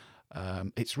VHS.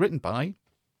 It's written by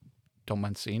Don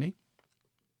Mancini.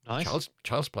 Nice.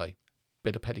 Child's Play.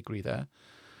 Bit of pedigree there.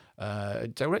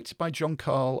 Directed by John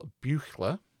Carl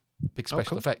Buechler. Big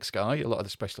special effects guy. A lot of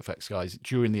the special effects guys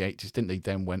during the 80s, didn't they?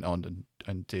 Then went on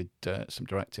and did some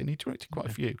directing. He directed quite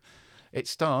a few. It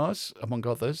stars, among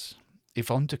others,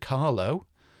 Yvonne De Carlo,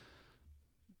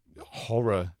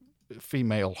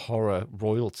 female horror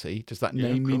royalty. Does that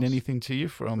name mean anything to you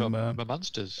from the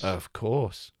Munsters? Of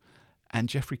course. And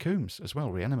Jeffrey Combs as well,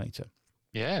 Reanimator.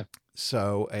 Yeah.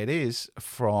 So it is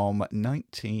from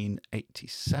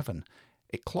 1987.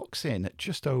 It clocks in at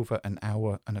just over an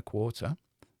hour and a quarter,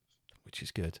 which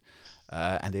is good.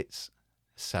 And it's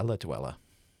Cellar Dweller.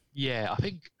 Yeah, I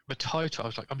think the title, I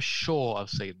was like, I'm sure I've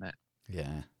seen that.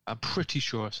 Yeah. I'm pretty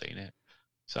sure I've seen it.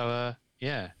 So,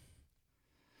 yeah.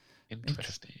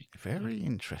 Interesting. Very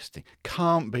interesting.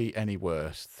 Can't be any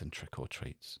worse than Trick or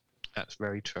Treats. That's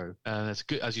very true. And there's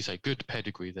good, as you say, good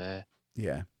pedigree there.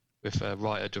 Yeah. With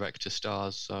writer, director,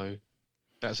 stars. So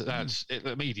that's it,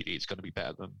 immediately it's going to be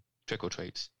better than Trick or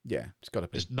Treats. Yeah, it's got to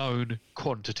be. There's known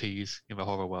quantities in the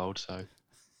horror world. So,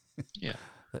 yeah.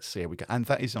 Let's see how we go. And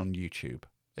that is on YouTube.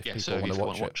 If people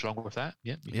want to watch along with that,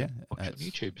 you can watch it on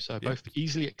YouTube. So both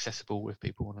easily accessible if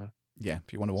people want to. Yeah,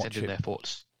 if you want to watch send in their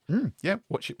thoughts. Yeah,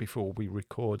 watch it before we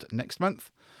record next month,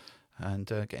 and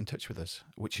get in touch with us.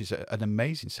 Which is an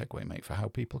amazing segue, mate, for how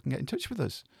people can get in touch with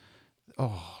us.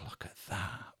 Oh, look at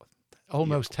that!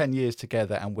 Almost 10 years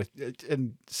together, and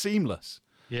seamless.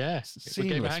 Yeah, seamless. We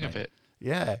gave a hang of it.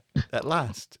 Yeah, at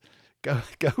last. Go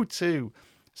to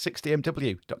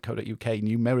 60mw.co.uk,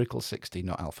 numerical 60,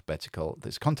 not alphabetical.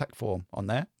 There's a contact form on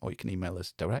there, or you can email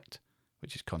us direct,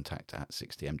 which is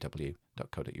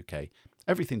contact@60mw.co.uk.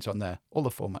 Everything's on there, all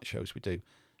the format shows we do.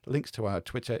 Links to our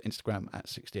Twitter, Instagram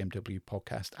 @60mw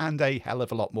podcast, and a hell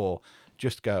of a lot more.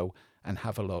 Just go and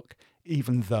have a look,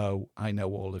 even though I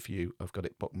know all of you have got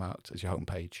it bookmarked as your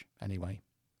homepage anyway.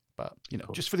 But,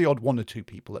 just for the odd 1 or 2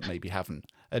 people that maybe haven't,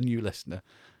 a new listener,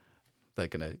 they're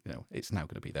going to, it's now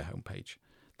going to be their homepage.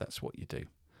 That's what you do.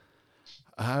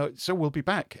 So we'll be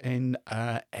back in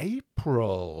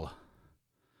April.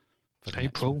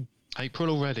 April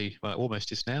already. Well, it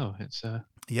almost is now. It's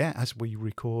yeah, as we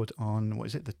record on, what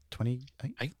is it, the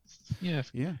 28th? Yeah.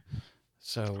 Yeah.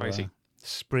 So crazy.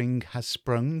 Spring has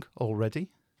sprung already.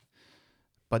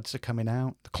 Buds are coming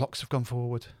out. The clocks have gone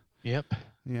forward. Yep.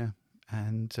 Yeah.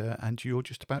 and you're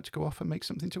just about to go off and make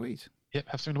something to eat. Yep,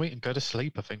 have something to eat and go to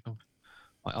sleep. I think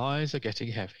my eyes are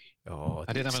getting heavy. Oh,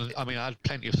 I had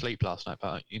plenty of sleep last night,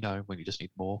 but when you just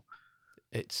need more.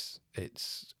 It's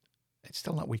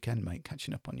still that weekend, mate.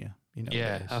 Catching up on you.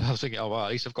 Yeah, I was thinking, well,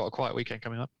 at least I've got a quiet weekend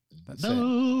coming up. That's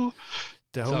it.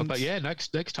 Don't. So, but yeah,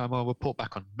 next time I'll report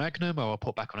back on Magnum. I'll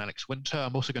report back on Alex Winter.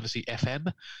 I'm also going to see FM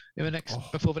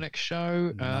before the next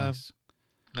show. Nice.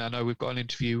 I know we've got an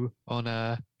interview on.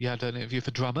 You had an interview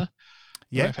for Drummer.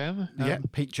 Yeah,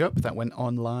 FM. Pete Jupp, that went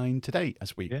online today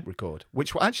as we record.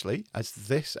 Which will actually, as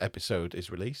this episode is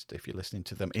released, if you're listening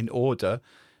to them in order,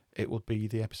 it will be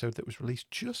the episode that was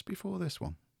released just before this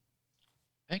one.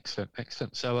 Excellent.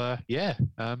 So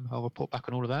I'll report back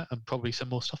on all of that and probably some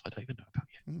more stuff I don't even know about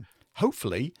yet.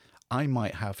 Hopefully, I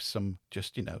might have some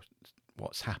just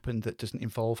what's happened that doesn't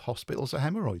involve hospitals or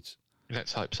hemorrhoids.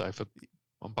 Let's hope so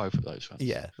on both of those fronts.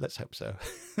 Yeah, let's hope so.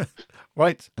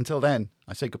 Right, until then,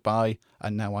 I say goodbye,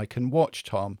 and now I can watch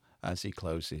Tom as he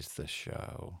closes the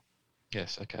show.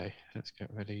 Yes, okay. Let's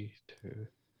get ready to...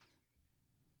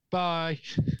 Bye.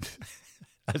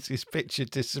 As his picture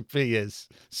disappears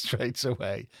straight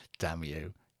away. Damn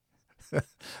you.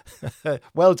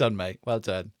 Well done, mate. Well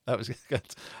done. That was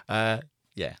good.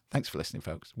 Thanks for listening,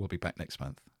 folks. We'll be back next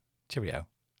month. Cheerio.